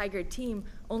Tigard team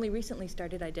only recently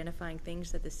started identifying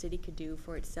things that the city could do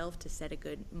for itself to set a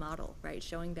good model, right?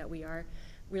 Showing that we are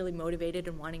really motivated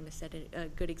and wanting to set a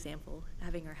good example,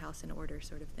 having our house in order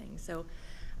sort of thing. So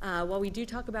while we do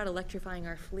talk about electrifying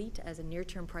our fleet as a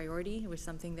near-term priority, it was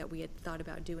something that we had thought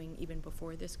about doing even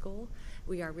before this goal,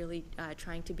 we are really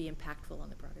trying to be impactful on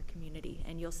the broader community,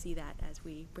 and you'll see that as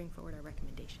we bring forward our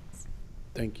recommendations.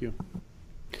 Thank you.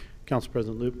 Council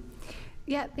President Loop.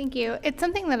 Yeah, thank you. It's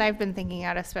something that I've been thinking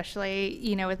about, especially,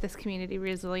 you know, with this community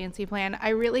resiliency plan. I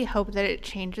really hope that it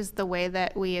changes the way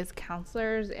that we as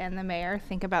counselors and the mayor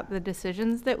think about the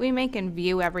decisions that we make and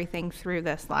view everything through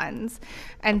this lens.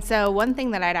 And so one thing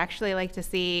that I'd actually like to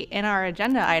see in our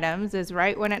agenda items is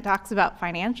right when it talks about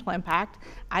financial impact,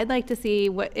 I'd like to see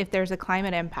what if there's a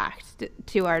climate impact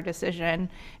to our decision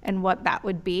and what that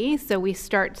would be. So we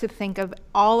start to think of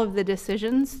all of the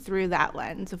decisions through that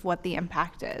lens of what the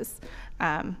impact is.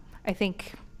 I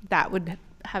think that would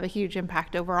have a huge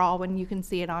impact overall when you can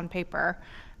see it on paper,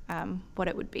 what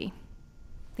it would be.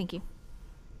 Thank you.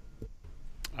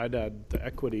 I'd add the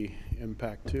equity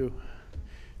impact too.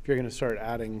 If you're going to start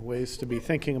adding ways to be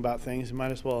thinking about things, you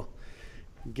might as well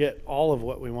get all of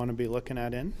what we want to be looking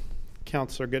at in.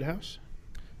 Councilor Goodhouse.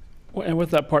 Well, and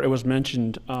with that part, it was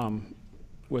mentioned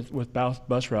with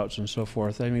bus routes and so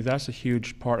forth. I mean, that's a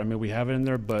huge part. I mean, we have it in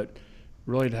there, but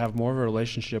really to have more of a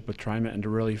relationship with TriMet and to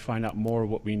really find out more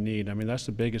what we need. I mean, that's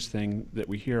the biggest thing that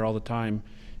we hear all the time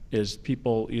is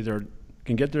people either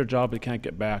can get their job but can't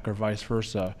get back, or vice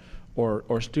versa,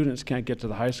 or students can't get to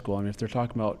the high school. I mean, if they're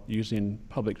talking about using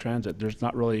public transit, there's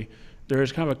not really, there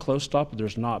is kind of a close stop, but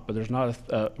there's not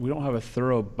we don't have a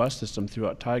thorough bus system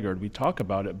throughout Tigard. We talk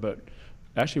about it, but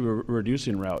actually we're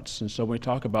reducing routes. And so when we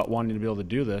talk about wanting to be able to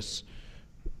do this,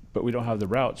 but we don't have the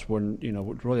routes, when, you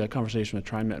know, really a conversation with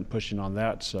TriMet and pushing on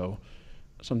that. So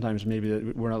sometimes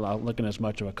maybe we're not looking as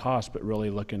much of a cost, but really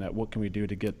looking at what can we do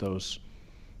to get those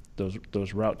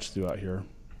routes throughout here.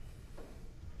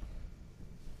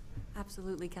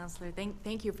 Absolutely, Councilor.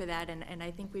 Thank you for that, and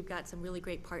I think we've got some really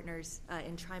great partners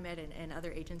in TriMet and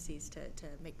other agencies to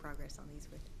make progress on these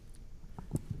with.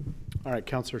 All right,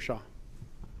 Councilor Shaw.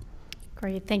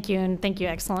 Great, thank you, and thank you,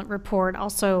 excellent report.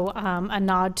 Also, a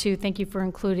nod to thank you for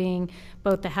including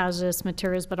both the hazardous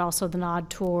materials, but also the nod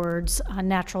towards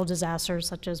natural disasters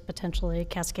such as potentially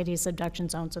Cascadia subduction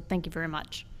zone. So thank you very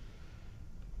much.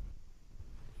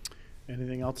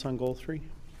 Anything else on goal 3?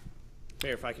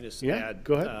 Mayor, if I can just add,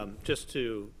 go ahead. just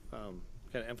to kind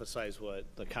of emphasize what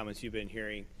the comments you've been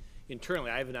hearing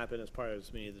internally. I have not been as part of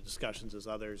as many of the discussions as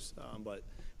others, but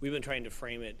we've been trying to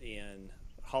frame it in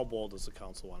how bold does the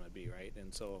council want to be, right?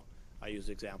 And so I used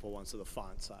the example once of the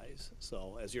font size.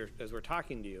 So as we're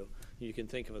talking to you, you can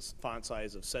think of a font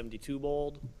size of 72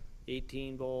 bold,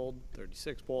 18 bold,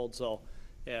 36 bold. So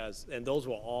and those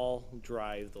will all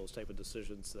drive those type of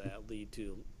decisions that lead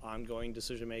to ongoing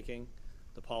decision making,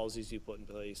 the policies you put in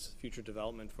place, future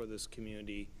development for this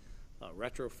community,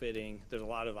 retrofitting. There's a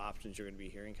lot of options you're going to be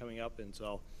hearing coming up, and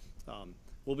so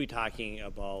we'll be talking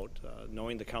about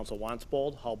knowing the council wants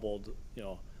bold. How bold, you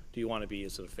know, do you want to be?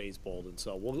 Is it a phase bold? And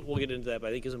so we'll get into that. But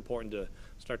I think it's important to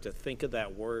start to think of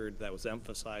that word that was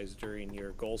emphasized during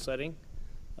your goal setting.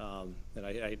 And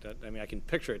I mean, I can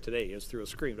picture it today. It's through a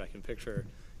screen, but I can picture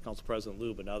Council President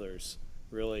Lube and others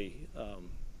really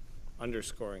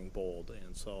underscoring bold.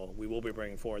 And so we will be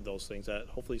bringing forward those things that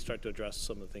hopefully start to address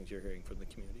some of the things you're hearing from the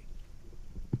community.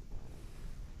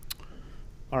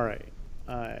 All right.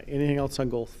 Anything else on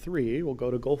goal 3? We'll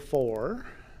go to goal 4.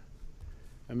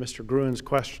 And Mr. Gruen's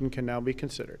question can now be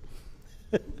considered.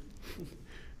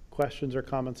 Questions or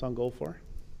comments on Goal 4?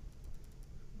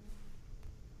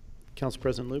 Council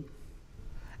President Lube?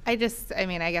 I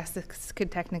guess this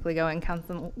could technically go in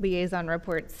council liaison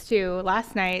reports too.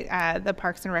 Last night, the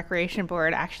Parks and Recreation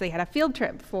Board actually had a field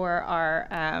trip for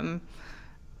our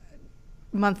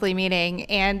monthly meeting,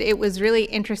 and it was really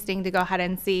interesting to go ahead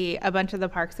and see a bunch of the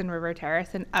parks in River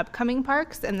Terrace and upcoming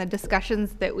parks, and the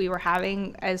discussions that we were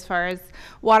having as far as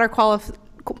water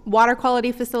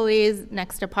quality facilities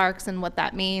next to parks and what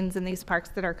that means, and these parks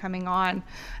that are coming on.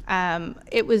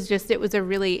 It was a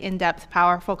really in-depth,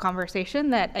 powerful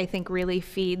conversation that I think really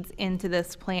feeds into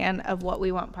this plan of what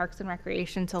we want Parks and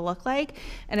Recreation to look like,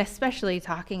 and especially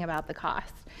talking about the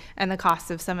cost and the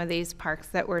cost of some of these parks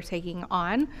that we're taking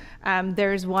on.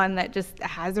 There's one that just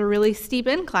has a really steep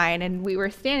incline, and we were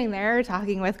standing there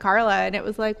talking with Carla, and it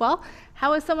was like, well,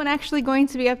 how is someone actually going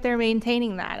to be up there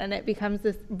maintaining that? And it becomes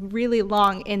this really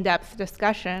long, in-depth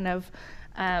discussion of,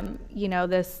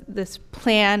 this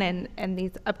plan and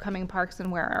these upcoming parks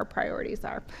and where our priorities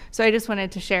are. So I just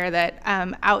wanted to share that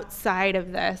outside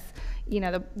of this,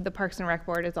 the Parks and Rec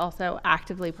Board is also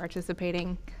actively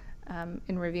participating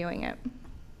in reviewing it.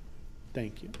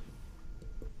 Thank you.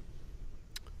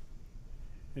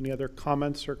 Any other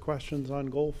comments or questions on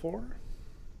Goal 4?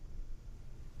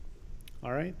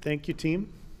 All right, thank you,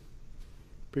 team.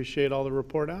 Appreciate all the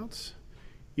report outs.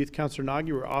 Youth Councilor Nog,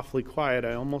 you were awfully quiet.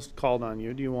 I almost called on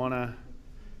you. Do you want to,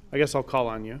 I guess I'll call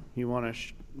on you. You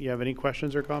have any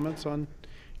questions or comments on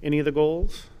any of the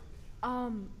goals?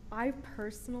 I'm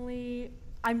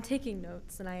taking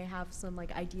notes, and I have some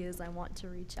ideas I want to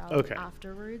reach out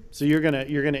afterwards. So you're gonna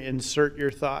insert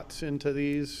your thoughts into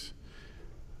these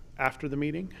after the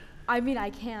meeting? I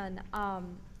can.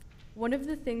 One of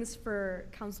the things for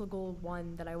Council Goal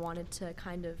 1 that I wanted to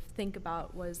kind of think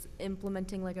about was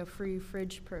implementing a free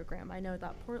fridge program. I know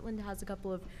that Portland has a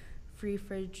couple of free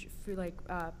fridge food,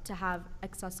 to have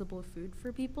accessible food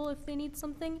for people if they need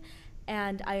something.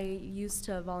 And I used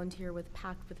to volunteer with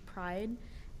Packed with Pride,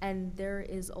 and there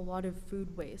is a lot of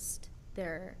food waste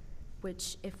there,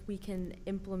 which if we can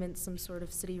implement some sort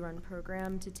of city-run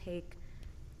program to take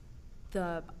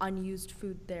the unused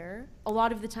food there, a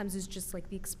lot of the times is just the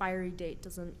expiry date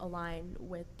doesn't align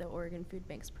with the Oregon Food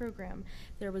Bank's program.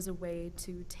 There was a way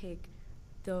to take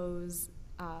those,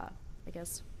 that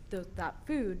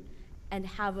food and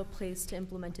have a place to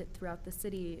implement it throughout the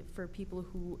city for people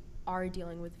who are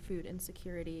dealing with food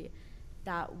insecurity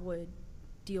that would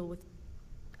deal with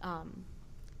a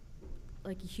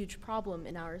huge problem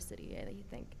in our city, I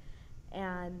think.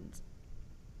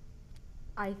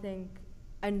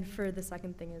 And for the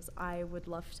second thing is I would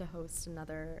love to host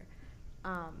another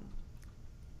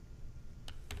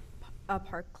a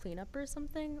park cleanup or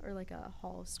something, or a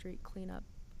Hall Street cleanup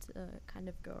to kind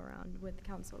of go around with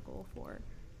Council Goal 4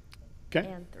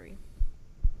 and 3.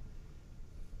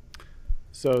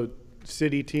 So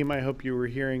city team, I hope you were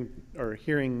hearing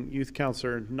Youth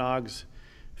Councilor Nog's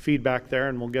feedback there,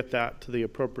 and we'll get that to the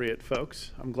appropriate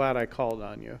folks. I'm glad I called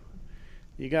on you.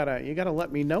 You gotta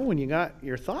let me know when you got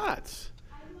your thoughts.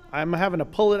 I'm having to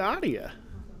pull it out of you.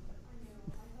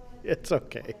 It's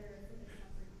okay.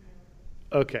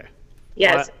 Okay.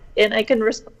 Yes, and I can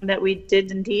respond that we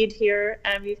did indeed hear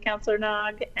Youth Councilor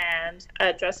Nog, and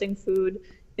addressing food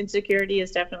insecurity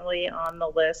is definitely on the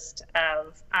list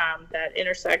of that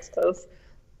intersects both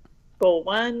Goal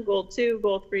 1, Goal 2,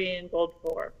 Goal 3, and Goal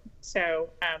 4. So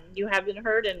you have been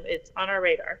heard, and it's on our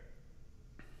radar.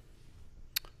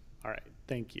 All right,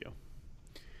 thank you.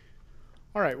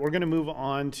 All right, we're going to move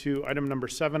on to item number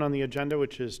 7 on the agenda,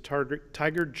 which is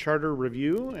Tigard Charter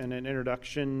Review, and an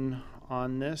introduction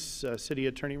on this, City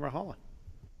Attorney Rahala.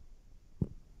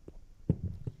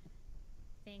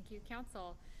 Thank you,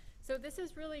 Council. So this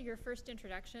is really your first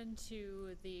introduction to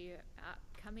the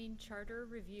upcoming charter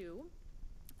review.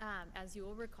 As you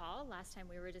will recall, last time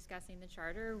we were discussing the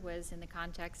charter was in the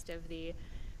context of the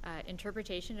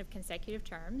interpretation of consecutive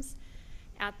terms.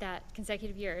 At that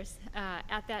consecutive years.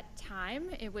 At that time,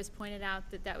 it was pointed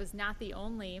out that that was not the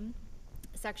only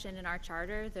section in our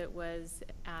charter that was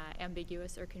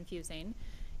ambiguous or confusing,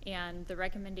 and the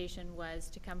recommendation was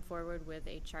to come forward with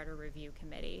a charter review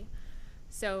committee.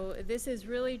 So this is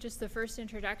really just the first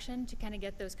introduction to kind of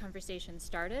get those conversations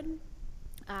started.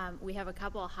 We have a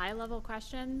couple of high-level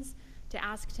questions to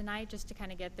ask tonight just to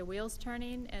kind of get the wheels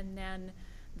turning, and then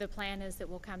the plan is that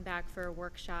we'll come back for a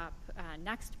workshop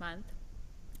next month,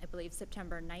 I believe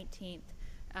September 19th,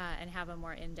 and have a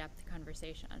more in-depth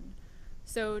conversation.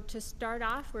 So to start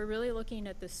off, we're really looking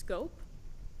at the scope.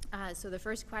 So the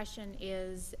first question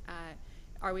is,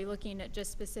 are we looking at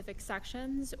just specific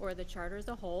sections or the charter as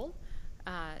a whole?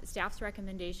 Staff's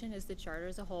recommendation is the charter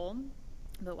as a whole.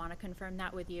 but want to confirm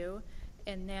that with you.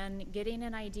 And then getting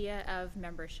an idea of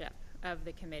membership of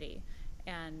the committee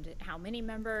and how many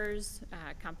members,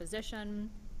 composition,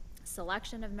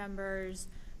 selection of members,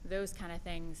 those kind of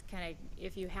things. Kind of,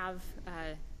 if you have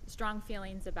strong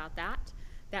feelings about that,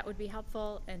 that would be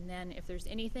helpful. And then if there's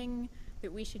anything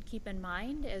that we should keep in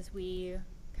mind as we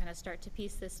kind of start to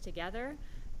piece this together,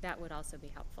 that would also be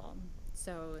helpful.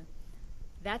 So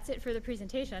that's it for the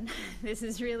presentation. This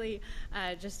is really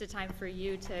just a time for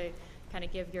you to kind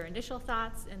of give your initial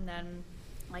thoughts, and then,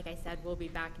 like I said, we'll be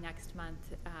back next month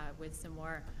with some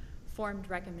more formed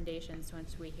recommendations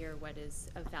once we hear what is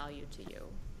of value to you.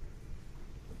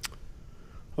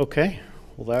 Okay,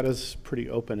 well, that is pretty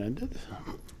open-ended.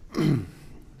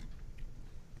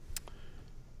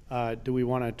 Do we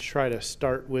want to try to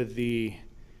start with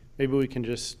maybe we can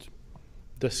just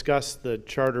discuss the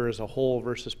charter as a whole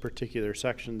versus particular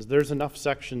sections. There's enough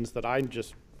sections that I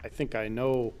think I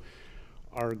know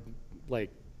are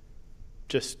like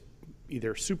just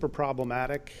either super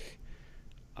problematic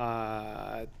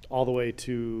all the way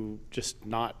to just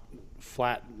not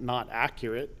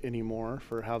accurate anymore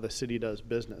for how the city does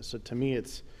business. So to me,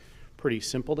 it's pretty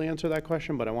simple to answer that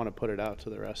question, but I want to put it out to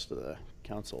the rest of the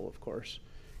council, of course.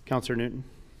 Councilor Newton.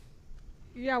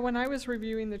 Yeah, when I was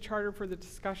reviewing the charter for the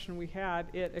discussion we had,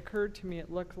 it occurred to me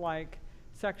it looked like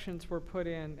sections were put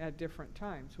in at different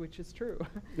times, which is true.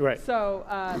 Right. So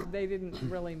they didn't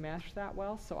really mesh that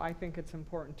well, so I think it's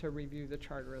important to review the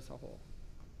charter as a whole.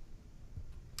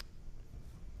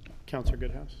 Councilor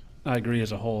Goodhouse. I agree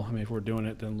as a whole. I mean, if we're doing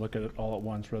it, then look at it all at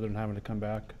once rather than having to come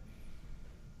back.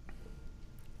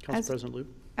 Council President Liu.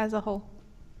 As a whole.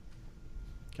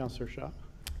 Councilor Shaw.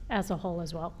 As a whole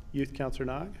as well. Youth Councilor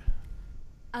Nog.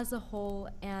 As a whole,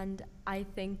 and I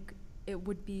think it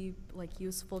would be like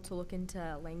useful to look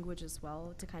into language as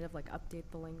well, to kind of like update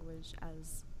the language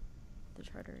as the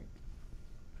charter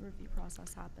review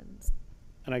process happens.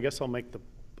 And I guess I'll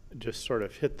just sort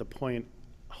of hit the point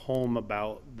home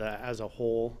about the as a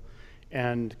whole,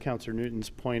 and Councilor Newton's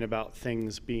point about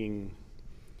things being,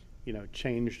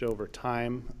 changed over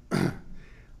time.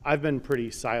 I've been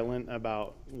pretty silent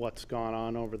about what's gone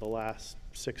on over the last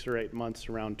 6 or 8 months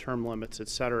around term limits, et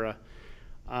cetera.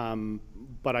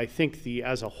 But I think the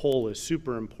as a whole is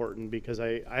super important because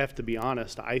I have to be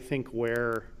honest, I think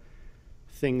where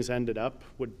things ended up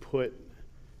would put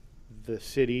the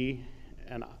city,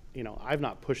 and I've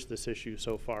not pushed this issue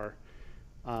so far,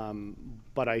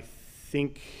 but I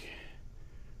think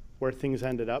where things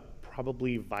ended up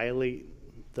probably violate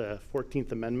the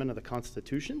 14th Amendment of the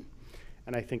Constitution.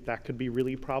 And I think that could be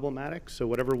really problematic. So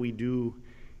whatever we do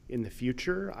in the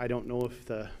future, I don't know if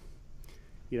the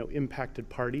impacted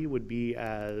party would be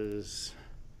as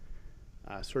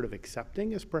sort of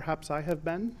accepting as perhaps I have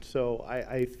been. So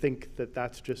I think that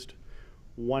that's just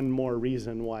one more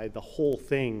reason why the whole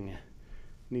thing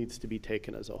needs to be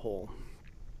taken as a whole.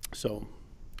 So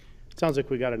it sounds like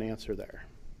we got an answer there.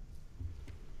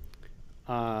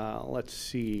 Let's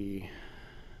see.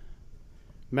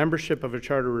 Membership of a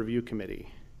charter review committee.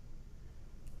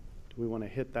 Do we want to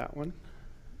hit that one?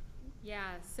 Yeah,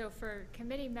 so for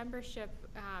committee membership,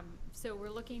 so we're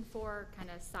looking for kind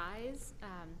of size,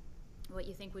 what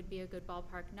you think would be a good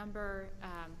ballpark number,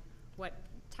 what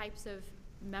types of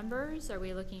members. Are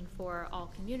we looking for all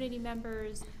community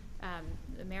members?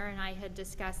 The mayor and I had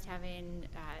discussed having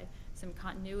some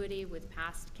continuity with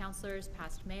past councilors,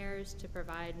 past mayors, to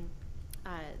provide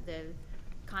the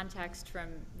context from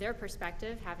their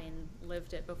perspective, having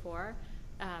lived it before.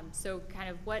 So kind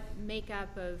of what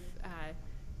makeup of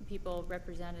people,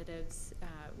 representatives,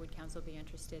 would council be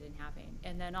interested in having?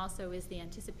 And then also, is the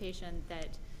anticipation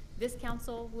that this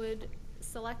council would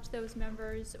select those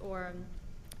members, or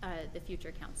the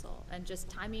future council? And just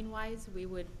timing wise, we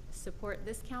would support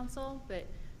this council, but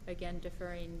again,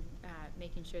 deferring,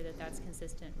 making sure that that's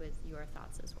consistent with your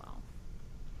thoughts as well.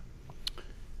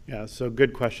 Yeah, so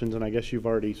good questions, and I guess you've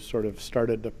already sort of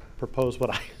started to propose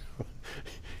what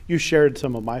you shared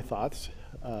some of my thoughts,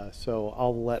 so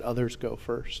I'll let others go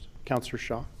first. Councilor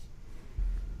Shaw.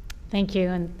 Thank you,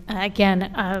 and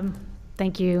again,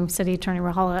 thank you, City Attorney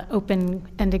Rajala.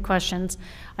 Open-ended questions.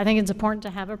 I think it's important to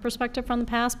have a perspective from the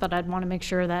past, but I'd want to make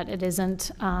sure that it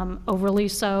isn't overly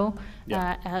so.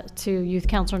 Yeah. To Youth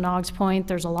Councilor Nog's point,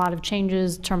 there's a lot of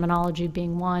changes, terminology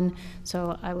being one,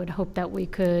 so I would hope that we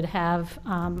could have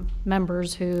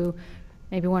members who,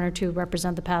 maybe one or two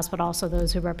represent the past, but also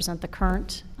those who represent the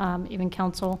current, even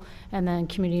council, and then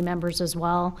community members as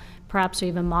well. Perhaps we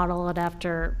even model it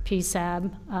after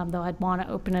PSAB, though I'd want to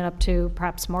open it up to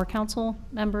perhaps more council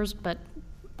members, but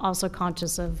also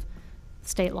conscious of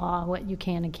state law, what you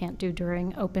can and can't do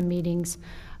during open meetings.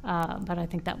 But I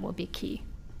think that will be key.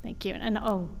 Thank you. And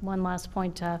oh, one last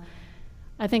point.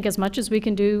 I think as much as we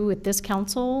can do with this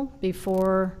council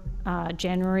before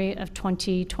January of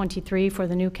 2023 for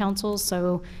the new council,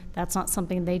 so that's not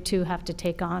something they too have to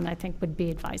take on, I think would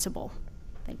be advisable.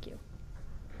 Thank you.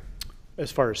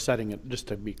 As far as setting it, just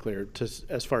to be clear,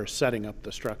 as far as setting up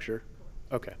the structure.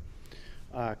 Okay.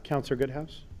 Councilor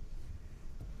Goodhouse?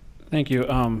 Thank you.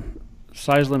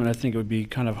 Size limit, I think it would be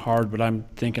kind of hard, but I'm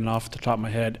thinking off the top of my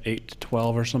head, 8 to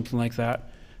 12 or something like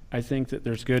that. I think that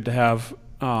there's good to have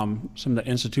some of the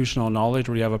institutional knowledge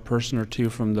where you have a person or two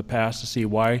from the past to see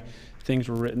why things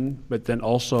were written, but then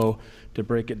also to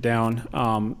break it down.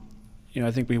 You know,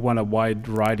 I think we want a wide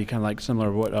variety, kind of like similar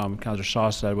to what Councilor Shaw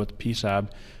said with PSAB,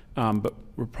 but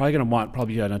we're probably going to want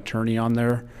an attorney on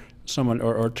there, someone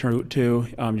or two. You're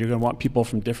going to want people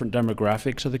from different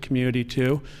demographics of the community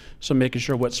too. So making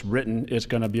sure what's written is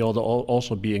going to be able to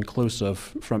also be inclusive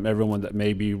from everyone that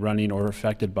may be running or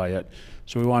affected by it.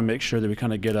 So we want to make sure that we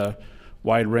kind of get a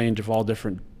wide range of all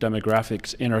different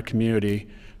demographics in our community.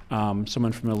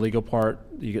 Someone from the legal part,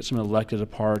 you get someone elected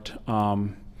part,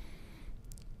 and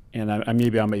I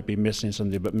might be missing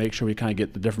something, but make sure we kind of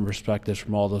get the different perspectives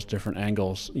from all those different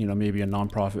angles. You know, maybe a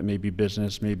nonprofit, maybe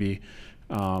business, maybe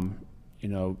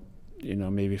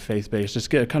maybe faith-based.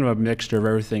 Just get kind of a mixture of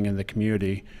everything in the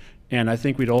community. And I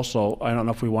think we'd also, I don't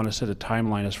know if we want to set a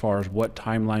timeline as far as what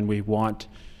timeline we want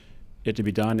it to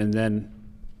be done, and then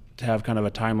to have kind of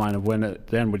a timeline of when it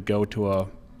then would go to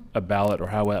a ballot or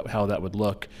how that would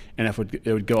look, and if it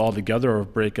would go all together or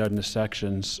break out into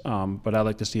sections. But I'd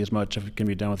like to see as much of it can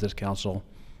be done with this council.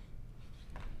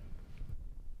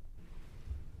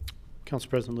 Council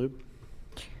President Lube?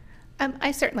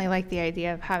 I certainly like the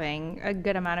idea of having a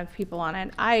good amount of people on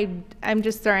it. I'm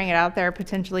just throwing it out there,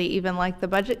 potentially even like the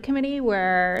budget committee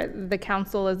where the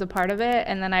council is a part of it,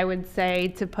 and then I would say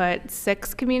to put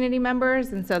 6 community members,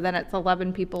 and so then it's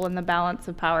 11 people and the balance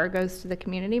of power goes to the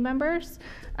community members.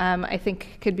 I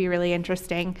think could be really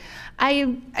interesting.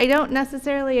 I don't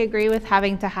necessarily agree with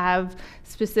having to have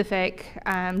specific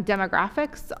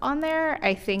demographics on there.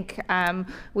 I think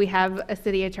we have a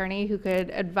city attorney who could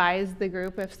advise the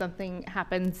group if something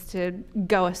happens to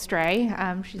go astray.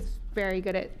 She's very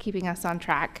good at keeping us on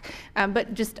track,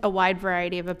 but just a wide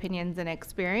variety of opinions and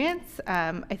experience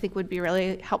I think would be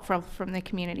really helpful from the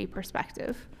community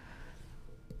perspective.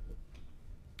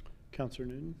 Councilor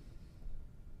Newton?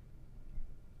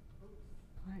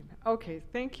 Okay,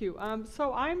 thank you.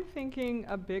 So I'm thinking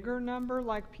a bigger number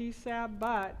like PSAB,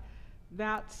 but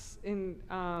that's in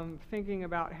thinking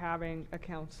about having a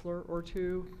counselor or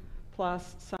two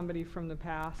plus somebody from the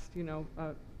past,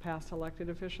 a past elected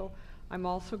official. I'm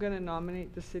also going to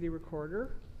nominate the city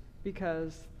recorder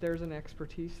because there's an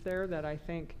expertise there that I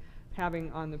think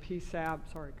having on the PSAB,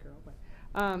 sorry Carol, but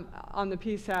on the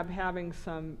PSAB having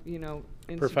some,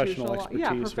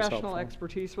 professional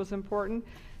expertise was important.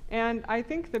 And I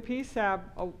think the PSAB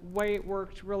way it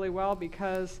worked really well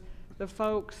because the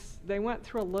folks, they went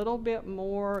through a little bit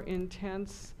more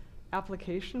intense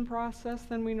application process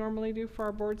than we normally do for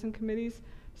our boards and committees.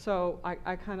 So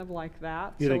I kind of like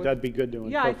that. You think that'd be good to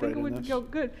incorporate? Yeah, I think it would go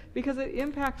good because it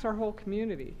impacts our whole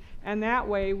community. And that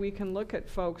way we can look at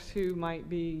folks who might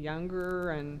be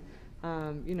younger and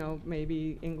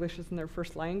maybe English isn't their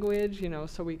first language,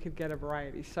 so we could get a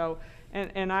variety. So,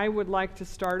 and I would like to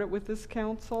start it with this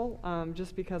council,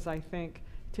 just because I think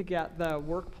to get the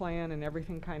work plan and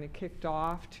everything kind of kicked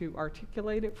off to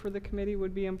articulate it for the committee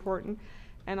would be important.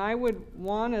 And I would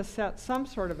want to set some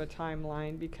sort of a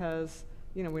timeline because,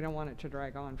 we don't want it to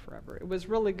drag on forever. It was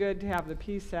really good to have the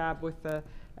PSAB with the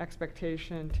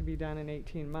expectation to be done in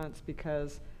 18 months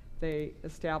because they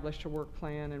established a work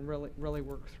plan and really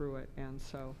worked through it. And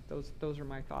so those are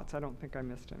my thoughts. I don't think I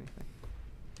missed anything.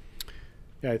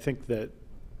 Yeah, I think that,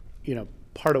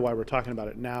 part of why we're talking about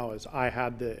it now is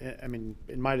in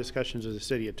my discussions with the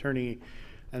city attorney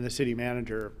and the city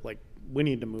manager, like, we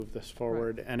need to move this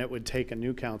forward, right. And it would take a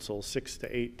new council 6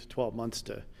 to 8 to 12 months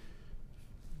to,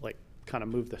 kind of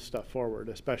move this stuff forward,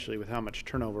 especially with how much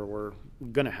turnover we're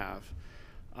going to have.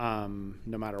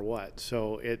 No matter what.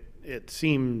 So it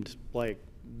seemed like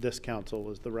this council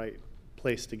was the right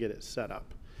place to get it set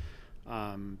up.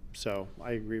 So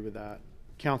I agree with that.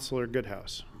 Councilor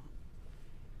Goodhouse.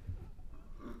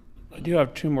 I do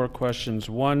have 2 more questions.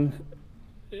 One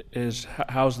is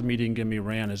how's the meeting going to be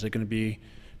ran? Is it going to be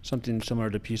something similar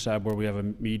to PSAB where we have a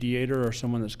mediator or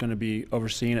someone that's going to be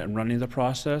overseeing it and running the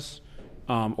process?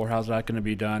 Or how's that going to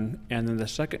be done? And then the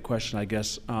second question, I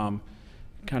guess,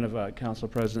 Council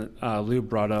President Lube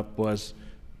brought up was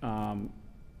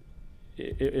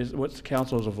what's the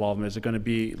council's involvement? Is it going to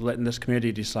be letting this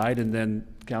committee decide and then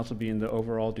council being the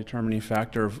overall determining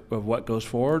factor of what goes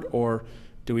forward? Or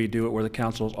do we do it where the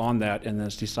council's on that and then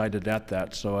it's decided at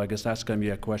that? So I guess that's going to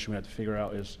be a question we have to figure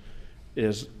out is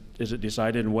it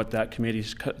decided and what that committee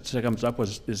comes up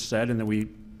with is said and then we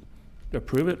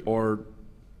approve it, or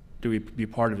do we be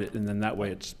part of it and then that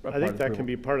way it's a I think that can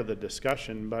be part of the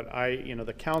discussion, but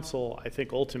the council, I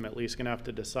think ultimately is going to have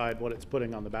to decide what it's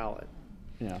putting on the ballot.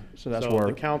 Yeah, so that's So where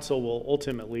the council will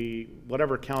ultimately,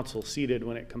 whatever council seated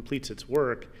when it completes its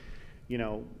work,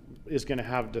 is going to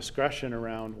have discretion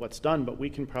around what's done, but we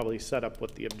can probably set up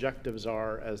what the objectives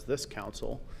are as this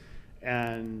council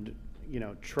and,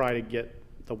 try to get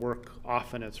the work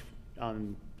off and it's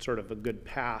on sort of a good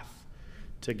path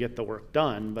to get the work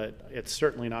done, but it's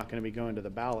certainly not going to be going to the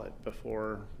ballot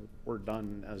before we're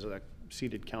done as a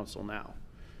seated council now.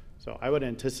 So I would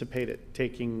anticipate it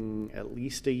taking at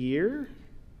least a year.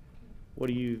 What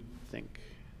do you think,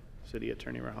 City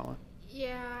Attorney Rahala?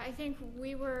 Yeah, I think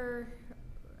we were,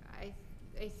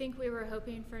 I think we were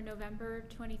hoping for November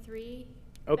 23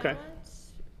 Okay. ballot.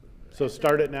 So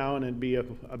start it now and it'd be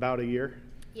about a year?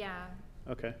 Yeah.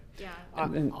 Okay. Yeah.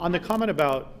 On the comment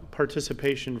about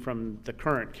participation from the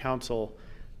current council,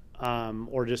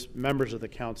 or just members of the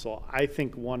council, I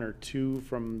think 1 or 2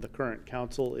 from the current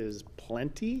council is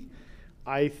plenty.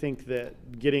 I think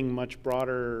that getting much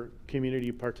broader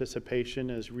community participation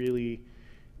is really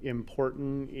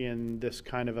important in this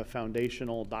kind of a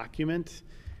foundational document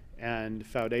and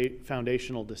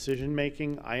foundational decision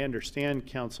making. I understand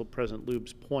Council President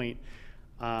Loob's point,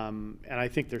 and I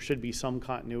think there should be some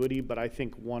continuity, but I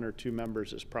think 1 or 2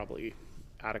 members is probably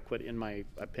adequate in my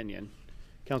opinion.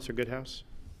 Councilor Goodhouse?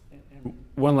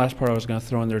 one last part I was going to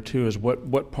throw in there too is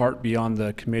what part beyond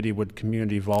the committee would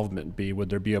community involvement be? Would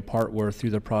there be a part where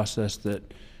through the process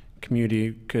that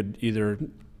community could either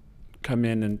come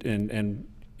in and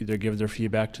either give their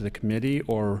feedback to the committee,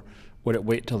 or would it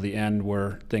wait till the end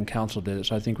where then council did it?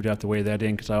 So I think we'd have to weigh that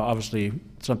in, because obviously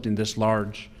something this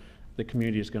large, the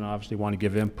community is going to obviously want to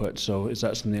give input. So is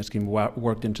that something that's going to be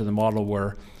worked into the model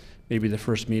where maybe the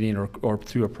first meeting or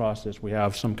through a process we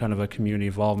have some kind of a community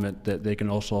involvement that they can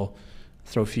also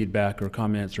throw feedback or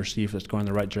comments or see if it's going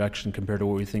the right direction compared to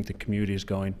what we think the community is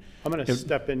going? I'm going to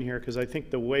step in here because I think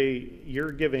the way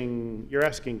you're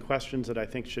asking questions that I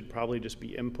think should probably just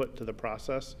be input to the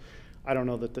process. I don't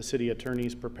know that the city attorney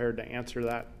is prepared to answer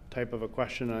that type of a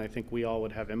question, and I think we all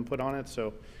would have input on it.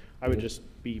 So I would just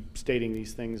be stating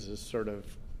these things as sort of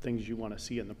things you want to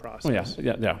see in the process. Oh,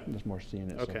 yeah, there's more seeing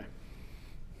it. Okay.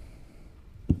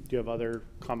 Do you have other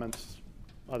comments,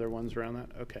 other ones around that?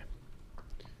 Okay.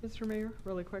 Mr. Mayor,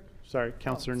 really quick. Sorry,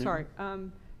 Councilor Newton.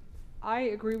 Sorry. I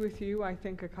agree with you. I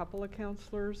think a couple of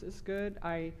counselors is good.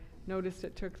 I noticed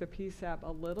it took the PSAP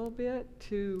a little bit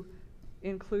to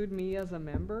include me as a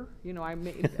member. You know,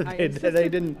 they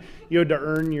didn't, you had to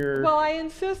earn your... Well, I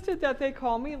insisted that they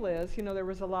call me Liz. You know, there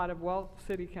was a lot of,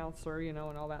 city councilor, you know,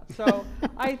 and all that. So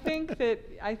I think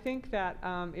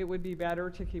that it would be better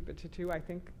to keep it to 2. I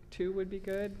think 2 would be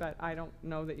good, but I don't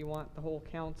know that you want the whole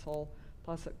council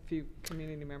plus a few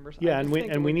community members. Yeah, and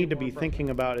we need to be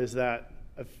thinking about, is that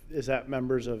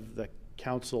members of the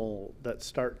council that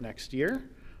start next year?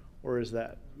 Or is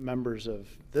that members of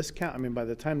this council? I mean, by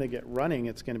the time they get running,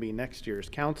 it's going to be next year's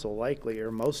council likely,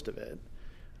 or most of it.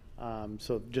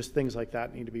 So just things like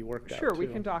that need to be worked out too. Sure, we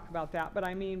can talk about that. But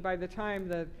I mean, by the time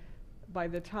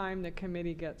the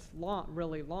committee gets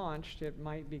really launched, it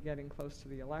might be getting close to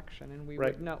the election, and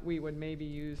we would maybe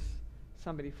use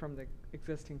somebody from the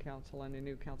existing council and a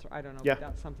new council. I don't know. Yeah. But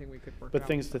that's something we could work out. But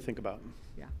things to think about.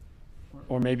 Yeah.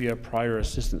 Or maybe a prior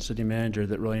assistant city manager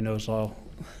that really knows all.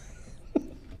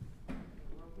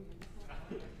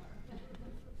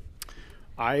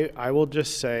 I will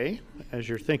just say, as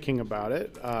you're thinking about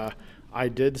it, I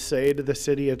did say to the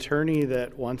city attorney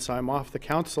that once I'm off the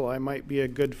council, I might be a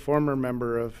good former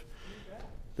member of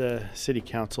the city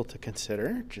council to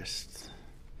consider, just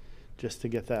to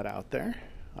get that out there.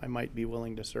 I might be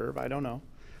willing to serve. I don't know.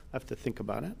 I have to think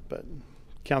about it. But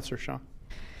Councilor Shaw.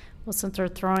 Well, since we're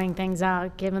throwing things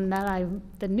out, given that I'm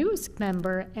the newest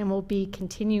member and will be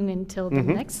continuing until the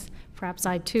next, perhaps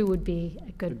I too would be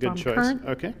a good from choice. current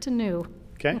Okay. to new.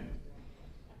 Okay.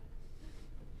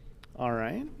 All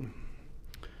right.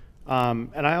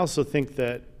 And I also think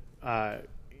that,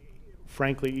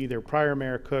 frankly, either prior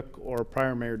Mayor Cook or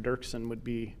prior Mayor Dirksen would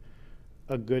be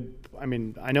a good, I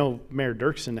mean, I know Mayor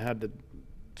Dirksen had to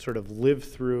sort of live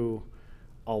through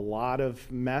a lot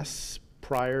of mess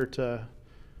prior to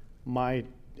my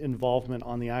involvement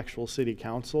on the actual city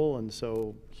council, and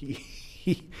so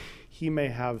he may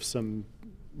have some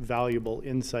valuable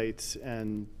insights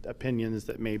and opinions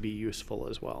that may be useful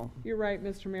as well. You're right,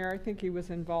 Mr. Mayor. I think he was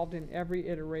involved in every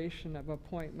iteration of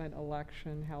appointment,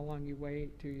 election, how long you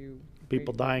wait, do you?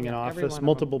 People wait- dying in yeah, every one office, of them,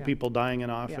 multiple yeah. people dying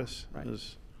in office right.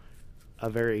 is a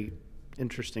very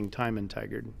interesting time in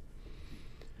Tigard.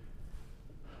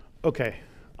 Okay.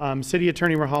 City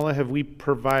Attorney Rahala, have we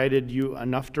provided you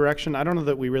enough direction? I don't know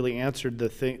that we really answered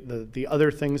the other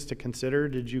things to consider.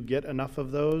 Did you get enough of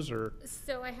those, or?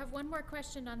 So I have one more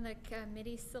question on the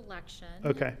committee selection.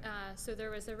 Okay. So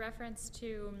there was a reference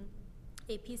to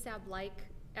a PSAB-like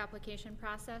application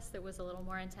process that was a little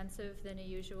more intensive than a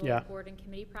usual Yeah. board and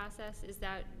committee process. Is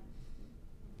that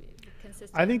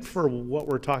consistent? I think for what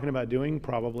we're talking about doing,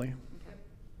 probably.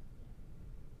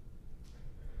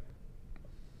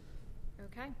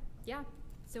 Okay, yeah.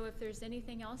 So if there's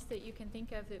anything else that you can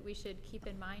think of that we should keep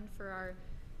in mind for our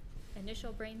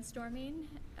initial brainstorming,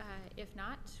 if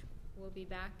not, we'll be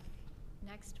back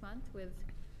next month with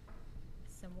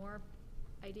some more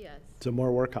ideas. So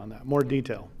more work on that, more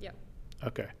detail. Yep.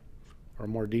 Okay, or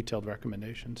more detailed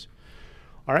recommendations.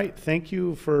 All right, thank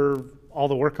you for all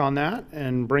the work on that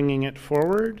and bringing it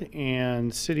forward.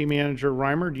 And City Manager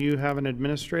Reimer, do you have an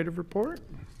administrative report?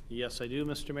 Yes, I do,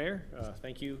 Mr. Mayor.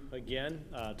 Thank you again.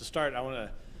 To start, I want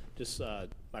to just,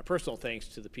 my personal thanks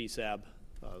to the PSAB,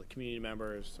 the community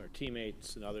members, our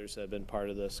teammates, and others that have been part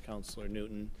of this. Councilor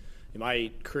Newton. In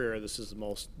my career, this is the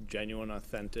most genuine,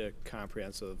 authentic,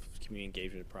 comprehensive community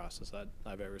engagement process that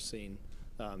I've ever seen.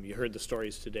 You heard the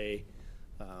stories today,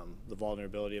 the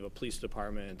vulnerability of a police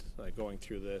department going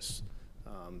through this,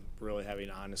 really having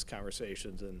honest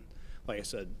conversations. And like I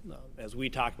said, as we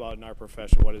talk about in our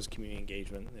profession, what is community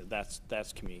engagement?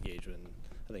 That's community engagement.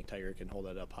 I think Tigard can hold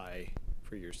that up high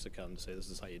for years to come to say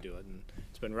this is how you do it. And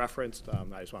it's been referenced.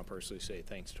 I just want to personally say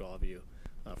thanks to all of you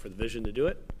for the vision to do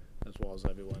it, as well as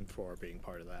everyone for being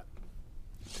part of that,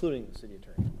 including the city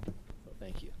attorney. So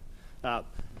thank you.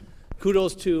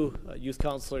 Kudos to Youth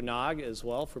Councilor Nog as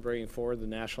well for bringing forward the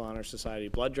National Honor Society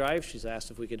blood drive. She's asked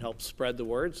if we can help spread the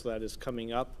word, so that is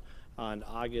coming up on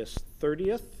August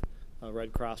 30th.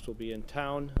 Red Cross will be in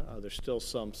town. There's still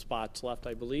some spots left,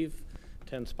 I believe,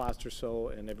 10 spots or so,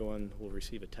 and everyone will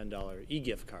receive a $10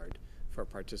 e-gift card for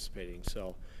participating.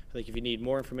 So I think if you need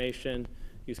more information,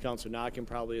 Youth Councilor Nog can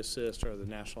probably assist, or the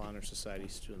National Honor Society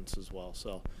students as well.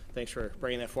 So thanks for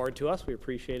bringing that forward to us. We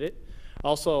appreciate it.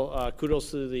 Also, kudos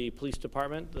to the police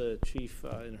department. The chief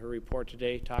in her report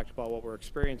today talked about what we're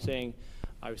experiencing.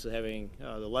 Obviously having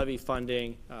the levy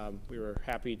funding, we were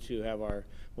happy to have our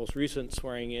most recent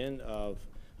swearing in of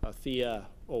Thea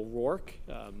O'Rourke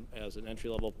as an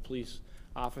entry-level police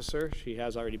officer. She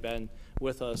has already been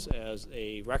with us as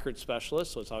a record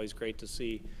specialist, so it's always great to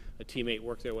see a teammate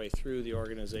work their way through the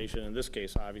organization. In this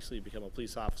case, obviously, become a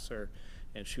police officer,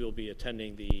 and she will be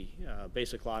attending the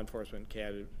Basic Law Enforcement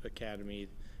Academy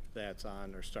that's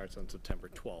on or starts on September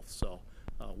 12th. So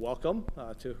welcome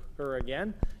to her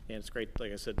again, and it's great,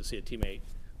 like I said, to see a teammate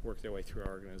work their way through our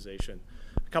organization.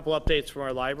 A couple updates from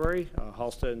our library.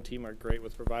 Halstead and team are great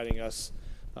with providing us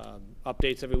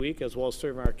updates every week, as well as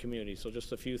serving our community. So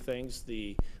just a few things.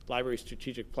 The library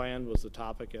strategic plan was the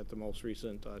topic at the most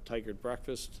recent Tigard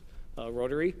Breakfast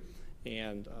Rotary,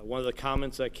 and one of the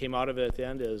comments that came out of it at the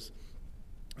end is,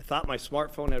 I thought my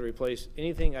smartphone had replaced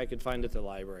anything I could find at the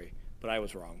library, but I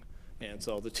was wrong. And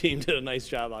so the team did a nice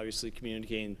job, obviously,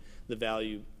 communicating the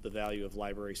value of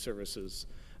library services.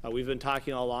 We've been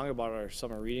talking all along about our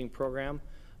summer reading program.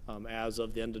 As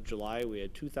of the end of July, we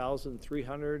had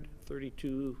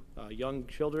 2,332 young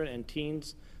children and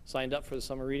teens signed up for the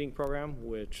summer reading program,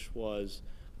 which was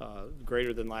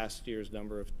greater than last year's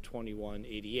number of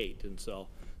 2,188. And so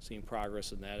seeing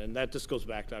progress in that. And that just goes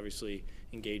back to obviously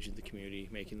engaging the community,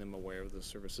 making them aware of the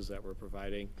services that we're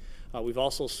providing. We've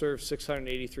also served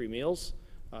 683 meals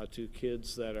to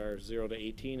kids that are 0 to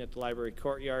 18 at the library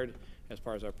courtyard as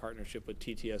part of our partnership with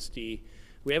TTSD.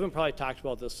 We haven't probably talked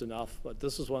about this enough, but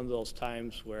this is one of those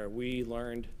times where we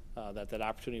learned that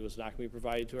opportunity was not going to be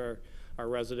provided to our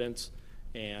residents,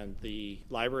 and the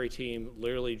library team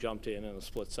literally jumped in a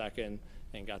split second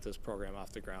and got this program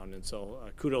off the ground. And so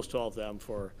kudos to all of them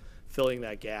for filling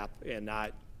that gap and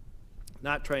not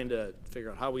trying to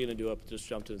figure out how we're going to do it, but just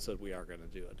jumped in and said we are going to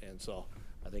do it. And so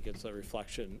I think it's a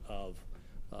reflection of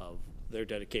their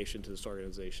dedication to this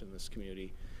organization, this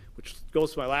community. Which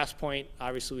goes to my last point.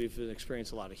 Obviously, we've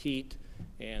experienced a lot of heat,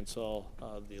 and so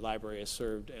the library has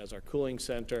served as our cooling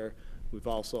center. We've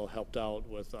also helped out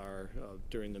with our,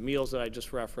 during the meals that I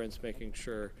just referenced, making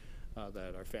sure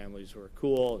that our families were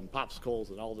cool, and popsicles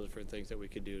and all the different things that we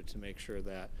could do to make sure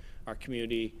that our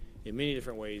community, in many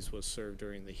different ways, was served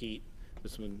during the heat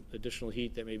There's some additional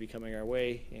heat that may be coming our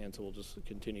way, and so we'll just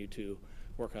continue to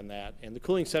work on that. And the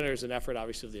cooling center is an effort,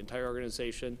 obviously, of the entire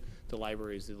organization. The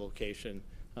library is the location,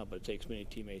 but it takes many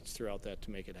teammates throughout that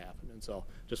to make it happen. And so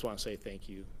just want to say thank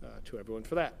you to everyone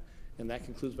for that. And that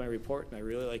concludes my report, and I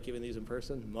really like giving these in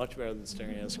person, much better than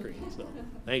staring at a screen. So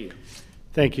thank you.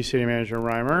 Thank you, City Manager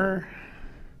Reimer.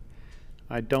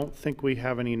 I don't think we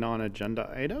have any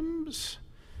non-agenda items.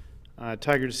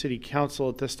 Tigard City Council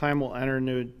at this time will enter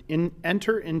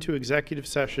into executive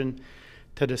session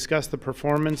to discuss the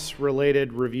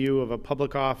performance-related review of a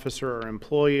public officer or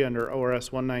employee under ORS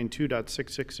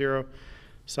 192.660,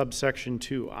 subsection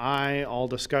 2I. All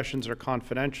discussions are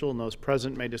confidential, and those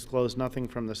present may disclose nothing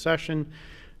from the session.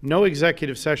 No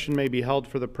executive session may be held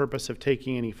for the purpose of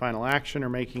taking any final action or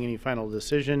making any final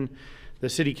decision. The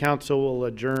City Council will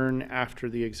adjourn after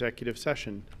the executive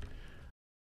session.